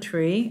the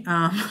country,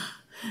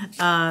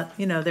 there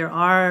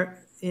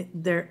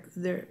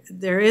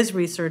is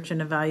research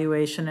and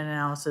evaluation and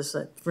analysis,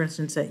 for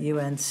instance, at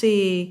UNC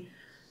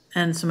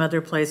and some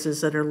other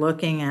places that are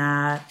looking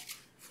at,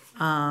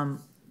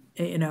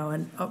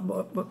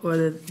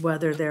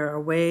 whether there are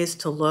ways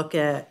to look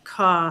at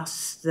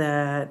costs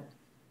that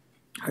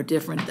are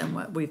different than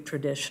what we've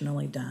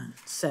traditionally done,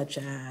 such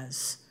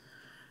as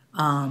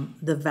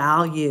the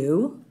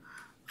value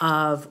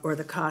of, or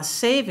the cost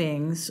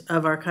savings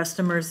of our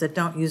customers that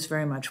don't use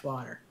very much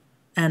water,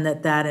 and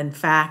that in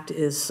fact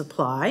is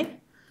supply,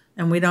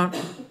 and we don't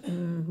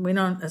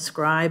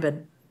ascribe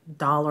a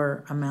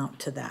dollar amount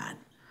to that.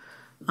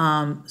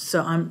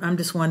 So I'm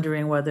just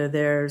wondering whether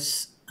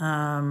there's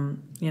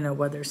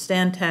whether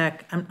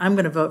Stantec, I'm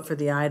going to vote for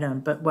the item,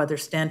 but whether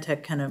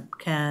Stantec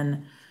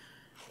can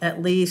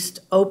at least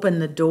open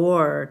the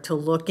door to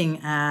looking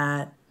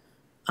at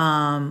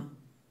some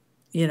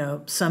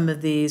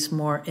of these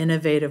more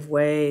innovative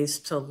ways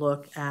to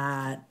look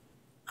at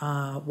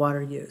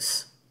water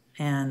use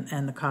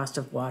and the cost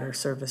of water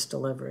service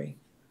delivery.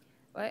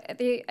 Well,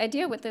 the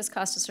idea with this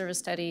cost of service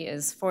study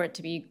is for it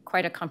to be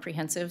quite a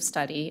comprehensive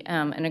study,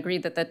 and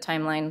agreed that the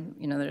timeline,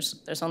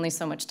 there's only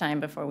so much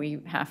time before we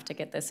have to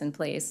get this in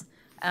place.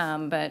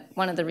 But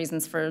one of the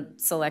reasons for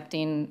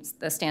selecting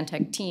the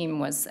Stantec team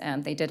was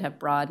they did have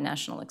broad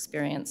national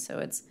experience, so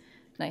it's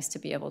nice to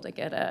be able to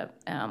get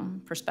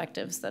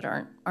perspectives that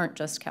aren't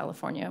just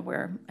California,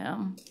 where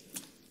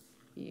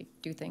you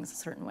do things a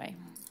certain way.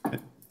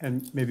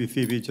 And maybe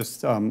Phoebe,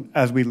 just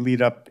as we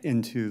lead up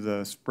into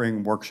the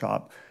spring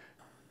workshop,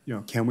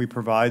 can we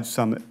provide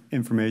some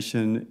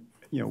information,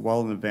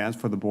 well in advance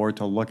for the board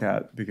to look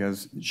at?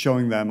 Because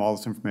showing them all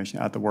this information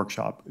at the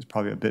workshop is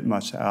probably a bit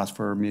much to ask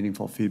for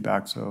meaningful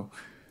feedback. So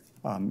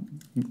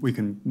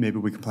maybe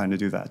we can plan to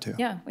do that too.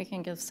 Yeah, we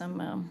can give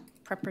some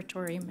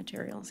preparatory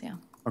materials. Yeah.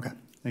 Okay.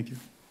 Thank you.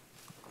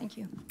 Thank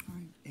you. All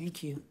right.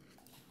 Thank you.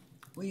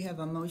 We have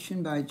a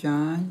motion by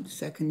John,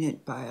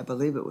 seconded by, I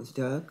believe it was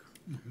Doug.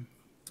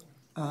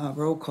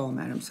 Roll call,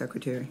 Madam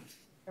Secretary.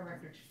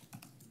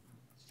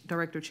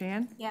 Director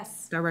Chan?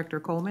 Yes. Director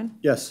Coleman?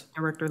 Yes.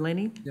 Director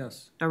Linney?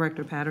 Yes.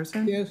 Director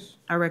Patterson? Yes.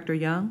 Director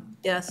Young?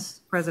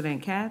 Yes.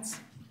 President Katz?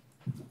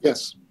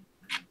 Yes.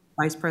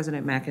 Vice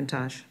President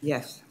McIntosh?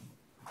 Yes.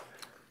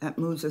 That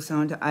moves us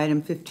on to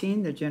item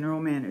 15, the General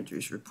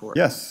Manager's Report.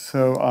 Yes,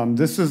 so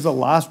this is the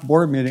last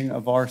board meeting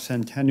of our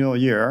centennial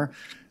year.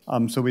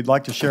 So we'd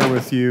like to share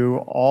with you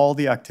all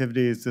the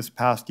activities this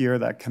past year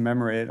that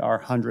commemorate our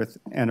 100th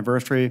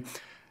anniversary,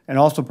 and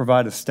also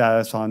provide a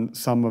status on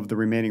some of the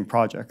remaining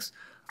projects.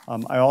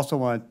 I also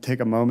want to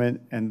take a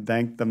moment and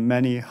thank the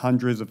many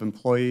hundreds of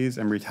employees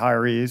and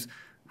retirees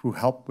who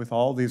helped with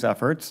all these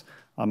efforts.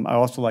 I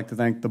also like to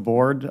thank the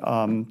board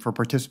for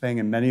participating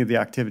in many of the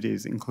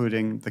activities,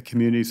 including the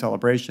community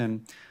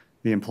celebration,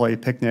 the employee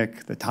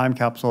picnic, the time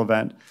capsule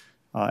event,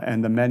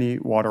 and the many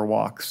water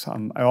walks.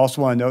 I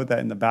also want to note that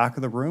in the back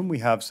of the room, we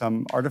have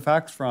some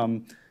artifacts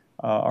from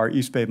our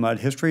East Bay Mud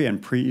history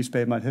and pre-East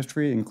Bay Mud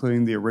history,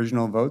 including the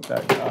original vote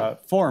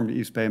that formed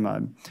East Bay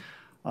Mud.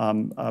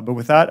 But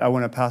with that, I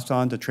want to pass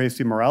on to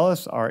Tracy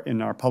Morales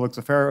in our Public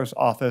Affairs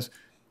office,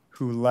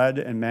 who led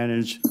and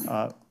managed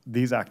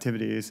these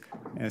activities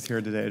and is here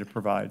today to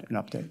provide an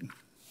update.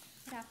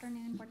 Good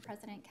afternoon, Board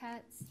President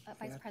Katz,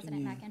 Vice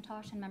President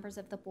McIntosh, and members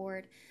of the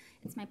board.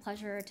 It's my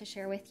pleasure to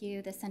share with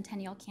you the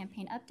Centennial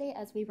Campaign update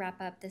as we wrap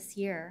up this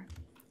year.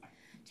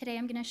 Today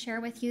I'm going to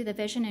share with you the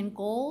vision and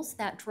goals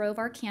that drove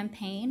our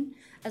campaign,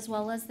 as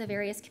well as the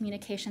various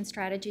communication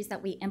strategies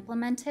that we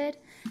implemented,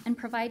 and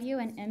provide you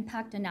an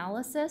impact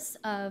analysis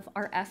of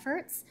our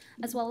efforts,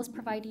 as well as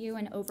provide you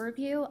an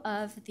overview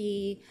of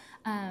the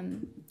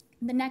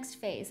next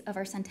phase of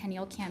our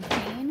Centennial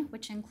campaign,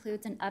 which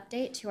includes an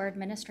update to our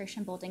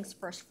administration building's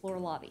first floor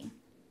lobby.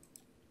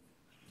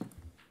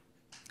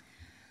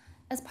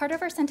 As part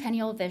of our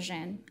Centennial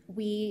vision,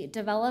 we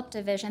developed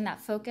a vision that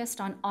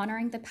focused on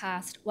honoring the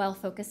past while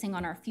focusing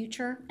on our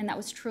future, and that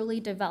was truly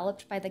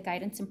developed by the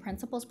guidance and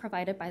principles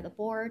provided by the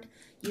board.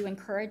 You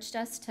encouraged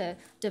us to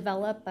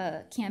develop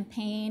a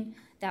campaign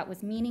that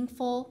was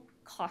meaningful,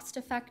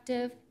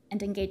 cost-effective,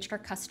 and engaged our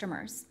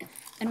customers.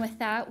 And with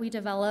that, we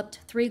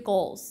developed 3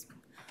 goals,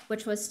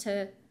 which was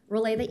to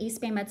relay the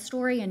EBMUD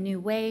story in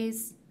new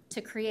ways, to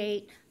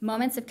create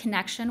moments of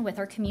connection with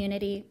our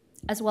community,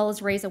 as well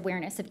as raise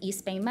awareness of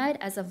EBMUD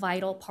as a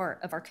vital part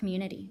of our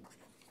community.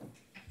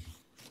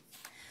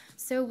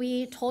 So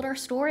we told our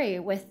story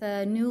with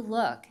a new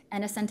look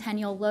and a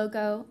Centennial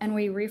logo, and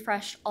we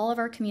refreshed all of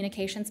our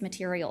communications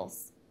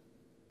materials.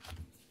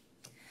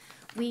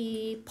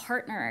 We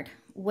partnered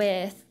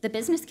with the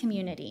business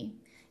community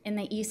in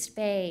the East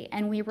Bay,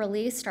 and we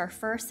released our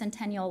first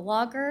Centennial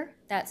lager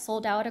that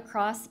sold out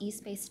across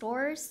East Bay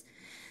stores.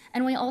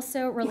 And we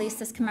also released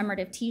this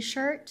commemorative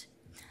t-shirt.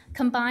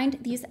 Combined,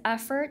 these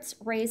efforts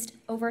raised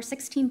over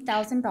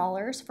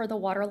 $16,000 for the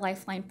Water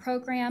Lifeline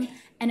program,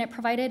 and it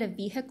provided a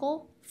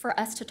vehicle for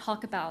us to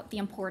talk about the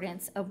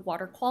importance of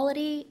water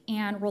quality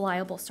and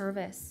reliable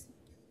service.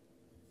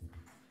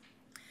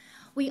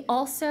 We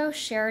also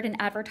shared an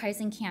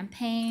advertising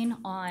campaign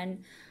on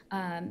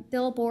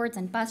billboards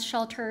and bus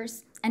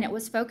shelters, and it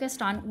was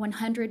focused on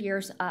 100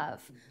 years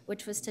of,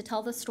 which was to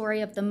tell the story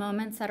of the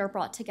moments that are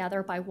brought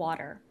together by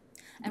water.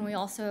 And we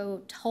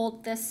also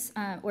told this,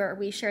 where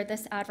we shared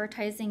this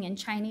advertising in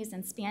Chinese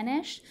and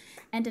Spanish.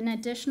 And an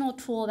additional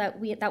tool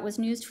that was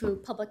news to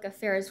public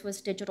affairs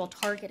was digital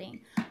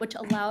targeting, which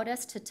allowed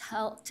us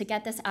to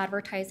get this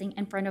advertising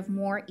in front of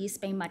more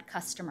EBMUD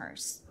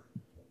customers.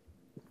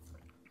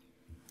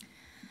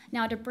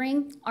 Now, to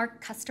bring our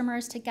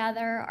customers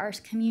together, our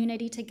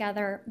community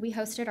together, we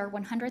hosted our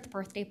 100th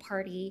birthday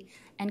party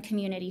and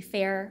community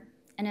fair.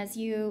 And as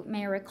you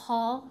may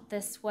recall,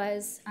 this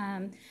was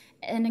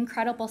an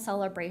incredible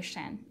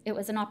celebration. It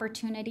was an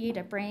opportunity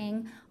to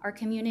bring our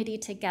community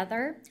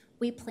together.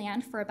 We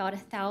planned for about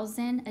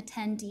 1,000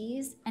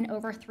 attendees, and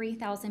over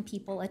 3,000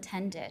 people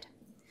attended.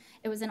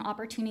 It was an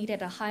opportunity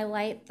to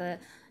highlight the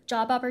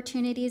job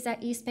opportunities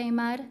at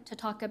EBMUD, to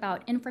talk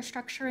about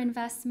infrastructure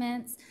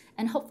investments,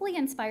 and hopefully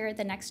inspire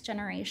the next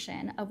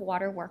generation of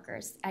water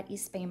workers at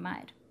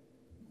EBMUD.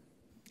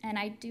 And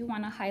I do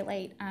want to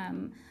highlight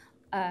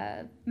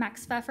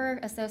Max Pfeffer,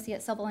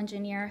 Associate Civil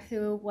Engineer,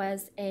 who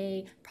was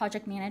a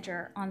project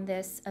manager on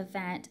this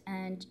event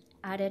and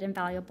added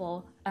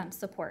invaluable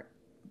support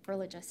for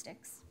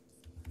logistics.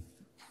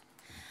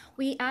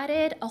 We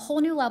added a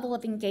whole new level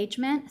of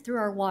engagement through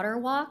our water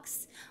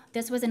walks.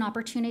 This was an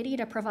opportunity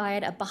to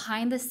provide a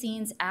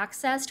behind-the-scenes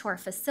access to our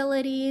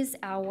facilities,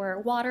 our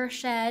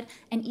watershed,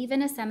 and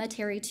even a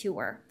cemetery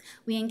tour.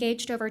 We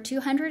engaged over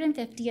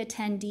 250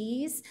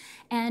 attendees,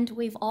 and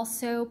we've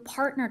also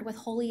partnered with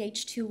Holy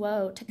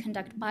H2O to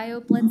conduct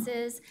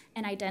bio-blitzes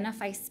and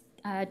identify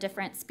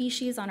different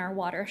species on our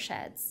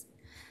watersheds.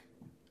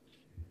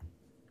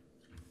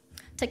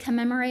 To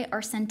commemorate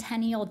our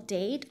centennial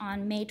date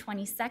on May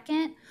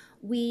 22nd,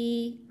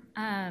 we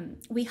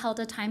held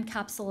a time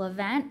capsule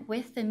event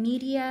with the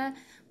media.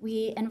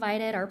 We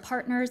invited our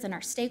partners and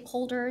our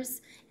stakeholders.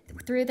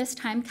 Through this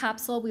time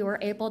capsule, we were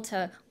able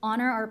to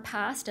honor our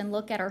past and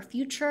look at our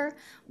future.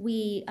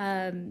 We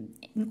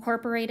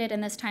incorporated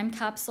in this time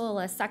capsule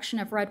a section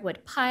of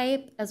redwood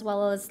pipe, as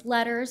well as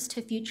letters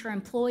to future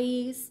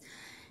employees.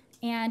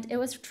 And it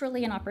was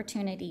truly an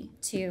opportunity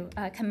to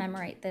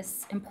commemorate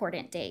this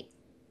important date.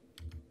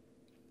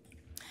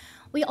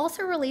 We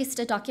also released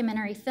a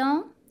documentary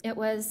film. It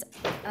was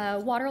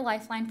Water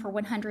Lifeline for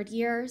 100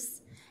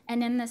 Years.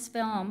 And in this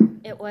film,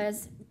 it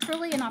was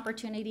truly an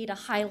opportunity to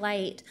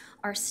highlight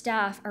our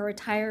staff, our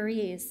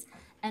retirees,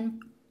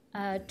 and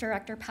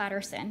Director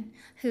Patterson,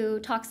 who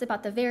talks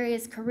about the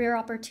various career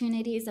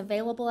opportunities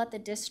available at the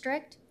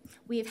district.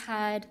 We've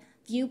had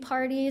view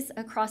parties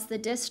across the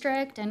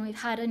district, and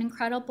we've had an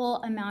incredible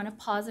amount of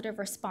positive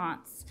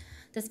response.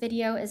 This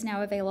video is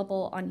now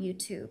available on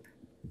YouTube.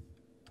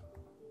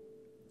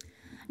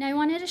 Now, I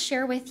wanted to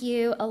share with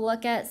you a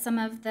look at some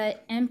of the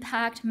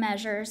impact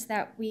measures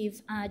that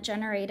we've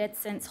generated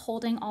since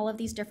holding all of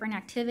these different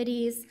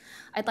activities.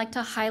 I'd like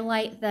to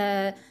highlight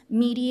the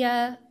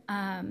media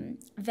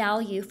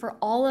value for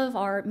all of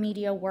our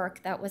media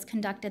work that was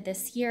conducted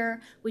this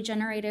year. We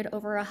generated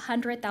over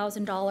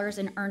 $100,000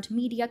 in earned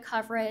media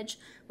coverage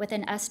with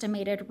an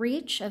estimated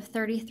reach of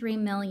 33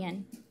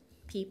 million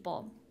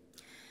people.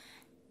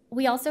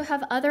 We also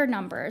have other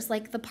numbers,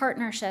 like the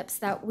partnerships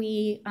that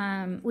we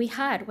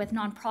had with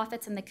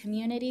nonprofits in the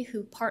community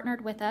who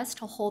partnered with us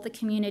to hold the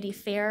community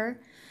fair.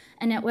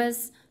 And it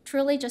was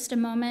Truly just a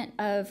moment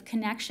of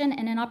connection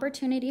and an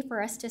opportunity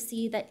for us to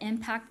see the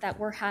impact that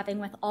we're having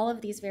with all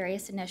of these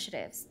various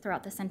initiatives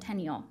throughout the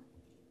centennial.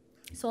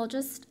 So I'll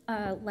just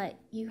let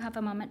you have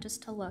a moment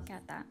just to look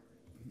at that.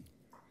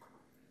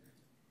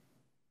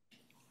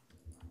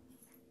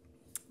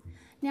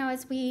 Now,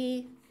 as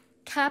we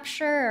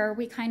capture, or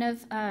we kind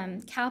of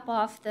cap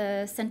off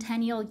the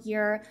centennial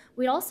year,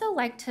 we'd also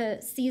like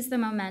to seize the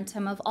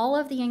momentum of all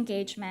of the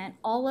engagement,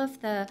 all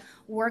of the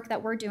work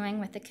that we're doing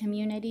with the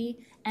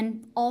community,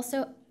 and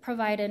also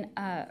provide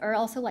or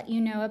also let you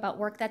know about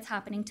work that's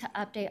happening to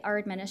update our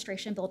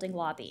administration building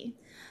lobby.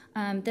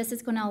 This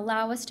is going to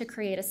allow us to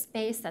create a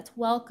space that's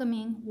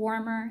welcoming,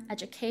 warmer,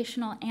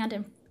 educational,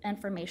 and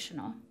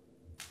informational.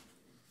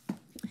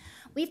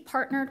 We've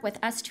partnered with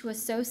S2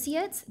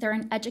 Associates. They're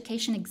an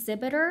education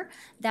exhibitor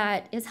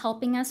that is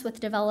helping us with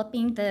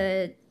developing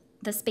the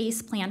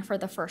space plan for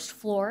the first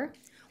floor.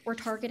 We're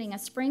targeting a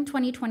spring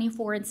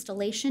 2024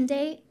 installation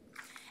date.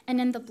 And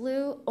in the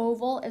blue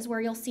oval is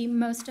where you'll see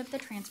most of the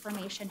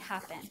transformation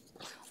happen.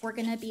 We're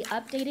going to be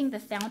updating the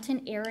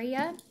fountain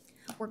area.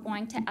 We're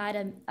going to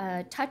add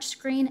a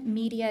touchscreen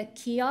media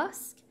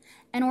kiosk.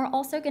 And we're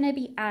also going to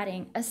be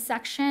adding a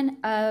section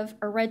of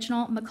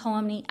original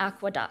McCollumney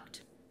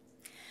Aqueduct.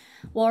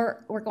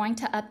 We're going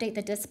to update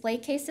the display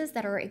cases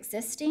that are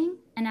existing,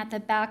 and at the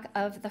back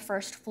of the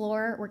first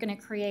floor, we're going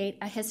to create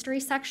a history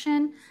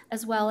section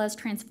as well as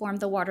transform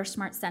the Water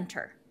Smart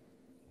Center.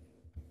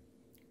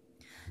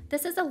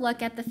 This is a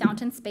look at the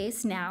fountain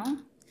space now,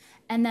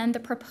 and then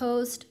the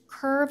proposed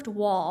curved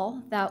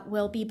wall that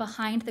will be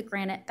behind the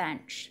granite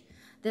bench.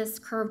 This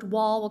curved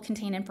wall will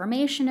contain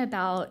information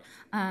about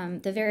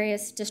the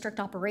various district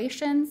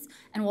operations,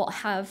 and will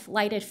have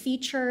lighted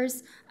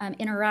features,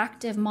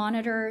 interactive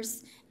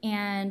monitors,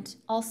 and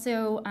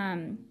also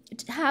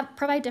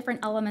provide different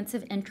elements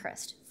of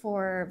interest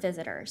for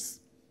visitors.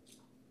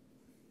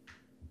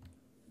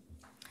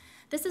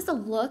 This is a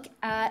look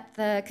at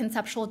the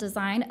conceptual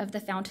design of the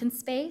fountain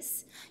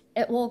space.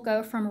 It will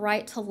go from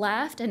right to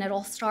left, and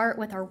it'll start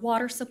with our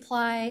water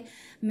supply,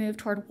 move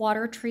toward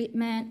water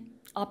treatment,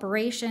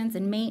 operations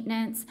and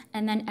maintenance,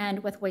 and then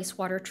end with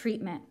wastewater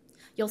treatment.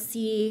 You'll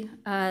see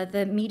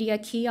the media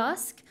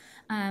kiosk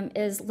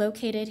is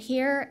located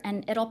here,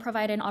 and it'll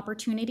provide an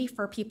opportunity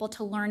for people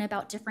to learn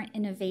about different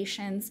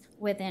innovations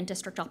within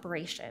district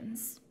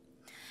operations.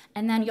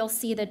 And then you'll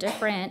see the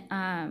different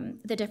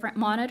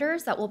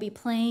monitors that will be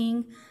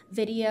playing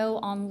video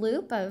on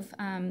loop of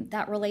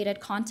that related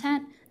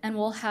content, and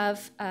we'll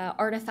have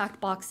artifact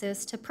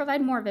boxes to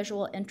provide more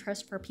visual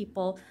interest for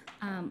people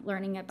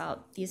learning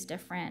about these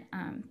different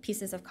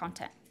pieces of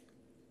content.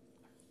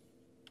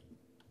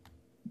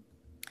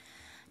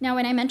 Now,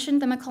 when I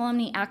mentioned the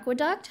McCollumney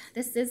Aqueduct,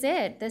 this is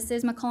it. This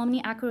is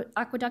McCollumney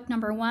Aqueduct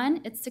number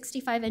 1. It's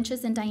 65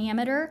 inches in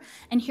diameter,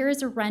 and here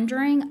is a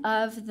rendering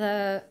of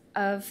the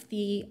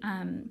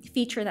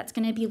feature that's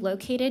going to be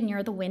located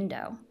near the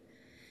window.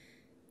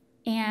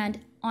 And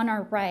on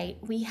our right,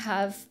 we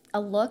have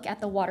a look at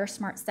the Water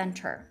Smart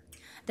Center.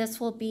 This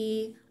will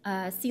be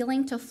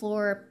ceiling to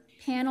floor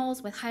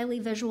panels with highly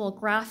visual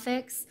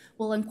graphics.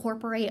 We'll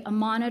incorporate a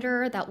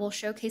monitor that will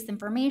showcase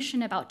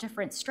information about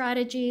different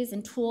strategies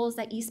and tools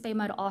that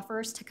EBMUD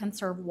offers to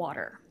conserve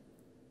water.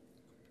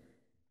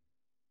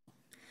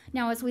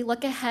 Now, as we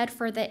look ahead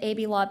for the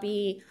AB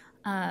Lobby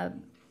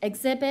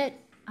exhibit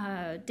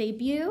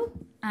debut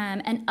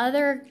and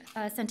other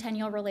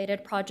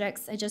Centennial-related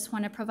projects, I just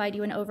want to provide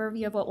you an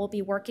overview of what we'll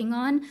be working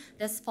on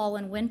this fall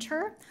and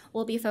winter.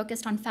 We'll be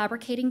focused on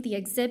fabricating the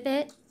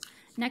exhibit.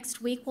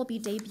 Next week, we'll be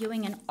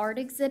debuting an art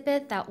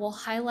exhibit that will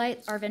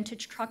highlight our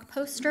vintage truck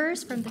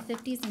posters from the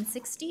 50s and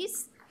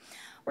 60s.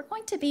 We're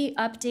going to be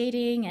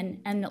updating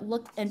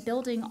and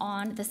building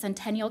on the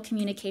Centennial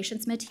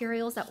communications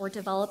materials that were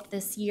developed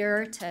this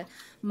year to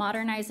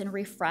modernize and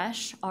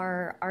refresh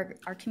our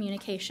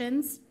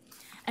communications.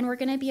 And we're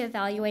going to be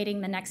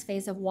evaluating the next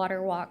phase of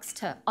water walks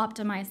to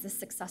optimize this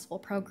successful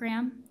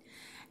program.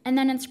 And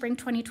then in spring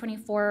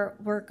 2024,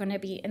 we're going to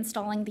be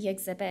installing the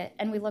exhibit,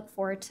 and we look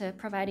forward to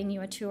providing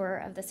you a tour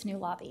of this new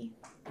lobby.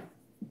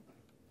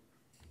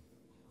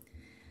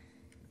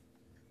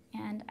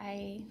 And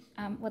I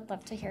would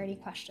love to hear any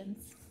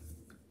questions.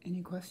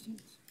 Any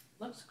questions?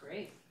 Looks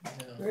great.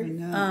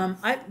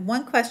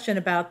 One question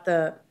about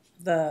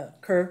the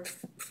curved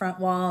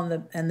front wall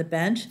and the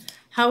bench.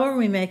 How are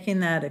we making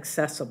that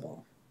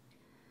accessible?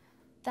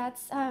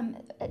 That's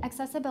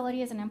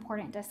accessibility is an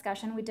important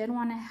discussion. We didn't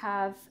want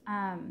to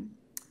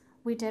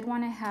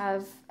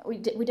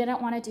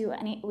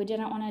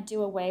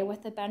do away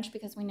with the bench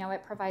because we know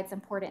it provides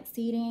important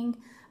seating.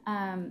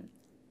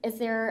 Is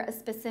there a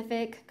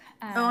specific?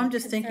 I'm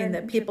just thinking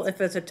that people,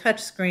 if it's a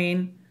touch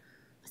screen.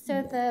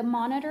 So the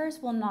monitors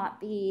will not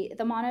be,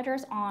 the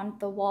monitors on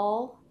the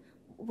wall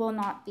will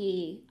not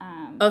be.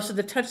 So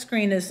the touch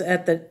screen is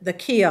at the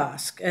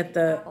kiosk at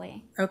the.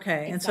 Exactly.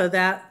 Okay, Exactly. and so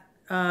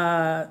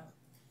that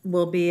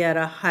will be at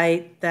a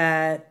height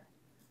that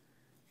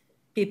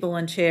people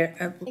in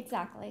chair.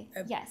 Exactly,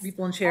 yes.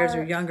 People in chairs or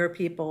Our- younger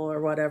people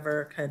or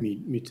whatever could.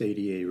 Meets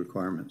ADA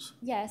requirements.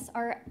 Yes,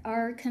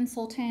 our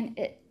consultant,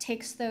 it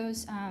takes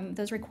those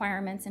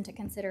requirements into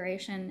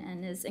consideration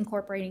and is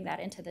incorporating that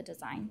into the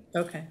design.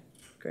 Okay,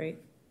 great.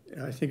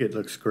 I think it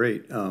looks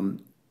great.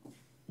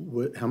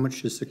 How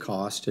much does it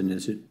cost, and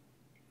is it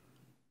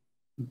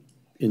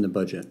in the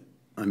budget?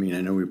 I mean,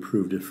 I know we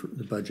approved it for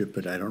the budget,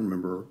 but I don't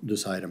remember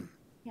this item.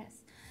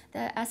 Yes,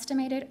 the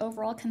estimated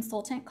overall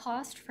consultant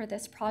cost for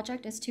this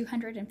project is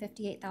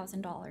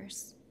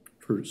 $258,000.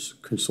 For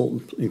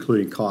consultant,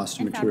 including cost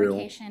and material?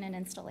 Fabrication and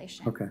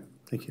installation. Okay,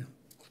 thank you.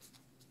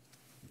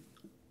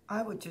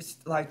 I would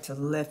just like to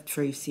lift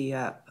Tracy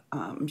up.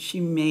 She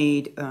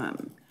made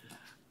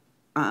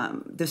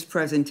this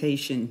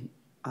presentation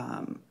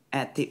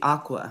at the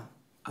Aqua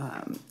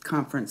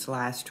conference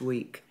last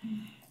week,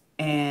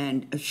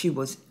 and she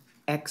was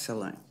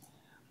excellent.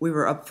 We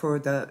were up for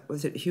the,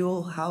 was it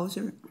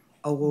Huell-Hauser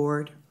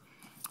Award?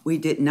 We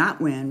did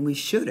not win, we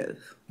should have.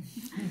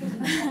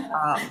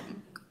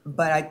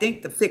 But I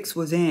think the fix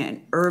was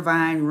in.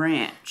 Irvine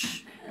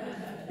Ranch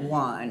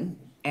won,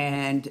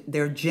 and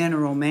their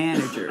general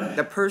manager,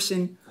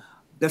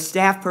 the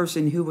staff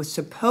person who was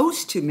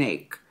supposed to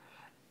make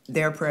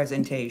their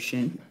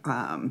presentation,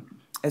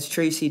 as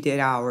Tracy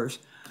did ours,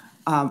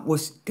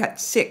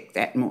 got sick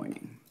that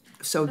morning.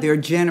 So their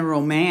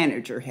general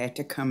manager had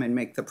to come and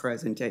make the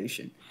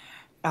presentation.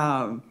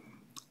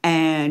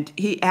 And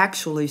he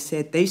actually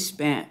said they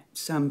spent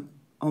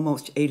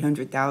almost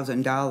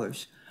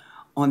 $800,000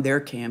 on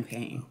their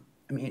campaign.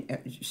 I mean,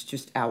 it's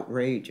just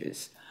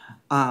outrageous.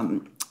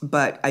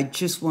 But I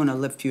just want to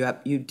lift you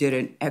up. You did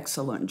an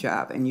excellent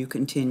job, and you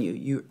continue.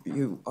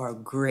 You are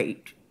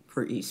great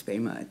for East Bay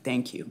Mud.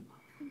 Thank you.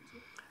 Thank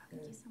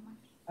you so much.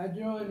 I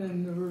join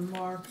in the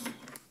remarks,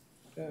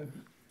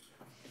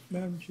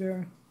 Madam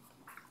Chair.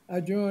 I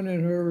join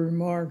in her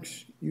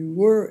remarks. You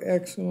were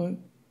excellent.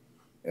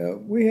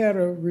 We had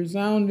a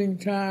resounding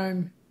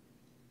time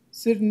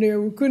sitting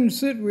there. We couldn't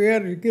sit. We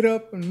had to get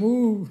up and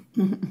move.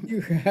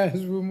 You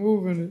guys were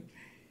moving it.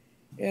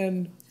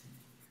 And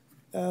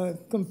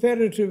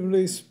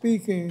competitively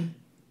speaking,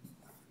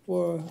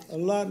 for a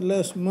lot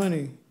less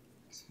money,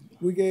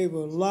 we gave a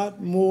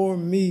lot more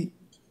meat.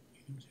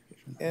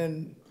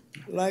 And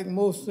like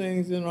most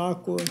things in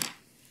Aqua,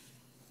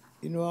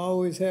 you know, I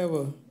always have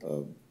a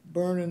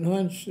burning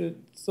hunch that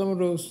some of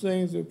those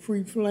things are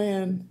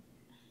pre-planned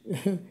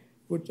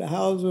with the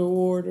Hauser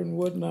Award and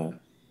whatnot.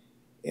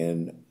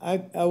 And I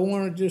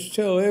want to just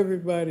tell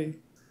everybody,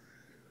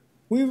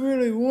 we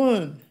really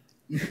won.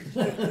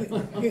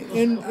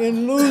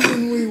 In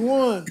losing, we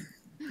won.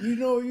 You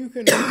know, you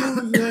can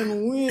lose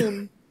and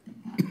win.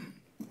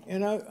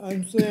 And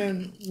I'm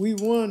saying we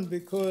won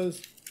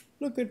because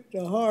look at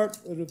the heart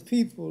of the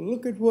people.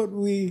 Look at what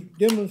we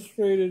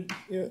demonstrated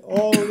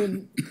all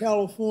in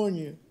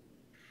California.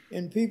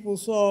 And people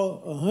saw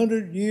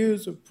 100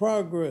 years of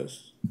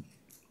progress.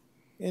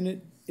 And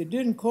it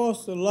didn't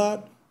cost a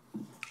lot,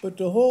 but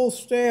the whole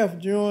staff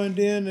joined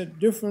in at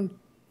different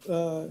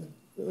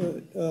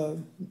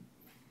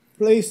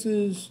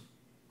places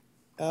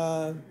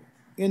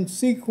in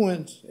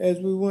sequence as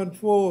we went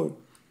forward.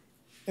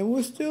 And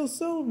we're still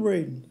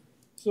celebrating.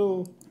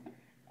 So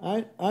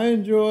I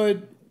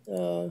enjoyed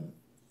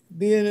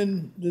being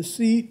in the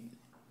seat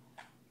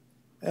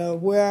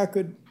where I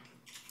could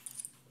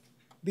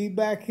be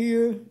back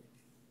here,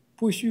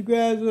 push you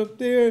guys up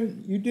there.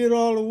 You did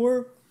all the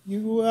work.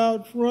 You go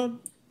out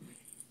front.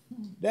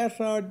 That's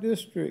our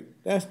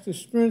district. That's the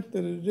strength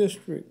of the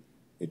district.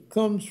 It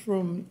comes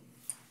from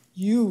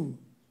you.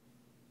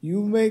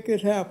 You make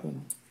it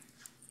happen.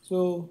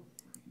 So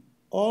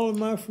all of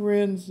my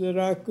friends that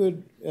I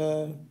could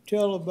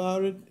tell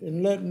about it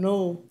and let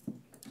know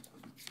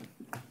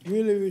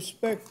really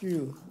respect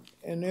you.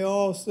 And they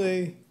all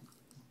say,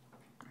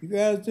 you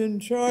guys didn't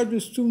charge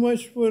us too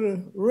much for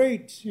the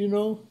rates, you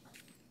know?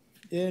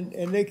 And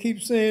they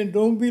keep saying,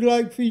 don't be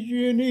like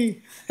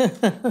PG&E.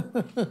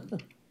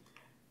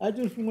 I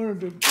just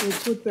wanted to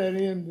put that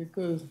in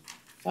because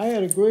I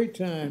had a great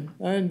time.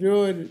 I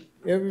enjoyed it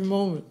every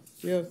moment.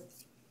 Yeah.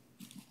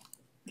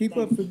 Keep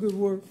up the good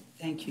work.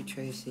 Thank you,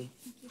 Tracy.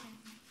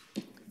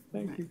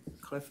 Thank you.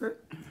 Clifford?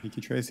 Thank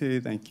you, Tracy.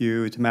 Thank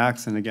you to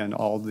Max, and again,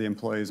 all of the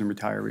employees and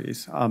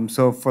retirees.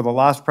 So for the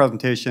last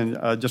presentation,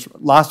 just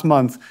last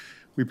month,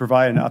 we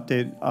provided an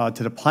update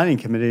to the Planning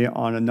Committee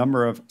on a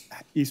number of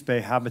East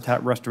Bay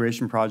habitat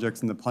restoration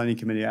projects in the Planning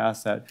Committee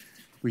asset.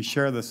 We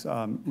share this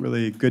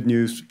really good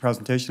news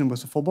presentation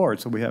with the full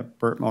board. So we have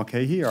Bert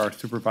Mulcahy, our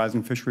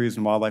supervising fisheries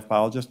and wildlife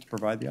biologist, to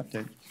provide the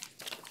update.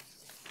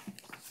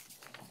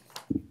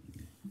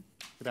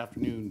 Good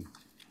afternoon.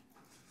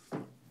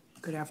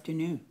 Good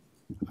afternoon.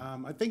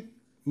 I think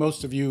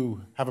most of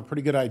you have a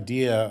pretty good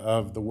idea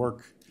of the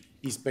work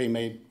East Bay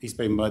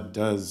Mud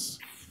does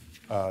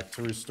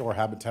to restore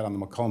habitat on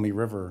the McCulmy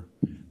River,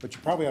 but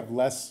you probably have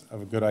less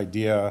of a good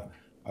idea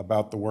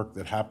about the work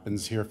that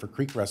happens here for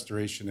creek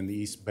restoration in the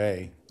East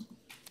Bay.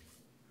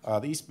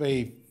 The East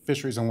Bay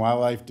Fisheries and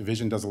Wildlife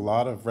Division does a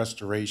lot of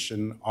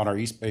restoration on our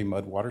East Bay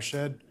Mud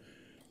watershed,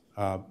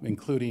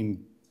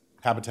 including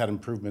habitat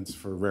improvements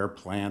for rare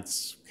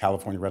plants,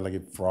 California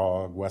red-legged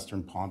frog,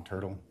 western pond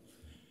turtle.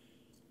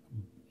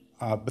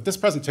 But this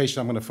presentation,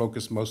 I'm going to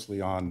focus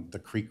mostly on the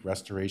creek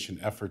restoration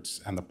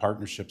efforts and the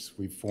partnerships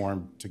we've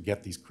formed to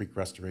get these creek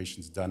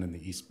restorations done in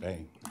the East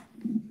Bay.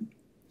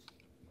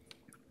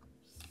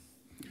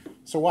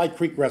 So why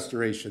creek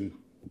restoration?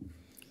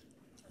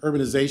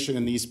 Urbanization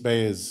in the East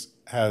Bay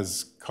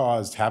has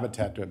caused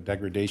habitat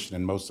degradation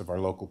in most of our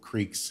local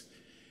creeks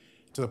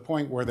to the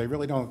point where they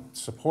really don't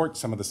support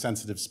some of the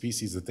sensitive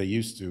species that they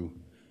used to.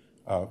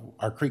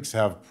 Our creeks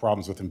have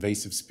problems with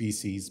invasive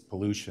species,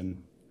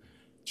 pollution,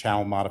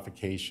 channel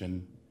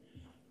modification,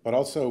 but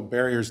also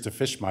barriers to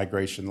fish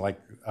migration like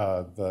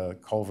the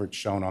culvert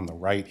shown on the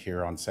right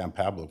here on San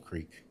Pablo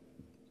Creek.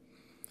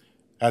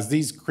 As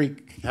these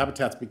creek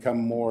habitats become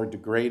more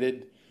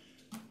degraded,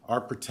 our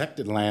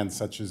protected lands,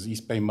 such as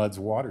East Bay MUD's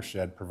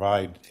watershed,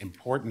 provide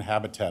important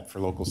habitat for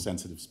local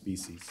sensitive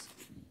species.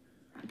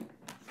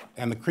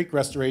 And the creek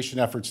restoration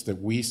efforts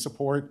that we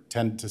support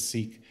tend to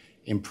seek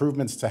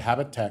improvements to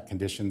habitat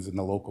conditions in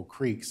the local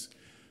creeks,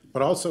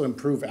 but also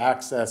improve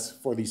access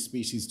for these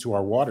species to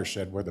our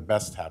watershed where the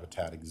best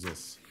habitat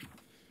exists.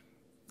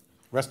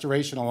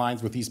 Restoration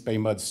aligns with East Bay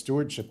MUD's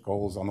stewardship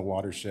goals on the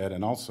watershed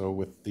and also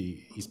with the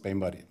East Bay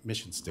MUD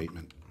mission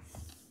statement.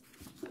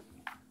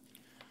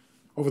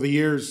 Over the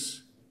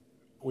years,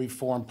 we've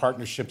formed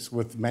partnerships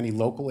with many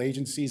local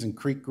agencies and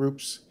creek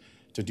groups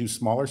to do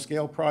smaller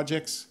scale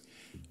projects.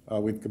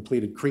 We've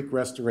completed creek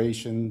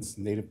restorations,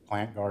 native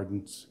plant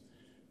gardens,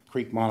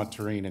 creek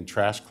monitoring, and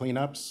trash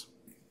cleanups.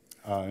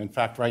 In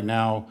fact, right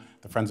now,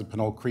 the Friends of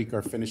Pinole Creek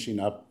are finishing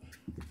up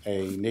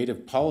a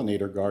native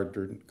pollinator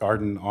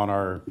garden on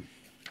our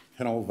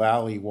Pinole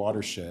Valley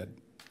watershed.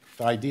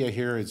 The idea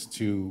here is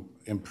to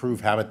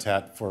improve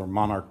habitat for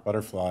monarch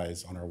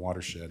butterflies on our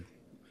watershed.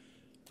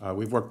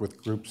 We've worked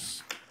with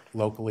groups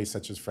locally,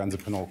 such as Friends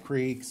of Pinole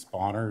Creek,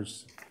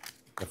 Spawners,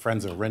 the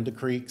Friends of Renda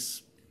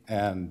Creeks,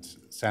 and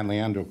San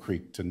Leandro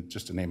Creek,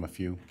 just to name a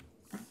few.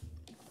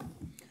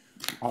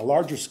 On a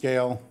larger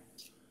scale,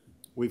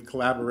 we've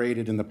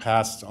collaborated in the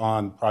past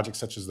on projects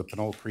such as the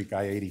Pinole Creek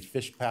I-80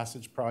 Fish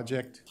Passage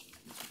Project.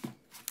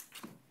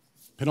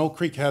 Pinole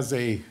Creek has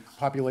a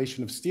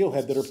population of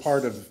steelhead that are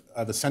part of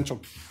the Central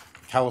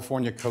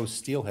California coast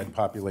steelhead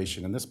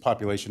population, and this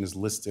population is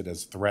listed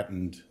as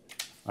threatened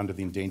under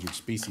the Endangered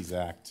Species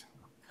Act.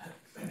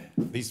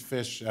 These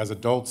fish, as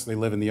adults, they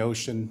live in the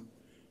ocean,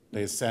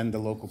 they ascend the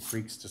local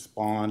creeks to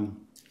spawn,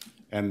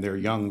 and their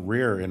young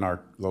rear in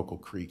our local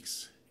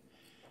creeks.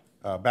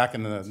 Back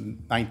in the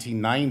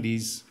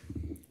 1990s,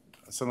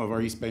 some of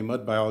our East Bay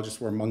MUD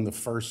biologists were among the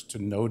first to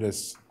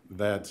notice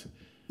that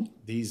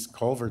these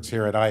culverts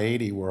here at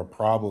I-80 were a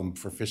problem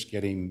for fish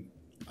getting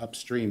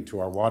upstream to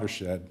our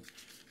watershed.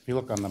 If you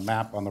look on the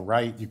map on the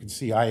right, you can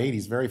see I-80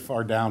 is very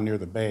far down near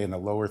the bay in the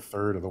lower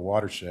third of the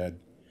watershed,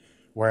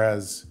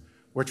 whereas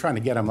we're trying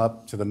to get them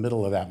up to the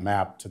middle of that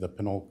map to the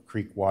Pinole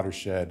Creek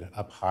watershed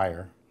up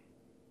higher.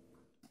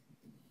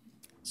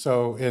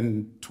 So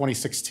in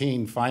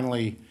 2016,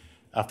 finally,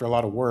 after a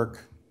lot of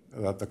work,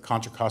 the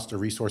Contra Costa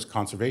Resource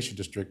Conservation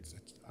District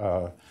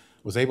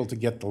was able to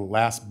get the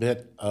last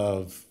bit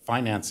of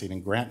financing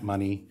and grant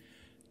money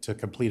to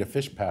complete a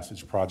fish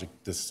passage project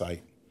at this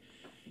site.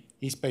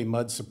 East Bay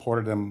MUD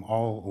supported them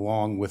all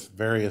along with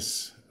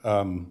various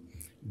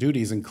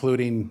duties,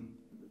 including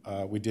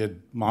we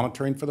did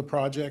monitoring for the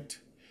project,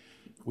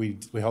 we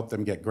helped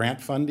them get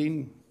grant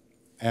funding,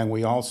 and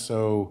we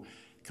also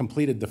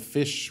completed the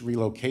fish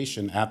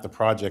relocation at the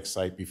project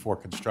site before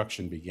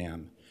construction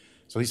began.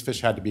 So these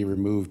fish had to be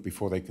removed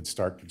before they could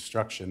start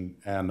construction,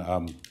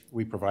 and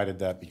we provided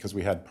that because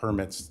we had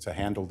permits to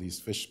handle these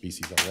fish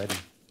species already.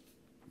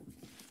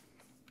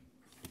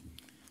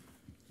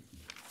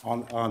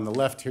 On the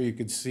left here, you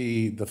can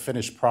see the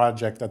finished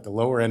project at the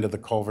lower end of the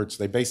culverts.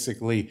 They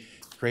basically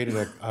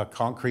created a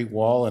concrete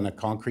wall and a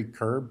concrete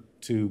curb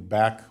to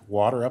back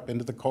water up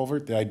into the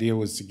culvert. The idea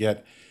was to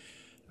get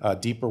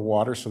deeper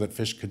water so that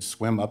fish could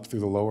swim up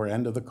through the lower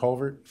end of the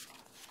culvert.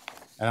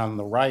 And on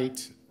the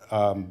right,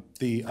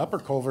 the upper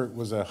culvert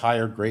was a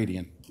higher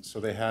gradient,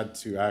 so they had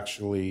to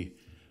actually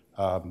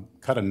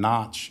cut a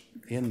notch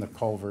in the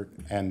culvert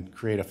and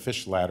create a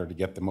fish ladder to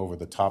get them over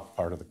the top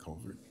part of the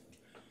culvert.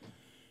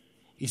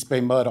 East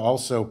Bay MUD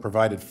also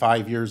provided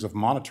 5 years of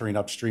monitoring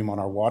upstream on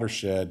our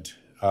watershed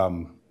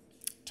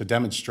to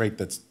demonstrate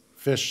that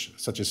fish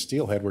such as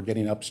steelhead were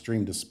getting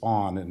upstream to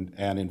spawn.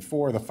 And in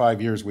 4 of the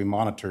 5 years we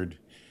monitored,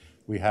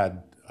 we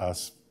had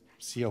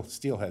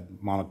steelhead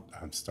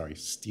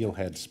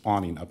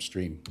spawning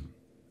upstream.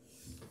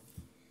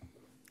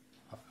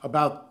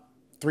 About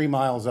 3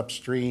 miles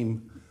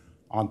upstream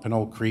on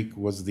Pinole Creek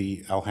was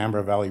the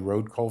Alhambra Valley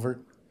Road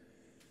culvert.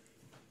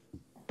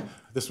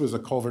 This was a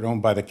culvert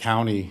owned by the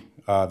county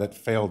that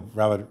failed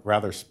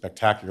rather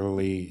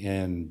spectacularly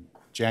in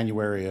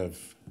January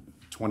of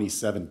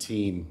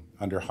 2017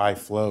 under high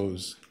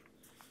flows.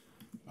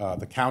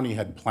 The county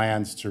had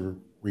plans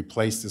to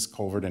replace this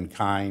culvert in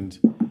kind.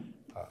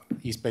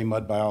 East Bay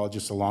MUD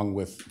biologists, along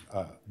with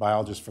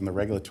biologists from the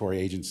regulatory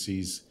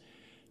agencies,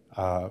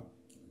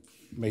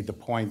 made the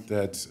point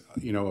that,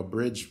 you know, a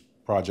bridge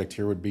project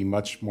here would be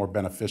much more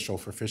beneficial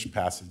for fish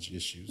passage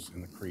issues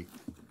in the creek.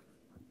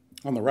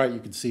 On the right, you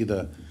can see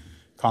the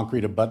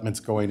concrete abutments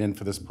going in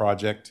for this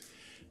project.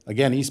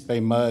 Again, East Bay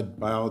MUD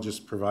biologists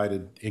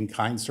provided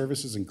in-kind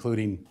services,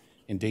 including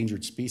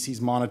endangered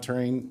species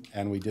monitoring,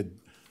 and we did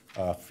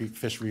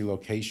fish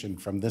relocation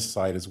from this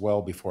site as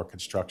well before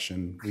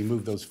construction. We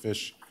moved those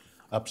fish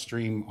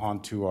upstream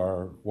onto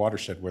our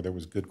watershed where there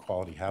was good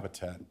quality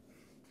habitat.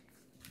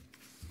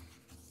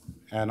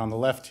 And on the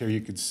left here, you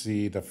can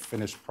see the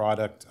finished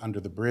product under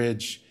the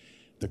bridge.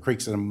 The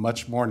creek's in a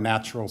much more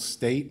natural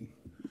state,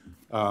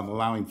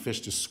 allowing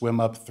fish to swim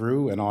up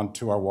through and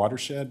onto our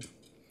watershed.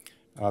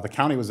 The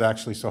county was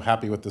actually so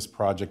happy with this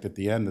project at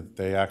the end that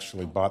they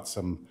actually bought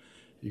some,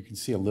 you can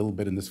see a little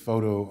bit in this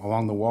photo,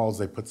 along the walls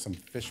they put some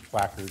fish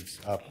placards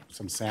up,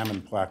 some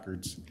salmon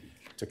placards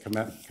to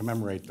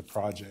commemorate the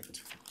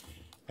project.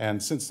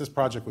 And since this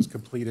project was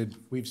completed,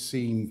 we've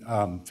seen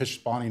fish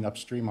spawning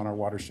upstream on our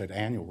watershed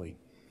annually.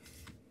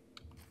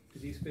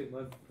 Did East Bay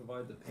MUD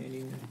provide the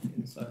painting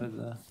inside of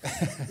the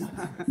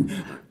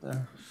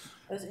there?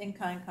 Those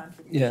in-kind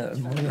contributions. Yeah.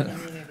 From the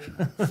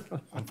community.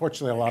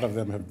 Unfortunately, a lot of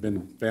them have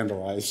been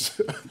vandalized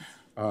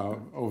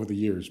over the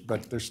years,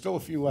 but there's still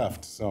a few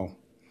left. So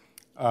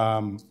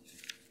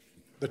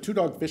the Two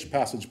Dog Fish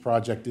Passage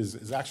project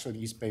is actually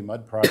an East Bay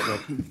MUD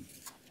project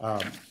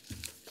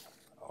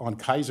on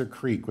Kaiser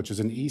Creek, which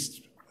is an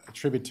east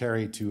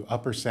tributary to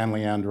Upper San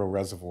Leandro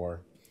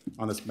Reservoir.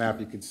 On this map,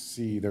 you can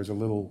see there's a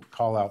little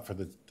call out for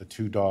the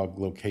Two Dog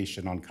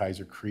location on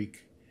Kaiser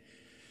Creek.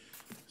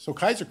 So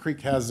Kaiser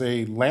Creek has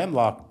a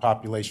landlocked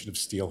population of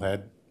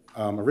steelhead.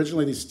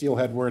 Originally, these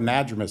steelhead were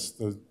anadromous,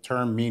 the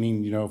term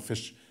meaning, you know,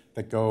 fish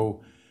that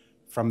go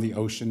from the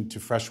ocean to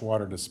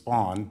freshwater to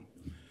spawn.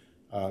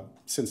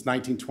 Since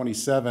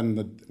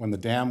 1927, when the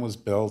dam was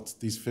built,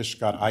 these fish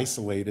got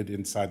isolated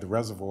inside the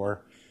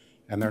reservoir,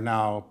 and they're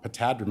now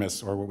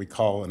petadromous, or what we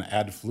call an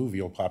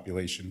adfluvial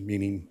population,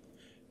 meaning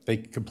they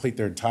complete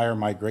their entire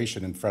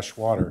migration in fresh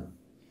water.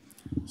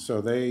 So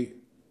they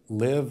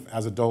live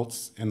as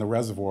adults in the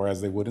reservoir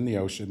as they would in the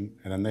ocean,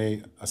 and then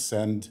they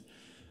ascend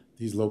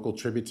these local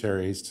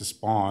tributaries to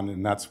spawn,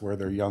 and that's where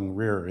their young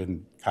rear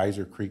in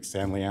Kaiser Creek,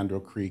 San Leandro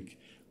Creek,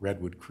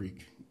 Redwood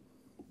Creek.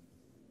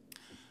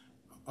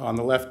 On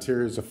the left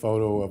here is a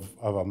photo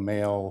of a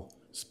male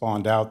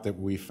spawned out that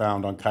we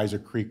found on Kaiser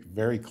Creek,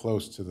 very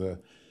close to the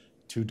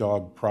Two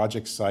Dog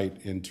project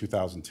site in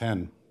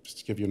 2010. Just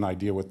to give you an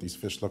idea what these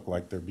fish look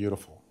like, they're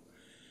beautiful.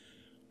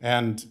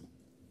 And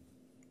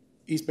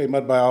East Bay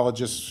MUD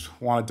biologists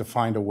wanted to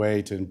find a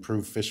way to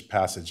improve fish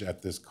passage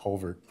at this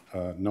culvert,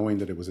 knowing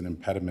that it was an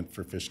impediment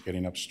for fish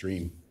getting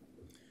upstream.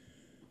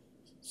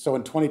 So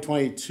in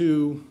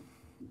 2022,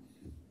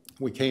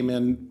 we came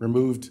in,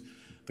 removed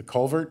the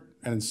culvert,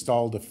 and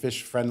installed a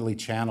fish-friendly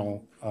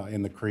channel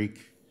in the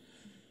creek.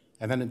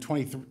 And then in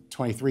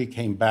 2023,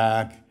 came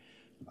back,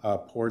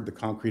 poured the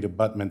concrete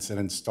abutments, and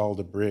installed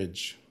a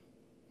bridge.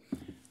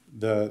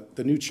 The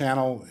new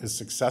channel is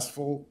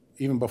successful.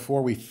 Even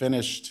before we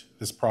finished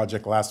this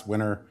project last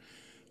winter,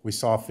 we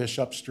saw fish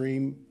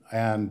upstream,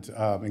 and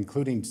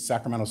including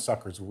Sacramento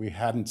suckers, we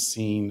hadn't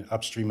seen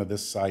upstream of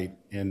this site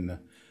in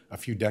a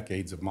few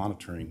decades of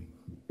monitoring.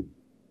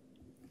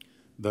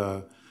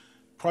 The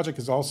project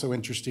is also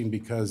interesting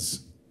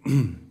because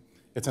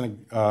it's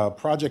a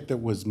project that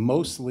was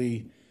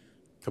mostly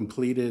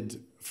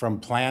completed from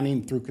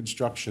planning through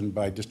construction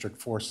by district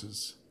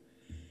forces.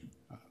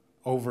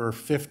 Over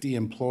 50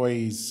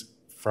 employees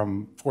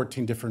from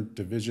 14 different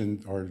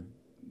divisions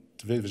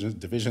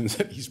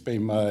at East Bay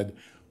MUD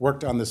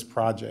worked on this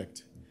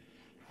project.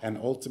 And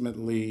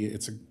ultimately,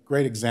 it's a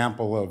great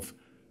example of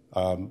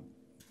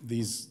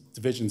these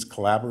divisions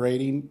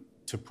collaborating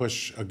to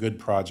push a good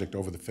project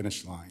over the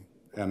finish line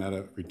and at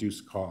a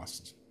reduced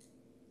cost.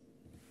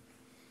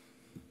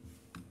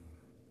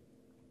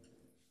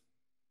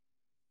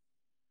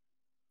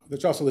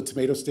 There's also the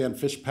Tomato Stand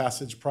Fish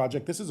Passage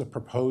project. This is a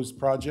proposed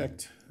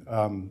project.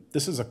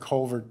 This is a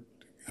culvert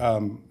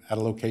at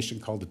a location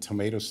called the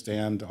Tomato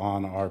Stand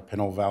on our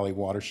Pinole Valley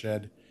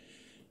watershed.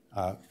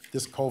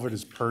 This culvert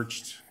is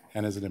perched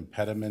and is an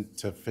impediment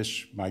to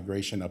fish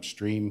migration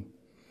upstream.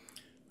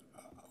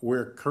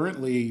 We're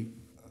currently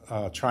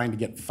trying to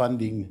get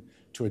funding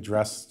to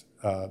address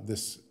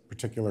this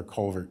particular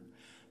culvert.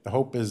 The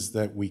hope is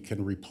that we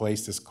can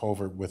replace this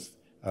culvert with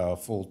a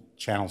full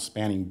channel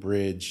spanning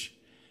bridge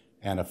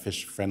and a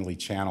fish-friendly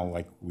channel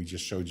like we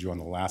just showed you on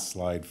the last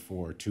slide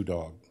for Two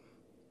Dog.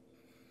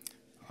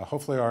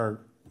 Hopefully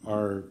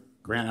our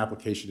grant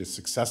application is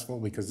successful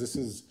because this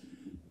is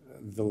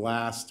the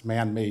last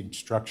man-made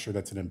structure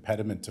that's an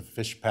impediment to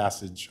fish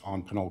passage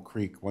on Pinole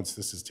Creek. Once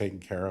this is taken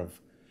care of,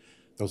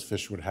 those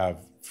fish would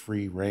have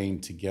free reign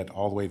to get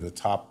all the way to the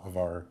top of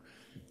our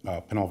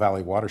Pinole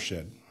Valley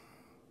watershed.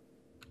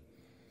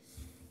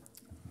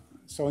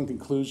 So in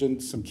conclusion,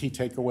 some key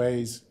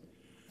takeaways.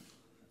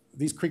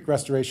 These creek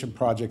restoration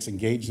projects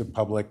engage the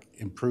public,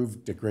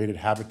 improve degraded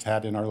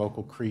habitat in our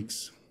local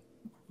creeks.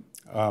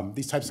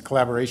 These types of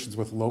collaborations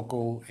with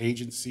local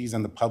agencies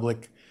and the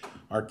public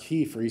are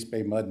key for East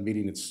Bay Mud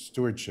meeting its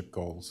stewardship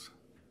goals.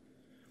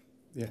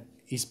 Yeah,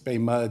 East Bay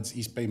Mud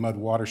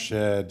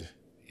watershed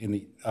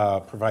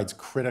provides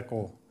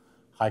critical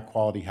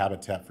high-quality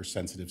habitat for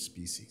sensitive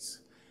species,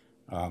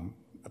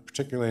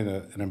 particularly in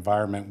an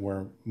environment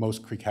where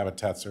most creek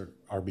habitats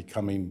are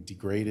becoming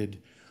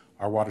degraded.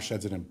 Our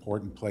watershed's an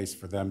important place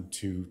for them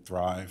to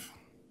thrive.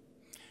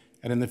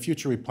 And in the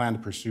future, we plan to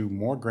pursue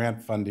more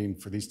grant funding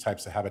for these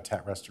types of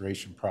habitat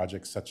restoration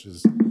projects, such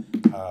as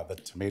the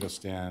tomato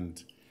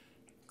stand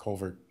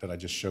culvert that I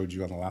just showed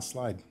you on the last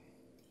slide.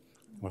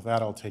 With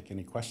that, I'll take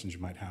any questions you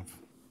might have.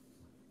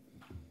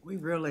 We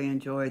really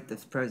enjoyed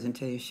this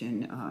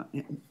presentation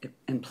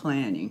and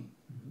planning.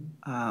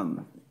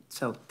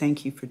 So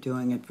thank you for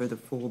doing it for the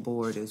full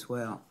board as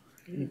well.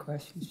 Any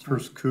questions, John?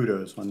 First,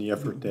 kudos on the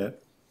effort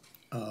that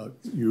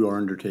you are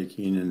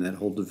undertaking and that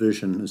whole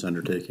division is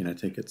undertaking. I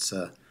think it's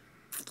a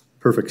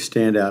perfect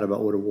standout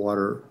about what a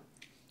water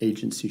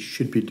agency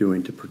should be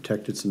doing to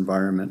protect its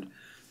environment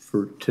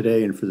for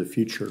today and for the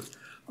future.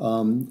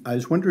 I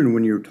was wondering,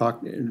 when you were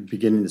talking at the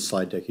beginning of the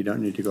slide deck, you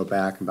don't need to go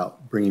back,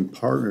 about bringing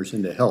partners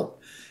in to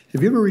help.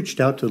 Have you ever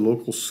reached out to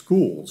local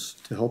schools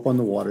to help on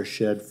the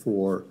watershed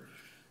for,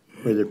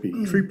 whether it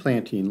be tree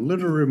planting,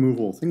 litter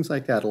removal, things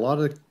like that? A lot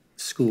of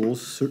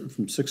schools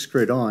from 6th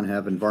grade on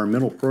have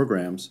environmental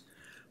programs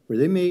where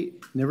they may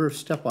never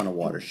step on a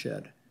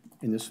watershed.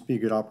 And this would be a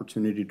good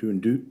opportunity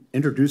to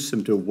introduce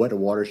them to what a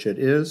watershed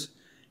is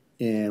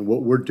and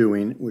what we're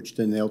doing, which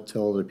then they'll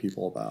tell other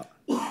people about.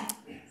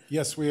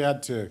 Yes, we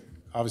had to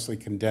obviously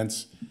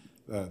condense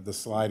the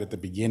slide at the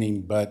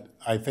beginning, but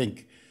I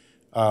think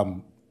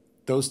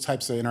those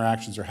types of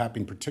interactions are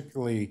happening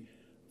particularly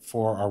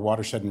for our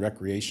watershed and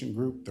recreation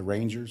group, the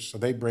rangers. So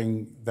they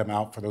bring them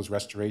out for those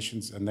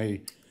restorations, and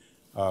they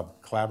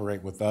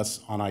collaborate with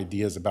us on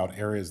ideas about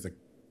areas that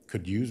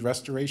could use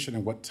restoration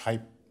and what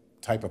type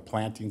of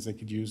plantings they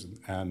could use.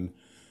 And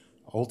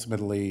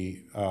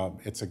ultimately,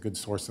 it's a good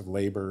source of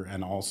labor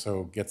and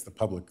also gets the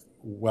public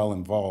well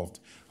involved.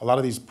 A lot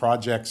of these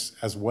projects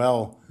as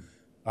well,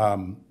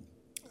 the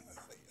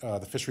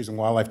Fisheries and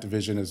Wildlife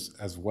Division,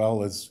 as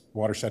well as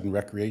Watershed and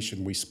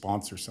Recreation, we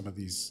sponsor some of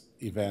these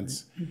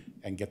events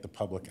and get the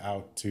public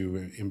out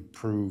to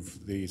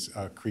improve these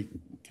creek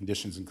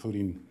conditions,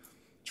 including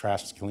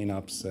trash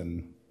cleanups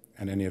and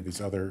any of these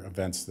other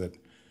events that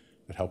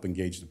help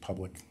engage the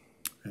public.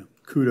 Yeah.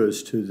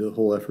 Kudos to the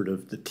whole effort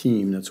of the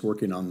team that's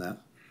working on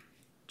that.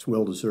 It's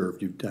well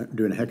deserved. You're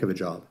doing a heck of a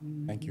job.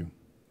 Thank you.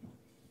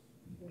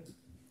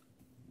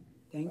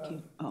 Thank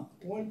you. Oh.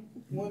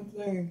 One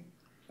thing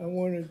I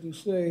wanted to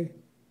say,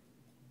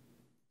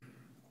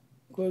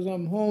 because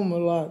I'm home a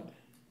lot,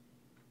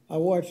 I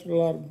watch a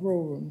lot of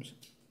programs,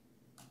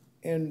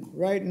 and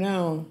right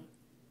now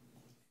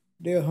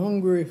they're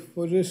hungry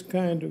for this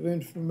kind of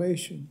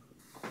information,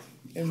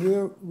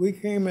 and we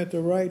came at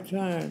the right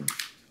time.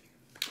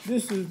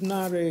 This is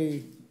not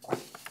a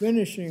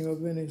finishing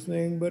of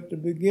anything, but the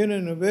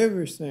beginning of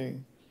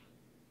everything.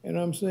 And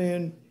I'm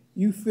saying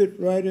you fit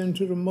right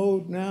into the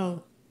mode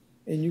now,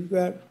 and you've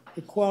got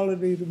the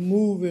quality to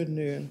move in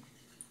there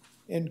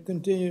and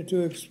continue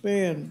to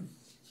expand.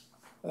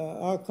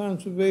 Our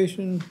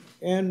conservation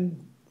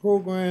and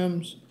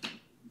programs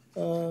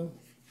for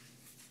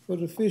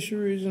the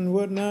fisheries and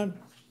whatnot,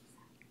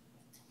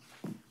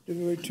 the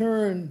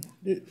return,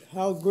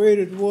 how great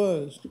it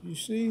was, you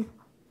see?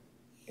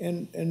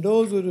 And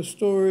those are the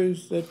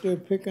stories that they're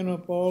picking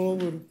up all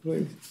over the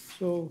place.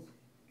 So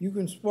you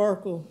can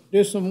sparkle.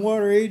 There's some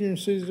water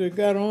agencies that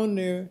got on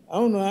there. I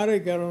don't know how they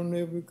got on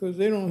there because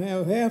they don't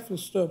have half the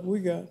stuff we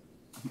got.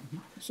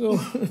 So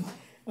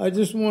I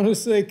just want to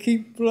say,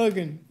 keep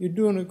plugging. You're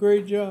doing a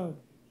great job.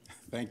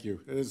 Thank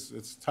you.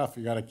 It's tough.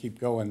 You got to keep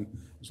going.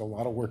 There's a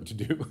lot of work to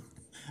do.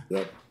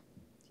 Yep.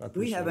 So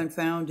We haven't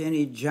found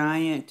any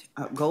giant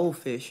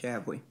goldfish,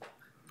 have we?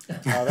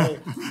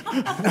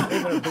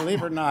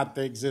 Believe it or not,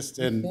 they exist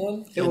in...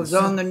 It was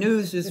on the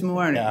news this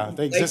morning. Yeah,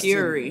 they Lake exist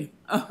Erie.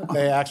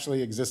 They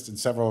actually exist in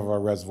several of our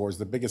reservoirs.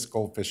 The biggest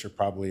goldfish are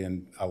probably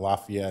in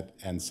Lafayette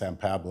and San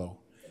Pablo.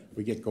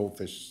 We get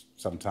goldfish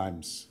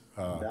sometimes.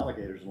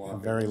 Alligators, a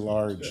lot. Very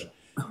large.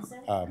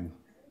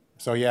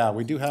 So yeah,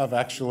 we do have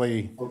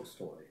actually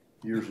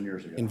years and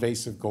years ago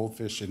invasive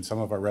goldfish in some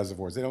of our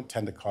reservoirs. They don't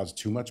tend to cause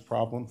too much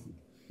problem.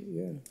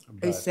 Yeah.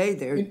 They say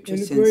they're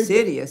just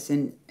insidious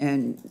and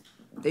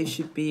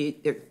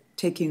they're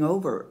taking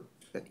over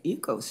the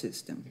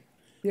ecosystem.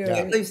 Yeah.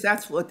 At least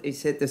that's what they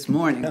said this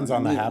morning. Depends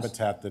on the news.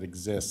 habitat that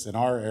exists. In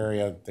our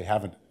area, they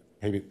haven't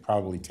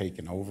probably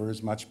taken over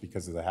as much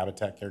because of the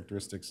habitat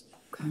characteristics.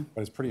 Okay.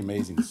 But it's pretty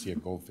amazing to see a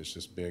goldfish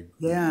this big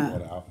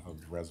out of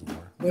the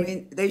reservoir. I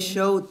mean, they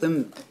showed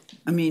them,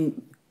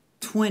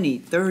 20,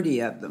 30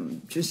 of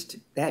them, just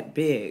that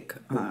big.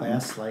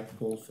 Bass like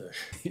goldfish.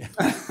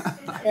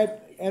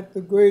 At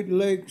the Great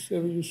Lakes,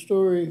 there was a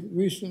story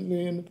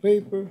recently in the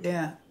paper.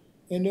 Yeah.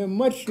 And they're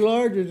much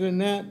larger than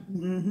that.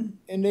 Mm-hmm.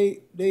 And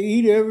they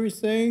eat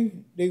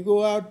everything. They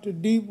go out to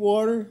deep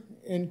water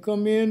and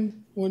come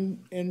in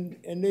and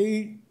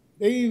they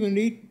even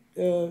eat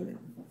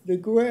the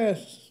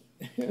grass.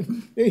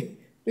 they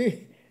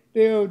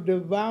they're a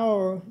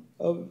devourer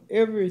of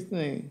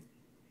everything.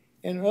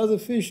 And other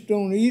fish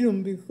don't eat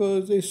them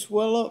because they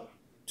swell up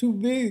too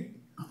big,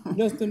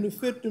 nothing to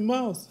fit the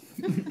mouth.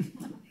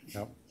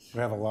 Yep. We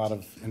have a lot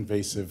of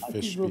invasive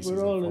fish keep up with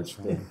species, all this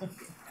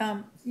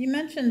unfortunately. You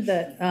mentioned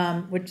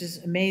that, which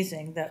is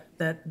amazing,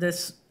 that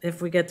this,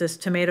 if we get this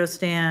tomato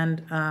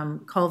stand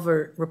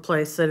culvert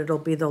replaced, that it'll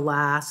be the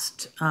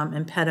last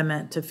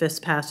impediment to fish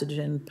passage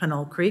in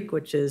Pinole Creek,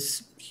 which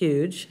is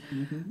huge.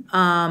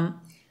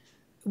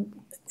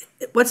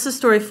 What's the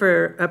story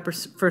for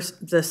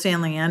the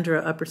San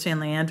Leandro, upper San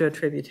Leandro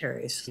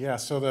tributaries? Yeah,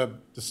 so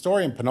the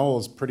story in Pinole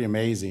is pretty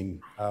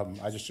amazing.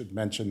 I just should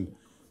mention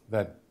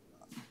that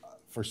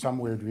for some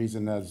weird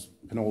reason, as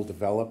Pinole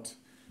developed,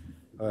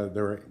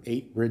 there were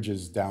 8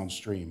 bridges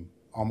downstream.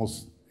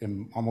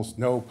 In almost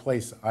no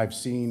place I've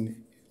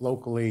seen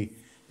locally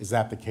is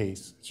that the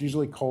case. It's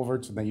usually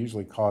culverts, and they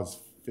usually cause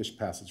fish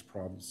passage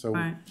problems. So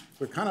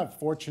we're kind of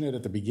fortunate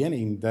at the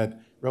beginning that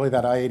really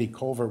that I-80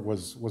 culvert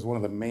was one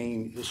of the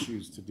main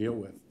issues to deal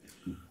with.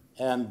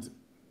 And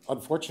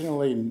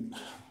unfortunately,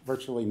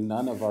 virtually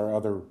none of our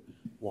other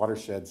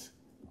watersheds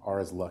are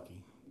as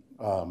lucky.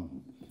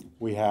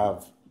 We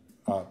have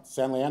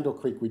San Leandro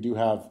Creek, we do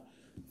have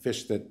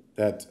fish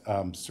that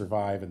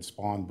survive and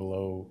spawn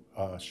below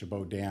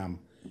Chabot Dam.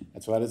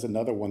 And so that is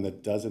another one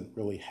that doesn't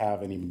really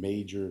have any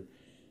major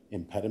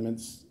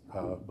impediments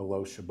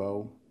below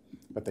Chabot,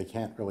 but they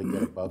can't really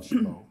get above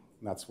Chabot.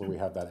 And that's where we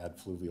have that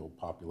adfluvial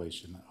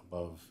population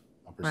above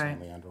Upper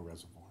San Leandro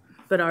Reservoir.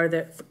 But are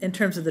there, in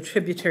terms of the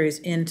tributaries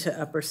into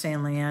Upper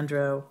San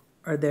Leandro,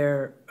 are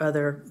there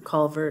other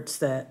culverts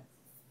that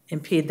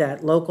impede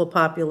that local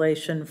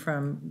population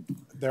from?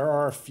 There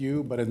are a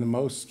few, but in the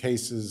most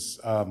cases,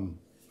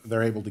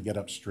 they're able to get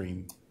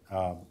upstream.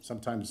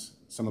 Sometimes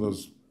some of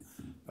those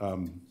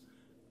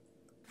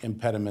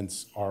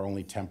impediments are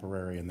only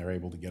temporary and they're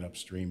able to get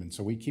upstream. And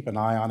so we keep an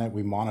eye on it.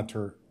 We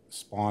monitor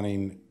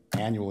spawning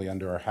annually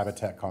under our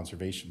habitat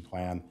conservation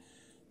plan,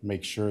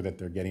 make sure that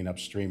they're getting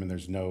upstream and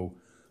there's no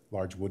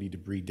large woody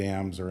debris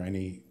dams or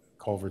any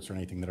culverts or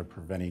anything that are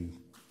preventing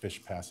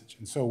fish passage.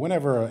 And so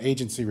whenever an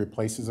agency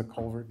replaces a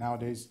culvert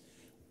nowadays,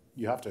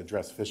 you have to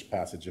address fish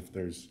passage if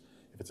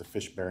it's a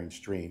fish-bearing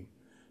stream.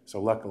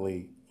 So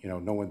luckily,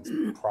 no one's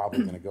probably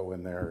going to go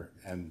in there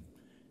and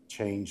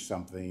change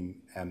something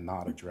and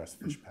not address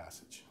fish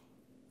passage.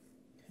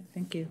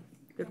 Thank you.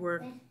 Good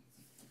work.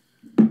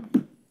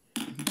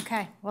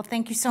 Okay, well,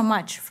 thank you so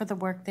much for the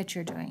work that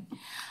you're doing.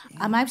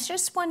 I was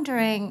just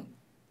wondering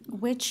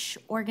which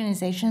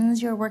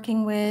organizations you're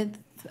working with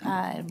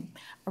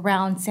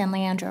around San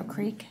Leandro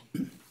Creek?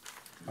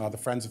 The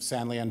Friends of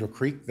San Leandro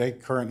Creek, they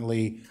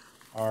currently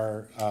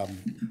are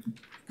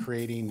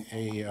creating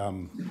a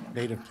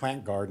native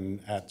plant garden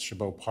at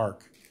Chabot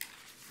Park.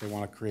 They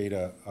want to create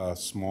a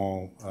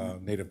small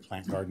native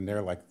plant garden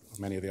there like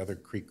many of the other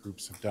creek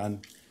groups have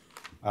done.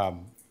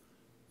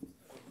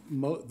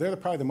 They're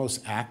probably the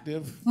most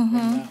active in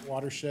that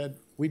watershed.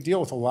 We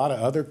deal with a lot of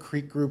other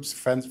creek groups,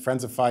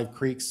 Friends of Five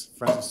Creeks,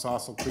 Friends of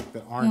Saucil Creek,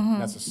 that aren't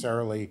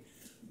necessarily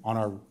on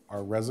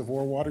our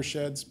reservoir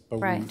watersheds, but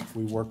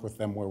we work with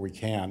them where we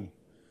can.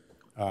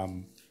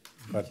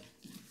 But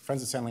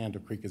Friends of San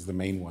Leandro Creek is the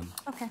main one.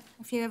 Okay,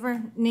 if you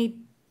ever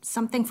need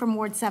something from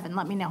Ward 7,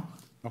 let me know.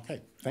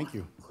 Okay, thank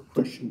you.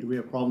 Question, do we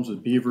have problems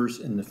with beavers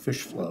in the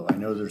fish flow? I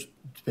know there's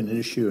been an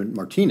issue in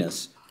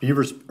Martinez.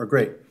 Beavers are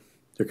great.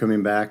 They're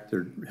coming back,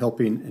 they're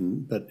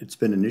helping, but it's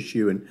been an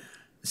issue in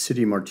the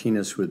city of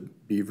Martinez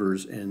with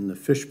beavers and the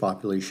fish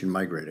population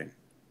migrating.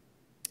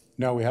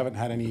 No, we haven't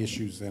had any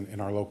issues in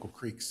our local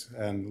creeks.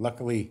 And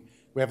luckily,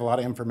 we have a lot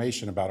of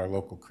information about our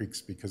local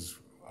creeks because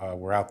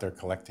we're out there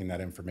collecting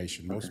that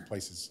information. Most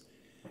places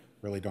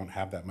really don't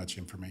have that much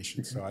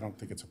information, so I don't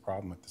think it's a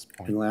problem at this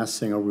point. And last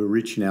thing, are we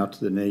reaching out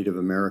to the Native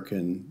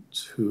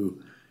Americans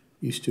who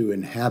used to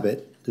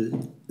inhabit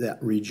that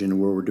region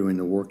where we're doing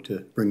the work to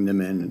bring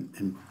them in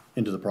and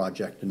into the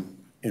project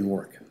and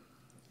work?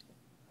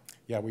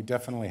 Yeah, we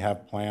definitely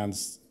have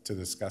plans to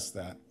discuss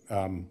that.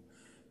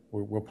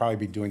 We'll probably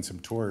be doing some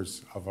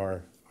tours of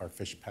our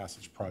fish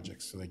passage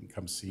projects so they can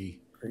come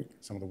see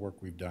some of the work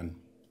we've done.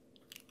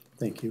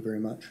 Thank you very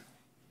much.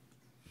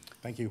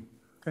 Thank you.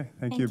 Okay,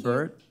 thank you,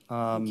 Bert.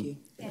 And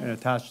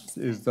attached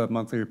is the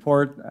monthly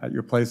report. At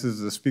your places,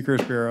 the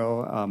Speakers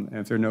Bureau. And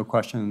if there are no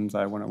questions,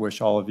 I want to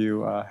wish all of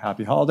you a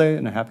happy holiday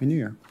and a happy new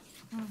year.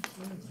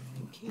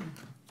 Thank you.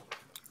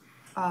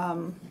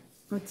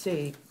 Let's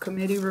see,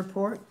 committee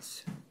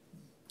reports,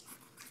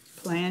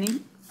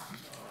 planning.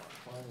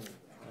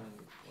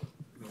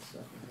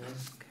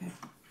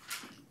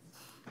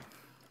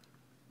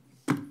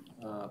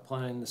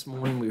 Planning this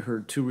morning, we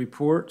heard 2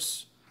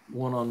 reports,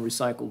 one on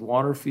recycled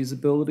water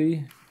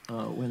feasibility,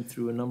 went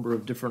through a number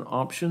of different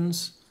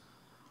options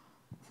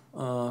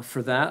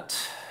for that.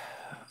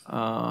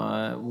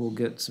 We'll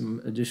get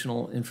some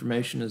additional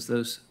information as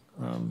those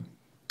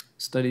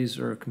studies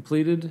are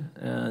completed.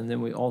 And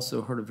then we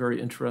also heard a very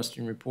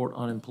interesting report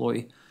on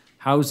employee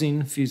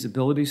housing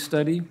feasibility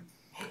study.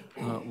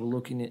 We're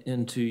looking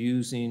into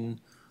using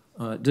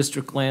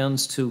district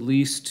lands to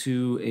lease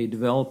to a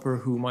developer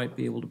who might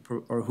be able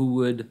to, or who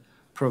would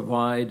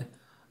provide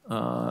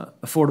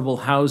affordable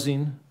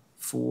housing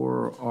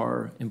for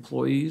our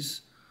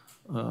employees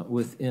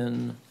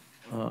within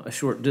a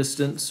short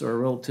distance or a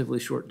relatively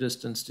short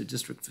distance to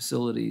district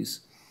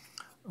facilities,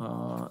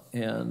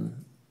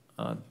 and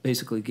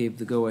basically gave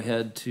the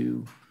go-ahead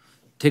to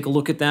take a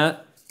look at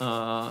that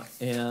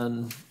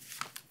and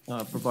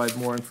provide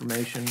more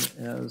information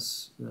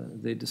as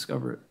they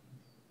discover it.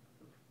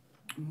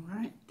 All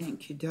right,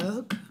 thank you,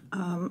 Doug.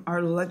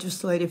 Our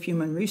Legislative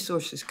Human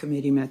Resources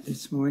Committee met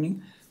this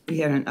morning. We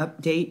had an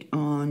update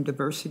on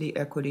diversity,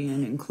 equity,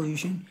 and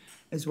inclusion,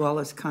 as well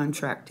as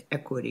contract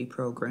equity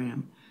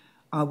program.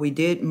 We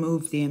did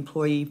move the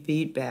employee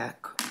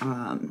feedback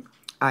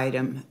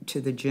item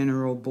to the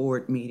general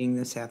board meeting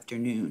this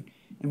afternoon,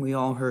 and we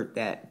all heard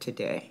that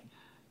today.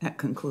 That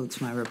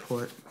concludes my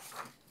report.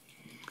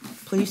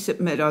 Please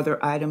submit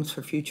other items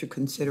for future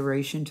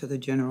consideration to the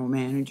general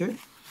manager.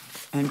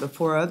 And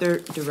before other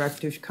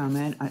directors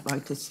comment, I'd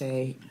like to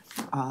say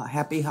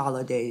happy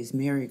holidays,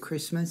 Merry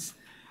Christmas,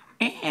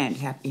 and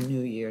Happy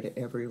New Year to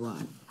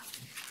everyone.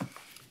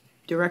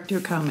 Director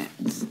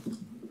comments.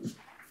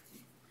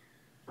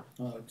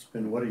 It's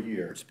been what a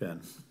year it's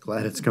been.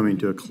 Glad it's coming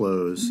to a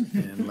close.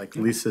 And like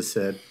Lisa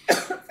said,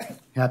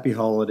 happy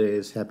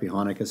holidays, happy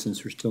Hanukkah,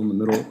 since we're still in the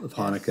middle of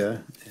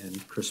Hanukkah,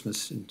 and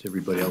Christmas, and to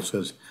everybody else who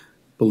has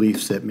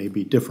beliefs that may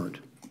be different.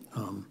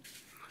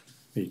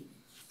 May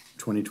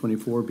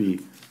 2024 be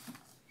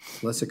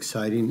less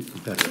exciting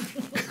and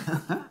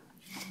better.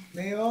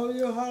 May all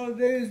your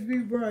holidays be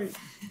bright.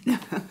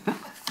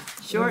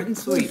 Short and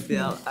sweet,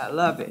 Bill. I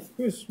love it.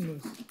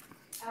 Christmas.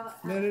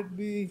 Let it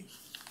be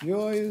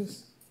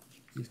joyous.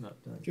 He's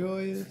not done.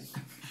 Joyous.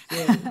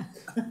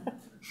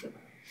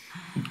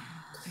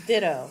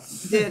 Ditto.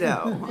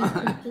 Ditto.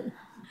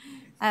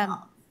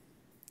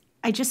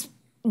 I just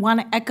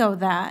want to echo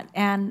that,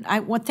 and I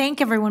want to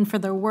thank everyone for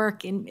their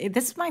work. And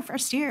this is my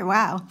first year,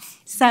 wow.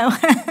 So,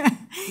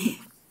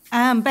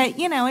 but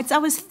you know, it's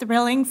always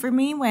thrilling for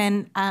me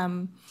when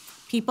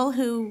people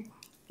who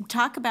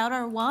talk about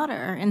our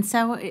water. And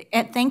so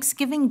at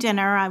Thanksgiving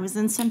dinner, I was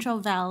in Central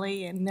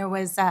Valley, and there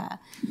was a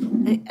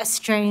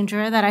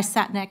stranger that I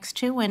sat next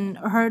to and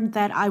heard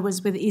that I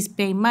was with East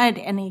Bay Mud,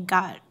 and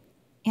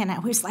I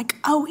was like,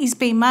 oh, East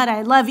Bay Mud,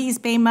 I love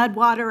East Bay Mud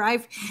water. I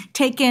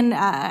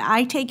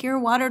take your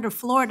water to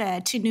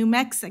Florida, to New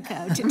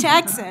Mexico, to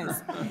Texas.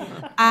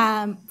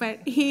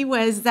 But he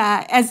was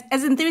as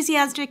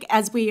enthusiastic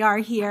as we are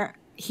here.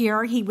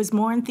 He was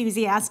more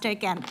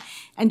enthusiastic,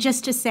 and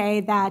just to say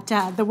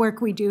that the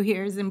work we do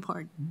here is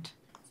important.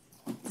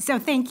 So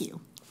thank you,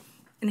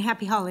 and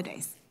happy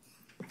holidays.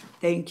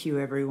 Thank you,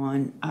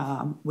 everyone.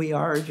 We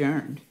are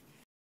adjourned.